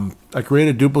 I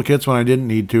created duplicates when I didn't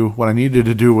need to. What I needed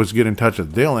to do was get in touch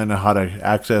with Dylan on how to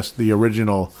access the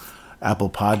original Apple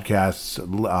Podcasts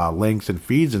links and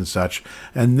feeds and such,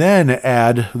 and then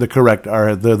add the correct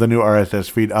the new RSS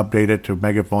feed, update it to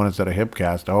Megaphone instead of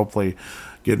Hipcast to hopefully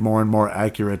get more and more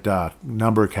accurate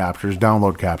number captures,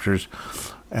 download captures,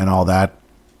 and all that.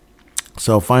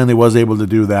 So finally was able to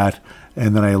do that,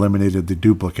 and then I eliminated the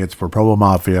duplicates for Probo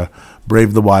Mafia,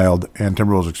 Brave the Wild, and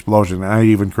Timberwolves Explosion. And I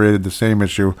even created the same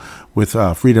issue with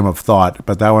Freedom of Thought,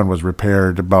 but that one was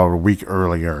repaired about a week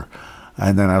earlier.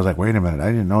 And then I was like, wait a minute,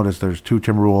 I didn't notice there's 2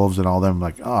 Timberwolves and all them.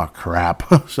 Like, oh,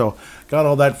 crap. So got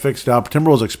all that fixed up.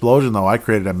 Timberwolves Explosion, though, I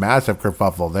created a massive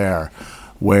kerfuffle there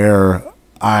where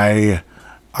I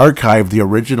archived the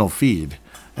original feed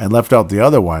and left the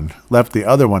other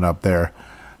one up there,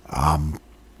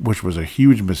 which was a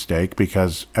huge mistake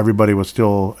because everybody was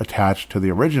still attached to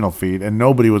the original feed and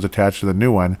nobody was attached to the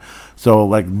new one. So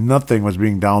nothing was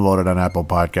being downloaded on Apple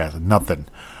Podcasts, nothing.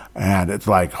 And it's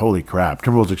like, holy crap,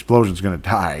 Timberwolves Explosion is going to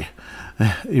die.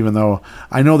 Even though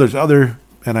I know there's other,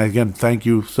 and again, thank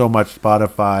you so much,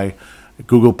 Spotify,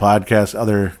 Google Podcasts,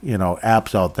 other,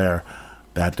 apps out there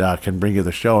that can bring you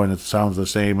the show, and it sounds the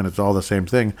same, and it's all the same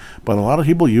thing. But a lot of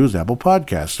people use Apple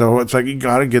Podcasts, so it's like you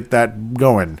got to get that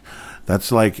going.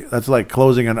 That's like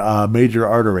closing a major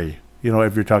artery.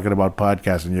 If you're talking about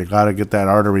podcasting, you got to get that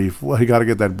artery, you got to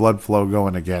get that blood flow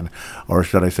going again, or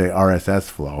should I say RSS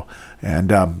flow, and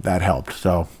that helped.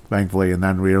 So thankfully, and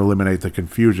then we eliminate the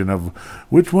confusion of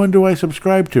which one do I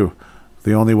subscribe to?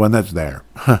 The only one that's there.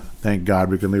 Thank God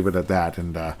we can leave it at that,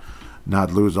 and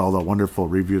not lose all the wonderful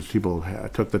reviews people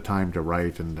took the time to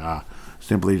write, and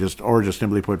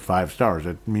simply put 5 stars.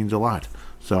 It means a lot.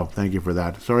 So thank you for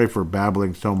that. Sorry for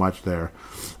babbling so much there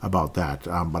about that,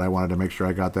 but I wanted to make sure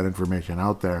I got that information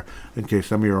out there in case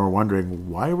some of you are wondering,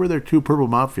 why were there 2 Purple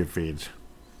Mafia feeds?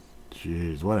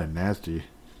 Jeez, what a nasty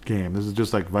game. This is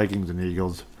just like Vikings and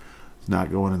Eagles. It's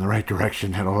not going in the right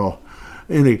direction at all.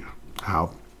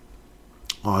 Anyhow,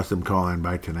 awesome call in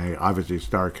by Tanae. Obviously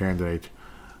star candidate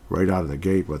right out of the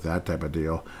gate with that type of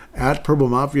deal. At Purple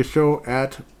Mafia Show,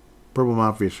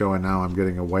 and now I'm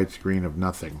getting a white screen of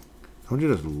nothing. Don't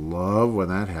you just love when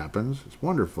that happens? It's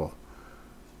wonderful.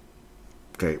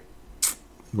 Okay,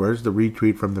 where's the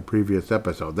retweet from the previous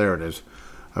episode? There it is.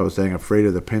 I was saying afraid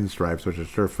of the pinstripes, which it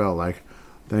sure felt like.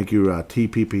 Thank you,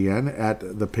 TPPN,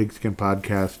 at the Pigskin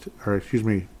Podcast,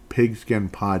 Pigskin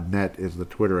Podnet is the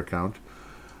Twitter account.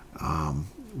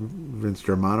 Vince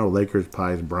Germano, Lakers,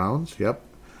 Pies, Browns. Yep.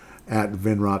 At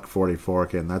VinRock44.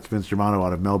 Again, that's Vince Germano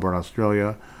out of Melbourne,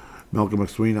 Australia. Malcolm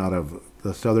McSween out of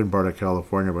the southern part of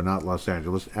California, but not Los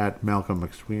Angeles. At Malcolm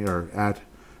McSween, or at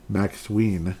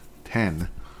McSween10.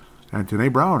 And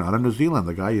Tanae Brown out of New Zealand,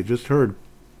 the guy you just heard.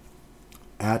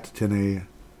 At Tanae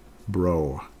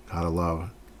Bro. Gotta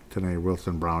love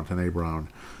Tanae Brown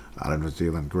out of New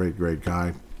Zealand. Great, great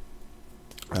guy.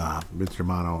 Vince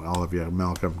Germano, all of you.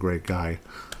 Malcolm, great guy.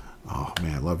 Oh,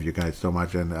 man, love you guys so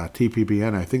much. And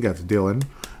TPPN, I think that's Dylan.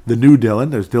 The new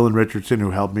Dylan. There's Dylan Richardson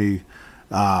who helped me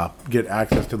get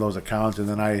access to those accounts. And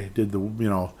then I did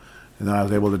and then I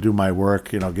was able to do my work,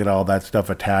 get all that stuff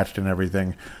attached and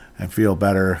everything and feel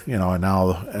better, and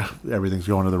now everything's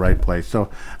going to the right place.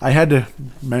 So I had to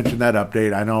mention that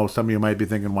update. I know some of you might be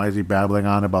thinking, why is he babbling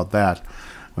on about that?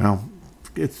 Well,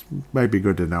 it might be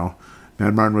good to know.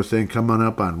 Matt Martin was saying, coming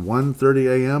up on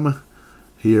 1:30 a.m.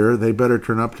 here, they better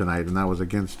turn up tonight. And that was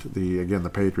against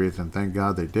the Patriots, and thank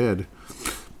God they did.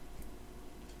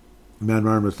 Matt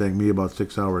Martin was saying, me about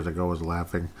 6 hours ago was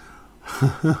laughing.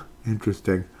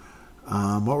 Interesting.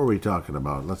 What were we talking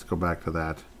about? Let's go back to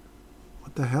that.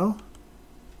 What the hell?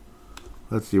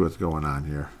 Let's see what's going on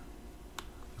here.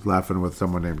 He's laughing with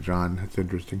someone named John. It's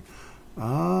interesting.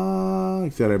 He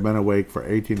said, I've been awake for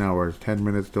 18 hours, 10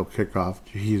 minutes till kickoff.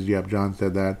 Jeez, yep, John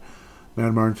said that.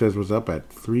 Man Martin says, was up at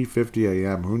 3:50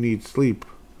 a.m. Who needs sleep?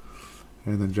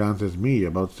 And then John says, me,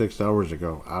 about 6 hours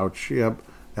ago. Ouch, yep.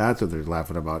 That's what they're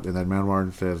laughing about. And then Man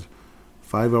Martin says,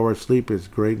 5 hours sleep is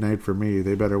great night for me.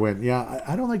 They better win. Yeah,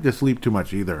 I don't like to sleep too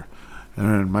much either.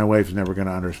 And my wife's never going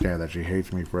to understand that. She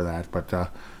hates me for that. But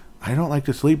I don't like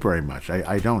to sleep very much.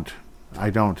 I don't.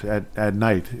 At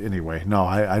night, anyway. No,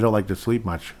 I don't like to sleep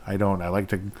much. I don't. I like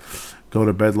to go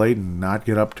to bed late and not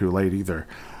get up too late either.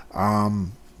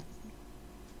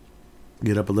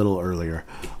 Get up a little earlier.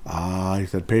 He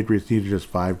said Patriots needed just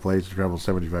 5 plays to travel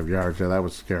 75 yards. Yeah, that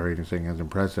was scary. And saying it's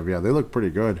impressive. Yeah, they look pretty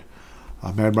good.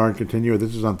 Mad Martin continue.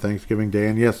 This is on Thanksgiving Day.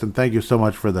 And yes, and thank you so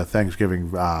much for the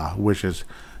Thanksgiving wishes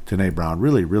to Nate Brown.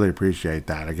 Really, really appreciate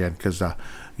that again, because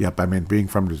yep, I mean, being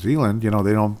from New Zealand, they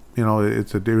don't,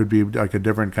 it would be like a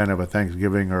different kind of a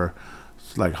Thanksgiving or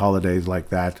like holidays like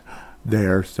that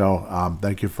there. So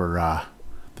thank you for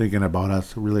thinking about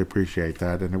us. Really appreciate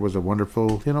that. And it was a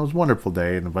wonderful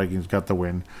day, and the Vikings got the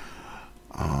win.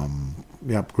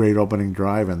 Yep, great opening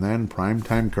drive, and then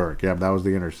primetime Kirk. Yep, that was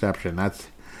the interception.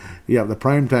 The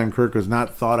primetime Kirk was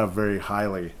not thought of very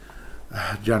highly.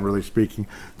 Generally speaking.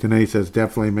 Tanae says,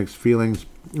 definitely mixed feelings.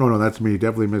 Oh, no, that's me.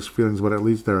 Definitely mixed feelings, but at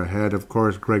least they're ahead. Of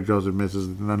course, Greg Joseph misses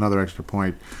another extra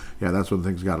point. Yeah, that's when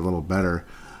things got a little better.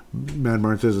 Matt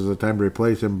Martin says, it's a time to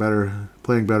replace him.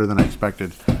 Playing better than I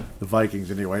expected. The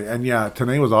Vikings, anyway. And, yeah,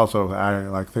 Tanae was also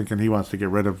thinking he wants to get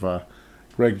rid of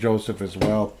Greg Joseph as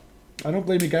well. I don't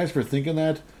blame you guys for thinking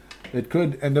that. It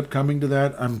could end up coming to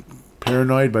that. I'm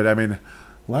paranoid, but, I mean,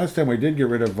 last time we did get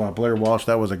rid of Blair Walsh,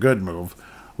 that was a good move.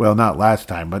 Well, not last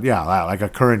time, but yeah, like a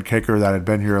current kicker that had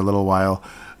been here a little while.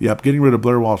 Yep, getting rid of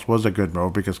Blair Walsh was a good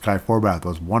move because Kai Forbath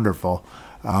was wonderful.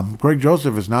 Greg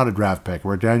Joseph is not a draft pick,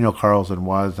 where Daniel Carlson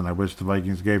was, and I wish the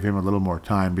Vikings gave him a little more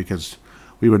time because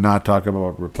we would not talk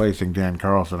about replacing Dan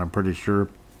Carlson, I'm pretty sure.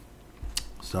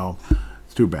 So,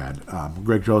 it's too bad.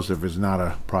 Greg Joseph is not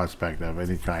a prospect of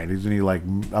any kind. Isn't he like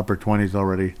upper 20s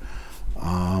already?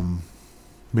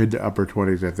 Mid to upper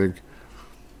 20s, I think.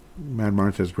 Matt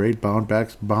Martin says, great bounce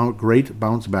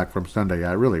back from Sunday.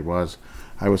 Yeah, it really was.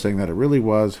 I was saying that it really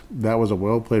was. That was a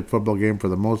well-played football game for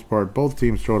the most part. Both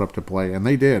teams showed up to play, and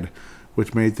they did,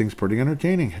 which made things pretty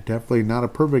entertaining. Definitely not a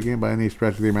perfect game by any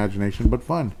stretch of the imagination, but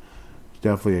fun. It's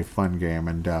definitely a fun game,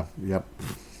 and, yep.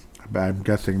 I'm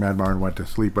guessing Matt Martin went to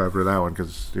sleep after that one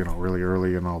because, really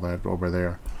early and all that over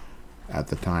there at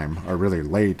the time. Or really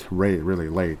late, really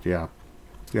late, yeah.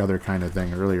 The other kind of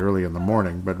thing, really early in the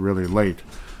morning, but really late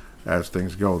as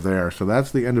things go there. So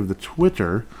that's the end of the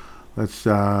Twitter. Let's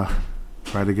try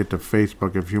to get to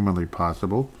Facebook if humanly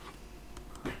possible.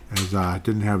 As I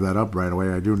didn't have that up right away,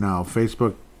 I do now.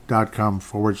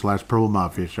 Facebook.com/Purple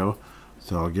Mafia Show.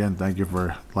 So again, thank you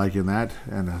for liking that.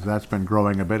 And that's been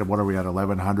growing a bit. What are we at,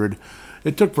 1,100?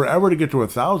 It took forever to get to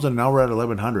 1,000. Now we're at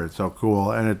 1,100. So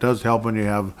cool. And it does help when you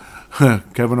have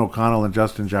Kevin O'Connell and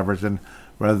Justin Jefferson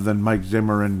rather than Mike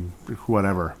Zimmer and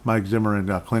whatever. Mike Zimmer and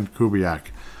Clint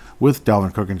Kubiak. With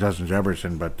Dalvin Cook and Justin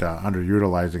Jefferson, but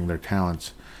underutilizing their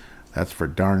talents. That's for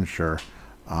darn sure.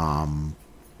 I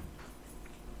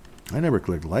never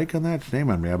clicked like on that.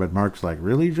 Shame on me. I bet Mark's like,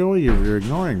 really, Joey? You're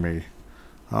ignoring me.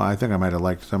 Oh, I think I might have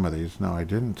liked some of these. No, I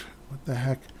didn't. What the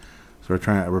heck? So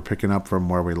we're picking up from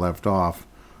where we left off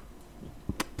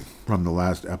from the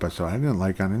last episode. I didn't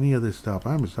like on any of this stuff.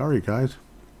 I'm sorry, guys.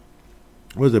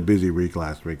 It was a busy week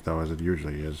last week, though, as it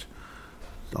usually is.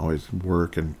 Always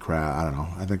work and crap. I don't know.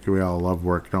 I think we all love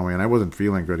work, don't we? And I wasn't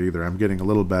feeling good either. I'm getting a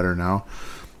little better now.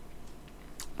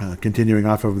 Continuing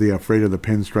off of the Afraid of the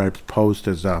Pinstripes post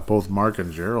is both Mark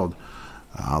and Gerald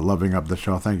loving up the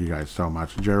show. Thank you guys so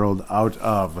much. Gerald out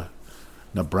of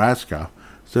Nebraska,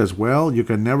 says, well, you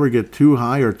can never get too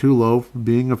high or too low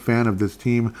being a fan of this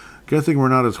team. Guessing we're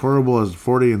not as horrible as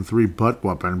 40-3 butt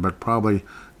whooping, but probably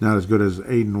not as good as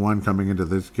 8-1 coming into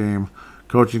this game.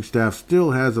 Coaching staff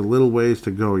still has a little ways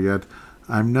to go yet.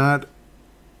 I'm not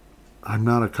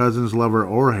a Cousins lover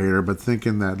or hater, but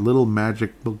thinking that little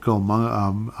magical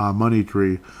money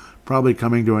tree probably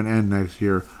coming to an end next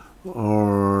year,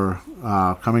 or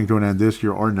coming to an end this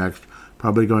year or next,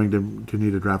 probably going to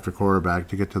need to draft a quarterback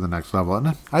to get to the next level.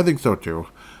 And I think so too.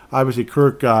 Obviously,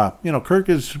 Kirk, Kirk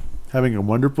is having a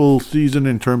wonderful season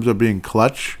in terms of being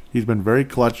clutch. He's been very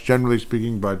clutch, generally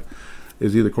speaking, but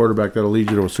is he the quarterback that'll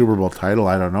lead you to a Super Bowl title?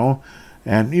 I don't know.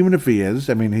 And even if he is,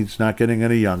 I mean, he's not getting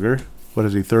any younger. What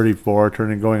is he, 34,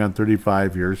 going on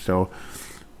 35 years, so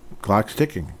clock's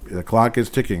ticking. The clock is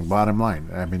ticking, bottom line.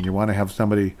 I mean, you want to have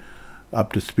somebody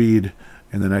up to speed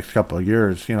in the next couple of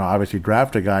years. Obviously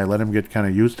draft a guy, let him get kind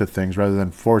of used to things rather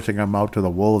than forcing him out to the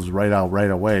Wolves right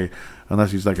away,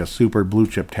 unless he's like a super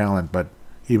blue-chip talent, but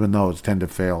even those tend to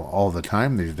fail all the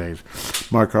time these days.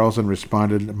 Mark Carlson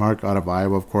responded, Mark out of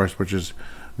Iowa, of course, which is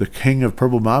the king of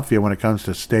Purple Mafia when it comes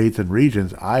to states and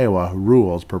regions. Iowa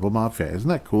rules Purple Mafia. Isn't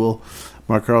that cool?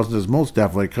 Mark Carlson says, most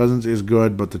definitely, Cousins is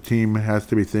good, but the team has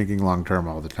to be thinking long-term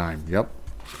all the time. Yep.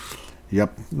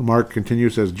 Mark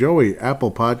continues, says, Joey,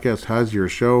 Apple Podcast has your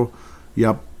show.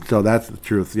 Yep, so that's the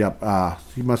truth. Yep,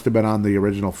 he must have been on the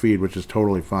original feed, which is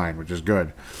totally fine, which is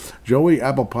good. Joey,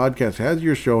 Apple Podcast has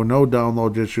your show. No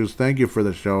download issues. Thank you for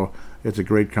the show. It's a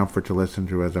great comfort to listen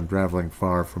to as I'm traveling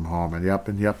far from home. And yep,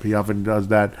 he often does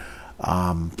that.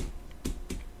 Oh,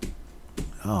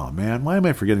 man, why am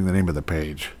I forgetting the name of the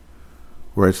page?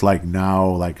 Where it's like now,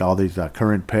 like all these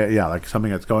current, like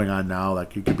something that's going on now.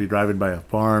 Like you could be driving by a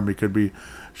farm. You could be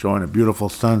showing a beautiful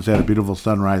sunset, a beautiful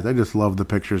sunrise. I just love the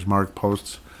pictures Mark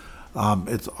posts.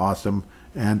 It's awesome.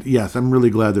 And yes, I'm really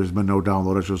glad there's been no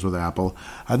download issues with Apple.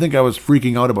 I think I was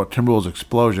freaking out about Timberwolves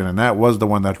Explosion, and that was the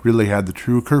one that really had the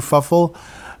true kerfuffle.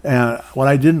 And what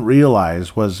I didn't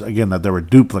realize was, again, that there were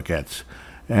duplicates.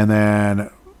 And then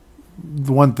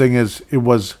the one thing is, it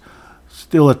was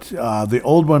still the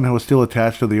old one was still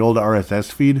attached to the old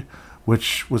RSS feed,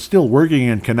 which was still working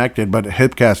and connected, but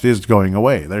Hipcast is going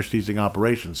away. They're ceasing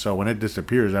operations. So when it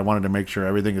disappears, I wanted to make sure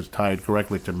everything is tied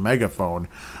correctly to Megaphone,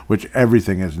 which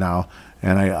everything is now,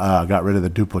 and I got rid of the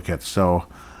duplicates. So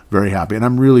very happy. And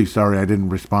I'm really sorry I didn't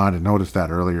respond and notice that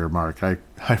earlier, Mark. I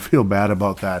feel bad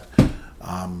about that.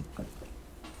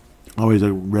 Always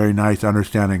a very nice,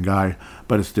 understanding guy,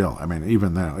 but it's still, I mean,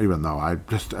 even though I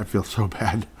feel so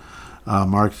bad.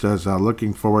 Mark says,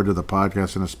 looking forward to the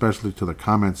podcast and especially to the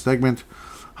comment segment.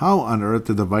 How on earth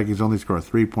did the Vikings only score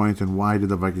 3 points, and why did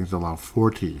the Vikings allow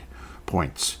 40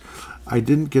 points? I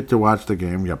didn't get to watch the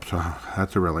game. Yep, so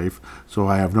that's a relief. So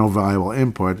I have no valuable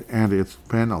input, and it's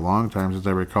been a long time since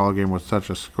I recall a game with such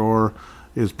a score.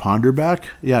 Is Ponder back?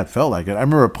 Yeah, it felt like it. I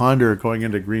remember Ponder going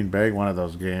into Green Bay one of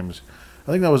those games.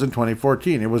 I think that was in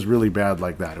 2014. It was really bad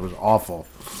like that. It was awful.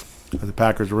 The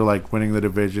Packers were like winning the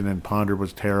division, and Ponder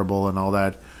was terrible and all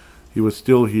that. He was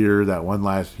still here that one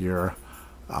last year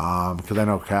because I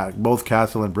know both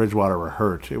Castle and Bridgewater were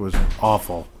hurt. It was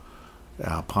awful.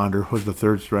 Ponder was the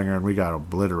third stringer, and we got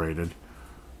obliterated.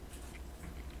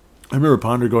 I remember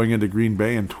Ponder going into Green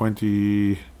Bay in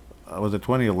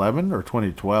 2011 or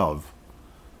 2012?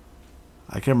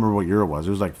 I can't remember what year it was.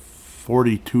 It was like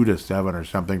 42-7 or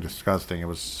something disgusting. It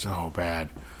was so bad.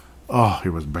 Oh, it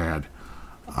was bad.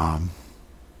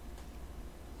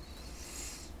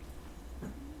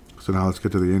 So now let's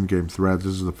get to the in-game threads.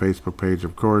 This is the Facebook page,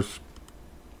 of course.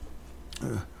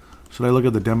 Should I look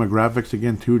at the demographics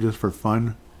again, too, just for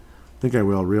fun? I think I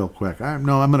will real quick. I'm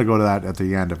going to go to that at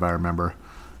the end if I remember.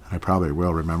 I probably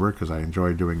will remember because I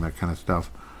enjoy doing that kind of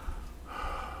stuff.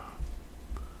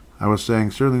 I was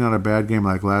saying, certainly not a bad game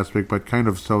like last week, but kind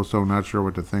of so-so, not sure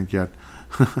what to think yet.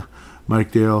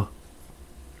 Mike Dale,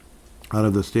 out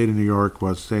of the state of New York,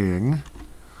 was saying,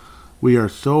 we are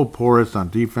so porous on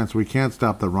defense, we can't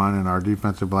stop the run, and our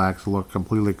defensive backs look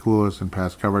completely clueless in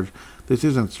pass coverage. This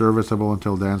isn't serviceable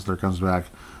until Dantzler comes back.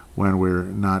 When we're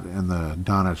not in the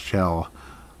Donna shell,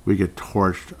 we get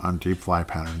torched on deep fly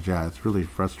patterns. Yeah, it's really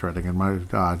frustrating. And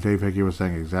Dave Hickey was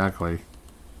saying exactly.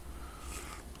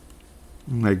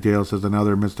 Mike Dale says,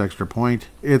 another missed extra point.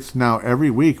 It's now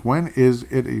every week. When is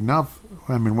it enough?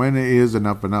 I mean, when is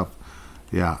enough?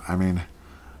 Yeah, I mean,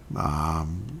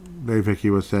 Dave Hickey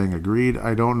was saying agreed.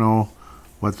 I don't know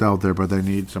what's out there, but they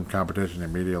need some competition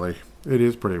immediately. It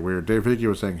is pretty weird. Dave Hickey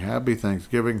was saying happy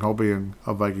Thanksgiving, hoping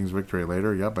a Vikings victory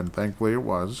later. Yep, and thankfully it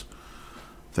was.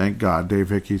 Thank God. Dave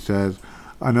Hickey says,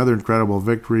 another incredible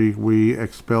victory. We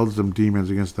expelled some demons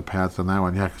against the Pats on that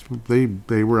one. Yeah, 'cause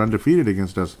they were undefeated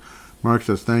against us. Mark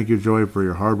says, thank you, Joey, for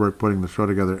your hard work putting the show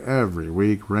together every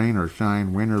week, rain or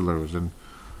shine, win or lose. And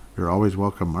you're always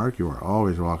welcome, Mark. You are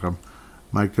always welcome.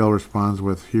 Mike Dell responds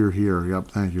with, here, here. Yep,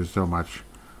 thank you so much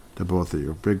to both of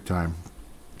you. Big time.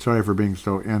 Sorry for being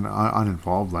so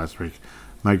uninvolved last week.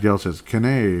 Mike Dell says,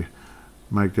 Kane.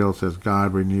 Mike Dell says,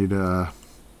 God, we need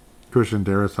Christian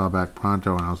Darrisaw back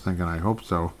pronto. And I was thinking, I hope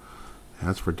so.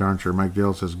 That's for darn sure. Mike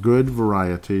Dale says, good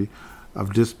variety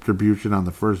of distribution on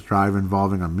the first drive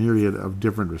involving a myriad of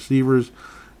different receivers.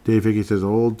 Dave Hickey says,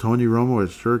 old Tony Romo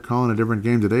is sure calling a different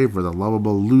game today for the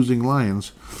lovable losing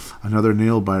Lions. Another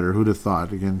nail-biter. Who'd have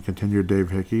thought? Again, continued Dave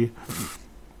Hickey.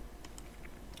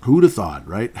 Who'd have thought,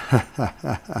 right?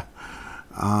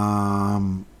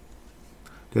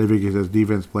 Dave Hickey says,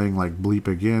 defense playing like bleep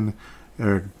again.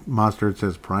 Eric Mostert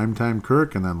says, primetime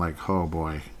Kirk. And then like, oh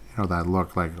boy. You know that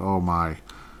look like, oh my.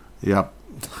 Yep.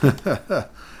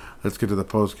 Let's get to the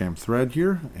post-game thread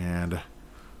here, and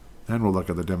then we'll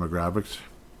look at the demographics.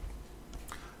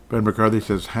 Ben McCarthy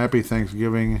says, happy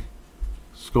Thanksgiving.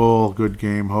 Skull, good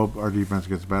game. Hope our defense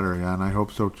gets better. Yeah, and I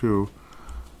hope so too.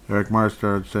 Eric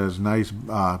Marstard says, nice,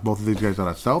 both of these guys out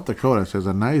of South Dakota, says,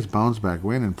 a nice bounce-back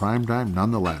win in prime time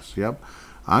nonetheless. Yep.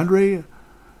 Andre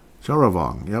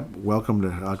Charavong, yep, welcome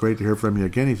to, great to hear from you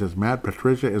again. He says, Matt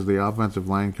Patricia is the offensive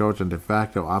line coach and de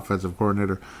facto offensive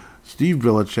coordinator. Steve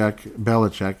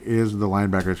Belichick is the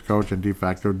linebackers coach and de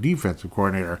facto defensive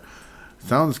coordinator.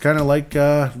 Sounds kind of like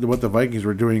what the Vikings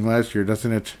were doing last year,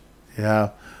 doesn't it?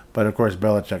 Yeah, but of course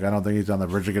Belichick, I don't think he's on the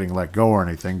verge of getting let go or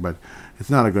anything, but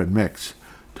it's not a good mix.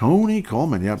 Tony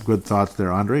Coleman, yep, good thoughts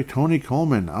there, Andre. Tony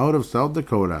Coleman out of South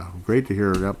Dakota. Great to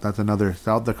hear. Yep, that's another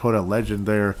South Dakota legend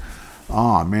there.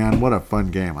 Oh, man, what a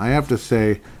fun game. I have to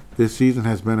say, this season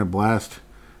has been a blast.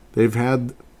 They've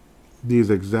had these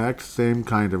exact same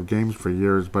kind of games for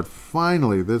years, but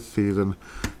finally this season,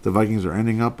 the Vikings are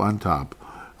ending up on top.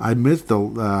 I missed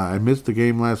the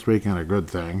game last week, and a good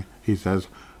thing, he says,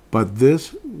 but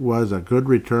this was a good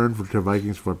return to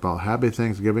Vikings football. Happy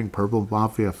Thanksgiving, Purple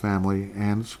Mafia family,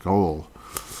 and Skol.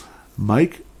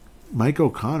 Mike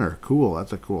O'Connor, cool,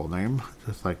 that's a cool name,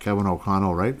 just like Kevin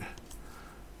O'Connell, right?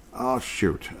 Oh,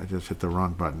 shoot. I just hit the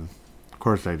wrong button. Of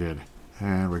course I did.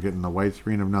 And we're getting the white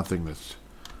screen of nothingness.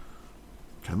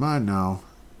 Come on now.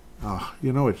 Oh,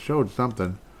 you know, it showed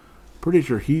something. Pretty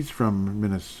sure he's from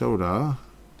Minnesota.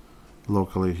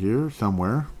 Locally here,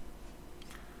 somewhere.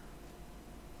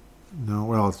 No,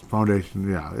 well, it's Foundation.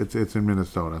 Yeah, it's in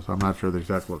Minnesota, so I'm not sure the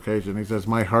exact location. He says,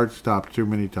 my heart stopped too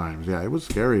many times. Yeah, it was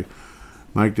scary.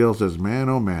 Mike Dill says, man,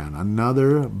 oh man,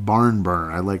 another barn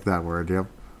burner. I like that word, yep.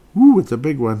 Ooh, it's a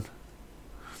big one.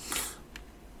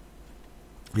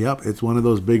 Yep, it's one of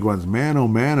those big ones. Man, oh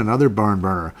man, another barn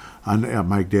burner.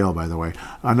 Mike Dale, by the way.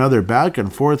 Another back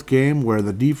and forth game where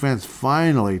the defense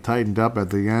finally tightened up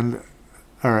at the end,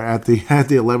 or at the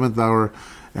 11th hour,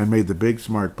 and made the big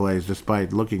smart plays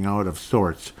despite looking out of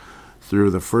sorts through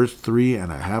the first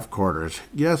 3.5 quarters.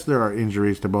 Yes, there are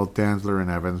injuries to both Dantzler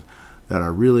and Evans that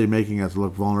are really making us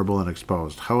look vulnerable and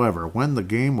exposed. However, when the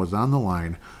game was on the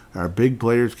line, our big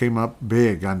players came up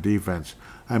big on defense.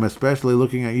 I'm especially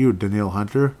looking at you, Danielle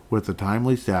Hunter, with the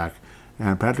timely sack,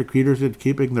 and Patrick Peterson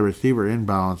keeping the receiver in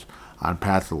bounds on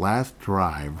Pat's last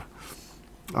drive.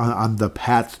 On the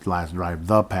Pats' last drive.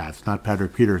 The Pats, not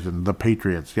Patrick Peterson. The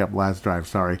Patriots. Yep, last drive,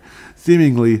 sorry.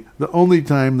 Seemingly the only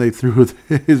time they threw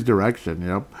his direction.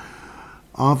 Yep.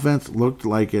 Offense looked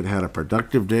like it had a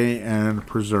productive day and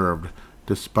preserved.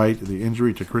 Despite the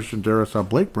injury to Christian Darrisaw,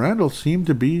 Blake Brandel seemed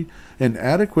to be an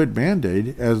adequate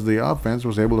Band-Aid as the offense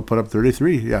was able to put up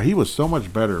 33. Yeah, he was so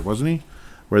much better, wasn't he?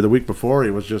 Where the week before he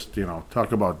was just,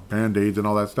 talk about Band-Aids and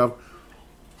all that stuff.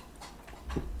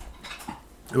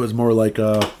 It was more like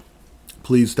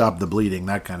please stop the bleeding,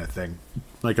 that kind of thing.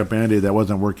 Like a Band-Aid that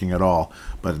wasn't working at all.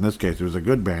 But in this case, it was a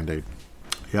good Band-Aid.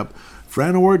 Yep.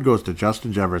 Fran Award goes to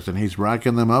Justin Jefferson. He's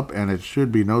racking them up, and it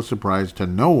should be no surprise to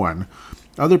no one.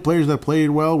 Other players that played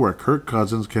well were Kirk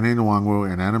Cousins, Kene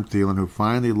Nwangwu, and Adam Thielen, who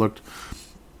finally looked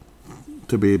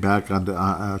to be back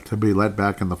to be let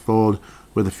back in the fold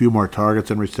with a few more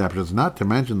targets and receptions, not to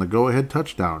mention the go-ahead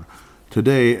touchdown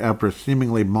today after a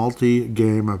seemingly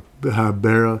multi-game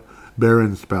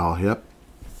barren spell. Yep.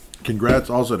 Congrats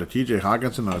also to T.J.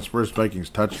 Hawkinson on his first Vikings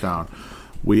touchdown.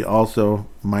 We also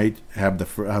might have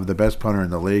the best punter in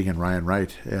the league in Ryan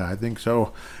Wright. Yeah, I think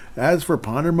so. As for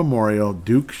punter memorial,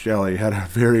 Duke Shelley had a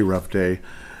very rough day.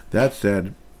 That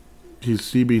said, he's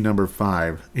CB number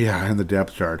 5. Yeah, in the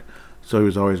depth chart. So he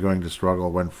was always going to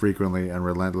struggle when frequently and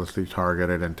relentlessly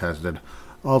targeted and tested.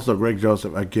 Also, Greg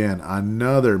Joseph, again,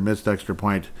 another missed extra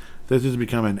point This has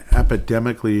become an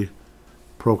epidemic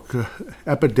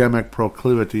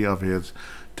proclivity of his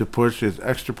to push his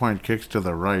extra point kicks to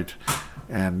the right,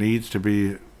 and needs to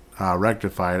be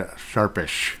rectified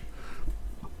sharpish.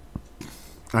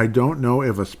 I don't know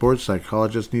if a sports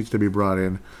psychologist needs to be brought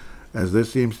in, as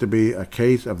this seems to be a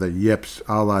case of the yips,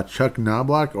 a la Chuck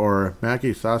Knobloch or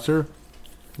Mackie Saucer.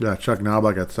 Yeah, Chuck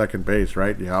Knobloch at second base,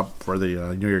 right? Yeah, for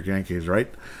the New York Yankees,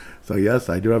 right? So yes,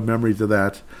 I do have memories of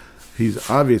that. He's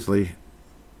obviously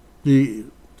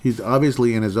in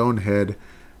his own head,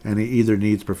 and he either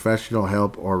needs professional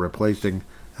help or replacing,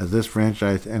 as this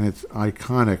franchise and its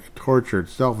iconic, tortured,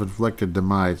 self-inflicted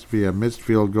demise via missed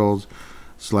field goals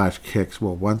 / kicks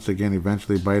will once again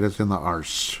eventually bite us in the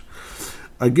arse.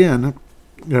 Again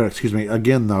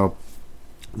though,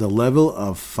 the level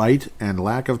of fight and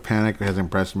lack of panic has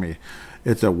impressed me.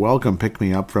 It's a welcome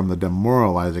pick-me-up from the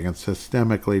demoralizing and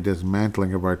systemically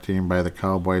dismantling of our team by the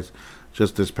Cowboys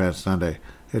just this past Sunday.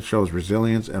 It shows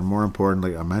resilience and, more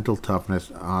importantly, a mental toughness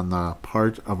on the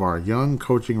part of our young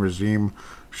coaching regime,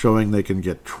 showing they can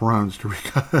get trounced,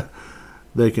 recover,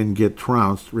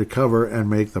 and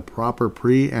make the proper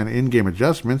pre- and in-game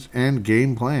adjustments and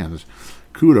game plans.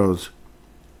 Kudos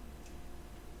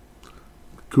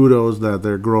that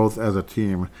their growth as a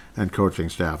team and coaching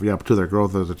staff. Yep, to their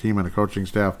growth as a team and a coaching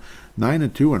staff.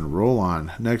 9-2 and roll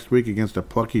on next week against a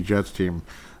plucky Jets team.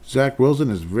 Zach Wilson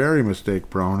is very mistake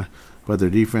prone, but their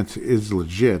defense is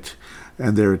legit,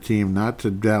 and they're a team not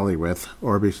to dally with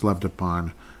or be slept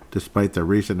upon, despite their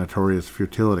recent notorious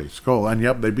futility. Skull, and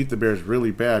yep, they beat the Bears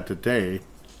really bad today,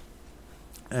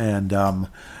 and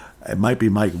it might be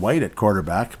Mike White at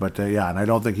quarterback, but yeah, and I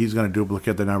don't think he's going to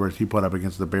duplicate the numbers he put up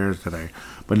against the Bears today.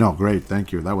 But no, great,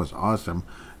 thank you. That was awesome.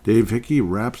 Dave Hickey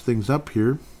wraps things up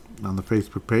here on the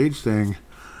Facebook page saying,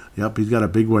 yep, he's got a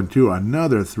big one too.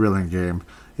 Another thrilling game.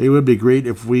 It would be great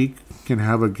if we can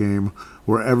have a game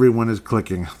where everyone is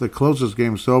clicking. The closest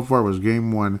game so far was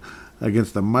Game 1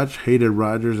 against the much-hated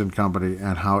Rodgers and company,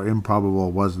 and how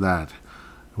improbable was that?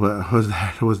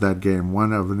 Was that game?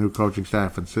 One of the new coaching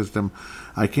staff and system.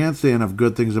 I can't say enough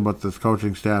good things about this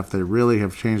coaching staff. They really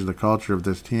have changed the culture of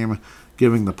this team,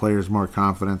 giving the players more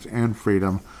confidence and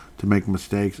freedom to make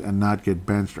mistakes and not get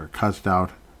benched or cussed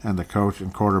out. And the coach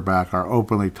and quarterback are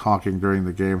openly talking during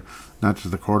the game, not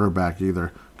just the quarterback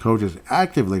either. Coach is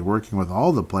actively working with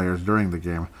all the players during the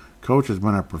game. Coach has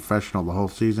been a professional the whole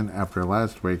season. After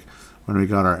last week, when we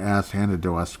got our ass handed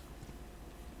to us,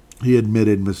 he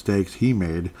admitted mistakes he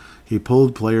made. He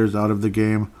pulled players out of the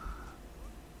game,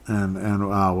 and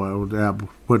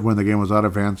when the game was out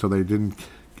of hand, so they didn't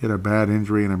get a bad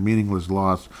injury and a meaningless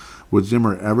loss. Would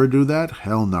Zimmer ever do that?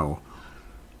 Hell no.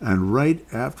 And right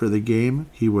after the game,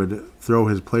 he would throw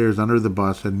his players under the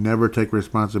bus and never take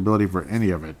responsibility for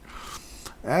any of it.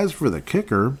 As for the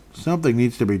kicker, something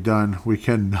needs to be done. We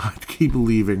cannot keep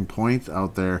leaving points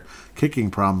out there.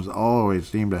 Kicking problems always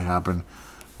seem to happen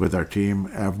with our team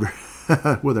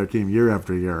year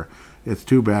after year. It's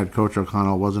too bad Coach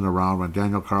O'Connell wasn't around when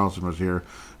Daniel Carlson was here,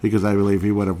 because I believe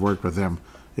he would have worked with him.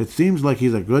 It seems like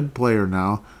he's a good player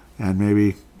now, and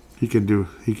maybe he can do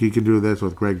this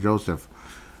with Greg Joseph.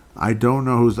 I don't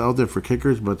know who's out there for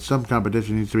kickers, but some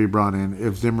competition needs to be brought in.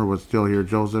 If Zimmer was still here,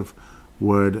 Joseph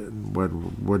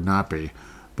would not be.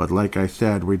 But like I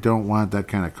said, we don't want that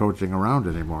kind of coaching around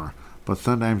anymore. But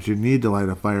sometimes you need to light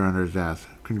a fire under his ass.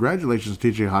 Congratulations,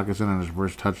 T.J. Hawkinson, on his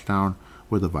first touchdown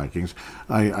with the Vikings.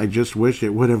 I just wish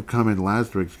it would have come in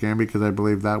last week's game, because I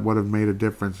believe that would have made a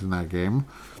difference in that game.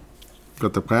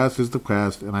 But the past is the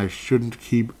past, and I shouldn't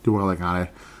keep dwelling on it.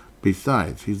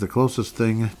 Besides, he's the closest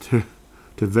thing to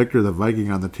Victor the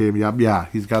Viking on the team. Yep, yeah,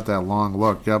 he's got that long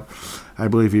look. Yep, I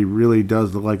believe he really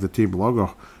does look like the team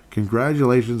logo.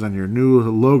 Congratulations on your new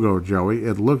logo, Joey.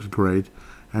 It looks great.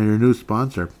 And your new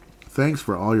sponsor. Thanks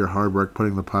for all your hard work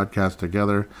putting the podcast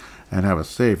together, and have a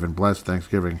safe and blessed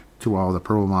Thanksgiving to all the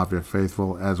Purple Mafia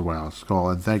faithful as well. Skull,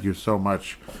 and thank you so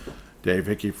much, Dave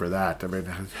Hickey, for that. I mean,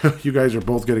 you guys are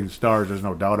both getting stars. There's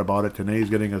no doubt about it. Tane's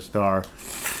getting a star.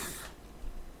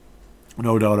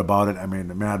 No doubt about it. I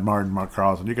mean, Mad Martin, Mark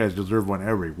Carlson, you guys deserve one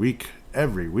every week.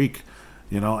 Every week.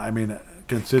 You know, I mean,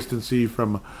 consistency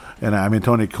from, and I mean,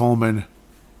 Tony Coleman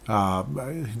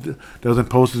doesn't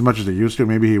post as much as he used to.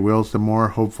 Maybe he will some more,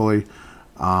 hopefully.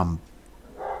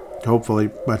 Hopefully.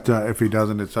 But if he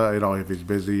doesn't, it's, if he's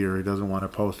busy or he doesn't want to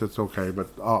post, it's okay. But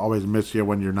I'll always miss you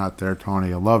when you're not there,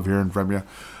 Tony. I love hearing from you.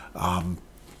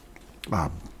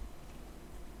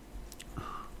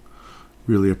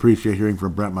 Really appreciate hearing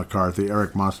from Brent McCarthy,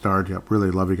 Eric Mostard. Yep,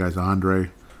 really love you guys. Andre,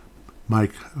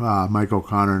 Mike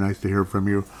O'Connor, nice to hear from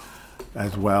you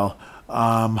as well.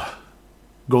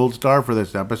 Gold star for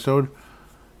this episode.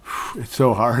 It's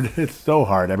so hard. It's so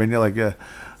hard. I mean, you're like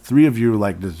three of you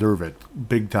like deserve it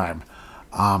big time.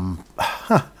 Um,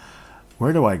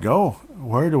 where do I go?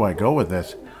 Where do I go with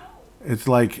this? It's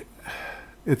like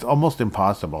it's almost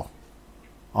impossible.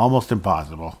 Almost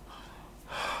impossible.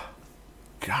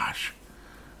 Gosh.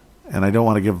 And I don't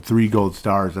want to give 3 gold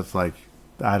stars. That's like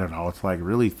I don't know. It's like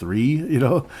really three.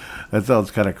 That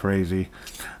sounds kind of crazy.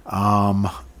 Um,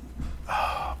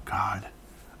 oh God.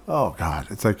 Oh God.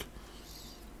 It's like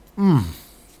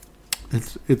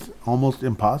it's almost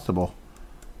impossible.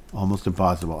 Almost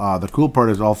impossible. The cool part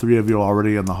is all three of you are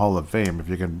already in the Hall of Fame. If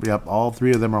you can, yep, all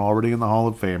three of them are already in the Hall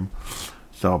of Fame.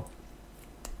 So,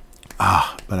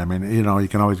 but I mean, you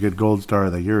can always get Gold Star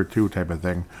of the Year too, type of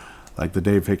thing. Like the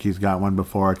Dave Hickey's got one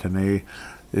before. Tanae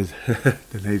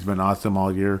Tanae's been awesome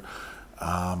all year.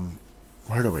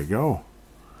 Where do we go?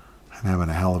 I'm having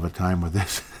a hell of a time with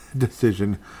this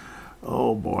decision.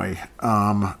 Oh boy.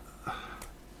 Because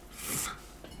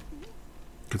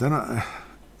I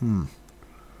don't.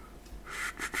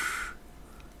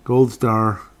 Gold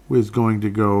Star is going to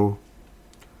go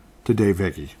to Dave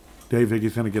Hickey. Dave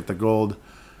Hickey's going to get the gold.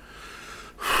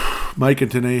 Mike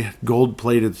and Tanae,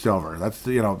 gold-plated silver. That's,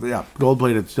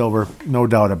 gold-plated silver, no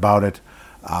doubt about it.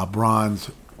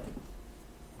 Bronze,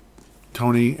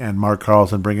 Tony and Mark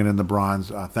Carlson bringing in the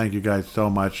bronze. Thank you guys so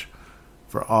much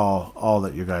for all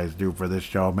that you guys do for this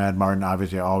show. Mad Martin,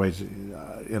 obviously, always,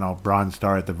 bronze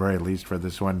star at the very least for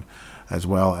this one as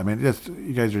well. I mean,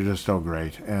 you guys are just so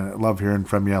great, and I love hearing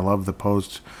from you. I love the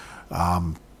posts.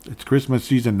 It's Christmas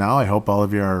season now. I hope all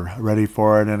of you are ready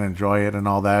for it and enjoy it and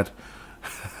all that.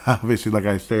 Obviously, like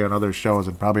I say on other shows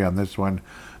and probably on this one,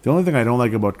 the only thing I don't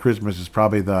like about Christmas is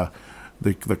probably the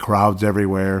crowds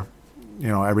everywhere.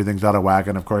 Everything's out of whack,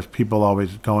 and of course, people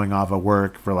always going off of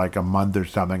work for like a month or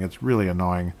something. It's really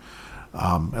annoying.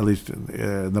 At least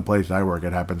in the place I work,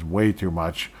 it happens way too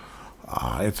much.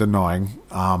 It's annoying.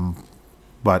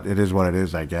 But it is what it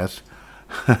is, I guess.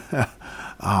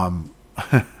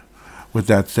 With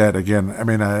that said, again, I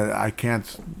mean, I can't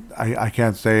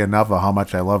say enough of how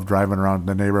much I love driving around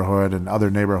the neighborhood and other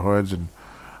neighborhoods and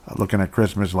looking at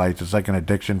Christmas lights. It's like an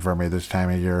addiction for me this time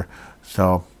of year.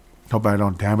 So hope I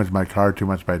don't damage my car too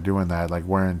much by doing that, like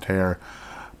wear and tear.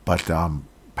 But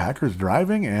Packers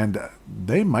driving, and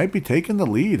they might be taking the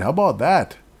lead. How about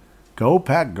that? Go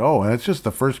Pack, go! And it's just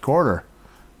the first quarter.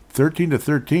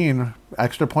 13-13,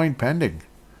 extra point pending.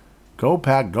 Go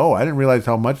Pack, go. I didn't realize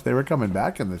how much they were coming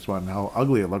back in this one, how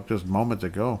ugly it looked just moments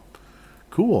ago.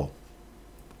 Cool.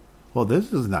 Well,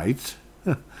 this is nice.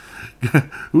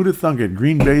 Who'd have thunk it?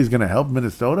 Green Bay is going to help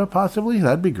Minnesota, possibly?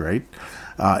 That'd be great.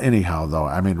 Anyhow, though,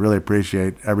 I mean, really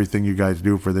appreciate everything you guys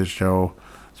do for this show,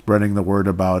 spreading the word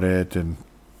about it and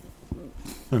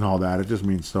all that. It just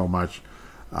means so much.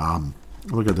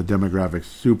 Look at the demographics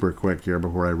super quick here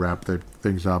before I wrap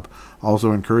things up.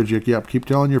 Also encourage you, keep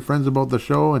telling your friends about the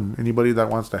show, and anybody that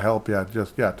wants to help,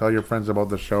 tell your friends about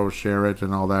the show, share it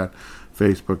and all that.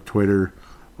 Facebook, Twitter,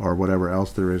 or whatever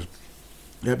else there is.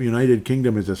 Yep, United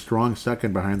Kingdom is a strong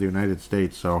second behind the United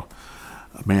States, so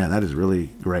man, that is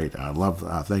really great. I love,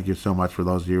 thank you so much for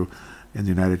those of you in the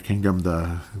United Kingdom,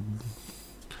 the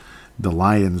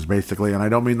Lions, basically, and I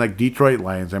don't mean like Detroit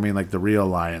Lions. I mean like the real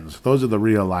Lions. Those are the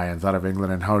real Lions out of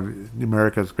England, and how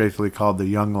America is basically called the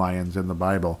young lions in the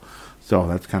Bible. So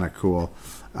that's kind of cool.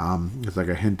 It's like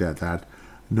a hint at that.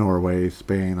 Norway,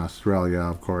 Spain, Australia,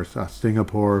 of course.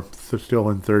 Singapore, still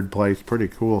in third place. Pretty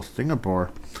cool,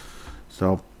 Singapore.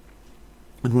 So,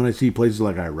 and when I see places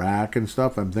like Iraq and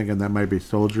stuff, I'm thinking that might be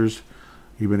soldiers,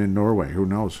 even in Norway. Who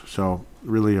knows? So,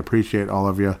 really appreciate all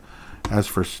of you. As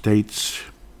for states,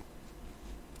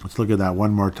 let's look at that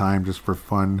one more time just for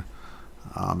fun.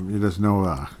 You just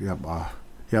know,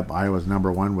 Iowa's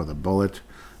number 1 with a bullet.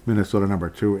 Minnesota number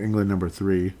 2. England number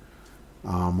 3.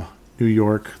 New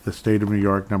York, the state of New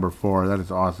York, number 4. That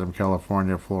is awesome.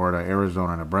 California, Florida,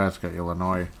 Arizona, Nebraska,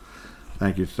 Illinois.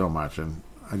 Thank you so much. And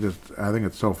I think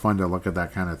it's so fun to look at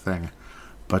that kind of thing.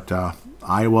 But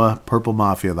Iowa Purple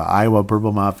Mafia, the Iowa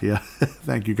Purple Mafia.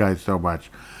 Thank you guys so much.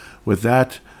 With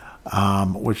that,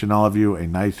 wishing all of you a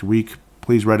nice week.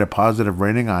 Please write a positive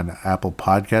rating on Apple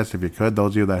Podcasts if you could.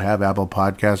 Those of you that have Apple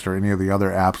Podcasts or any of the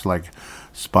other apps like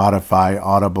Spotify,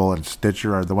 Audible, and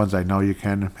Stitcher are the ones I know you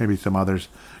can. Maybe some others.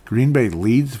 Green Bay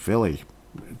leads Philly.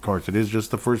 Of course, it is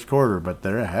just the first quarter, but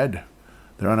they're ahead.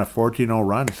 They're on a 14-0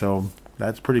 run, so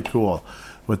that's pretty cool.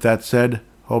 With that said,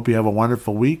 hope you have a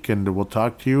wonderful week, and we'll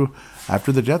talk to you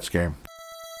after the Jets game.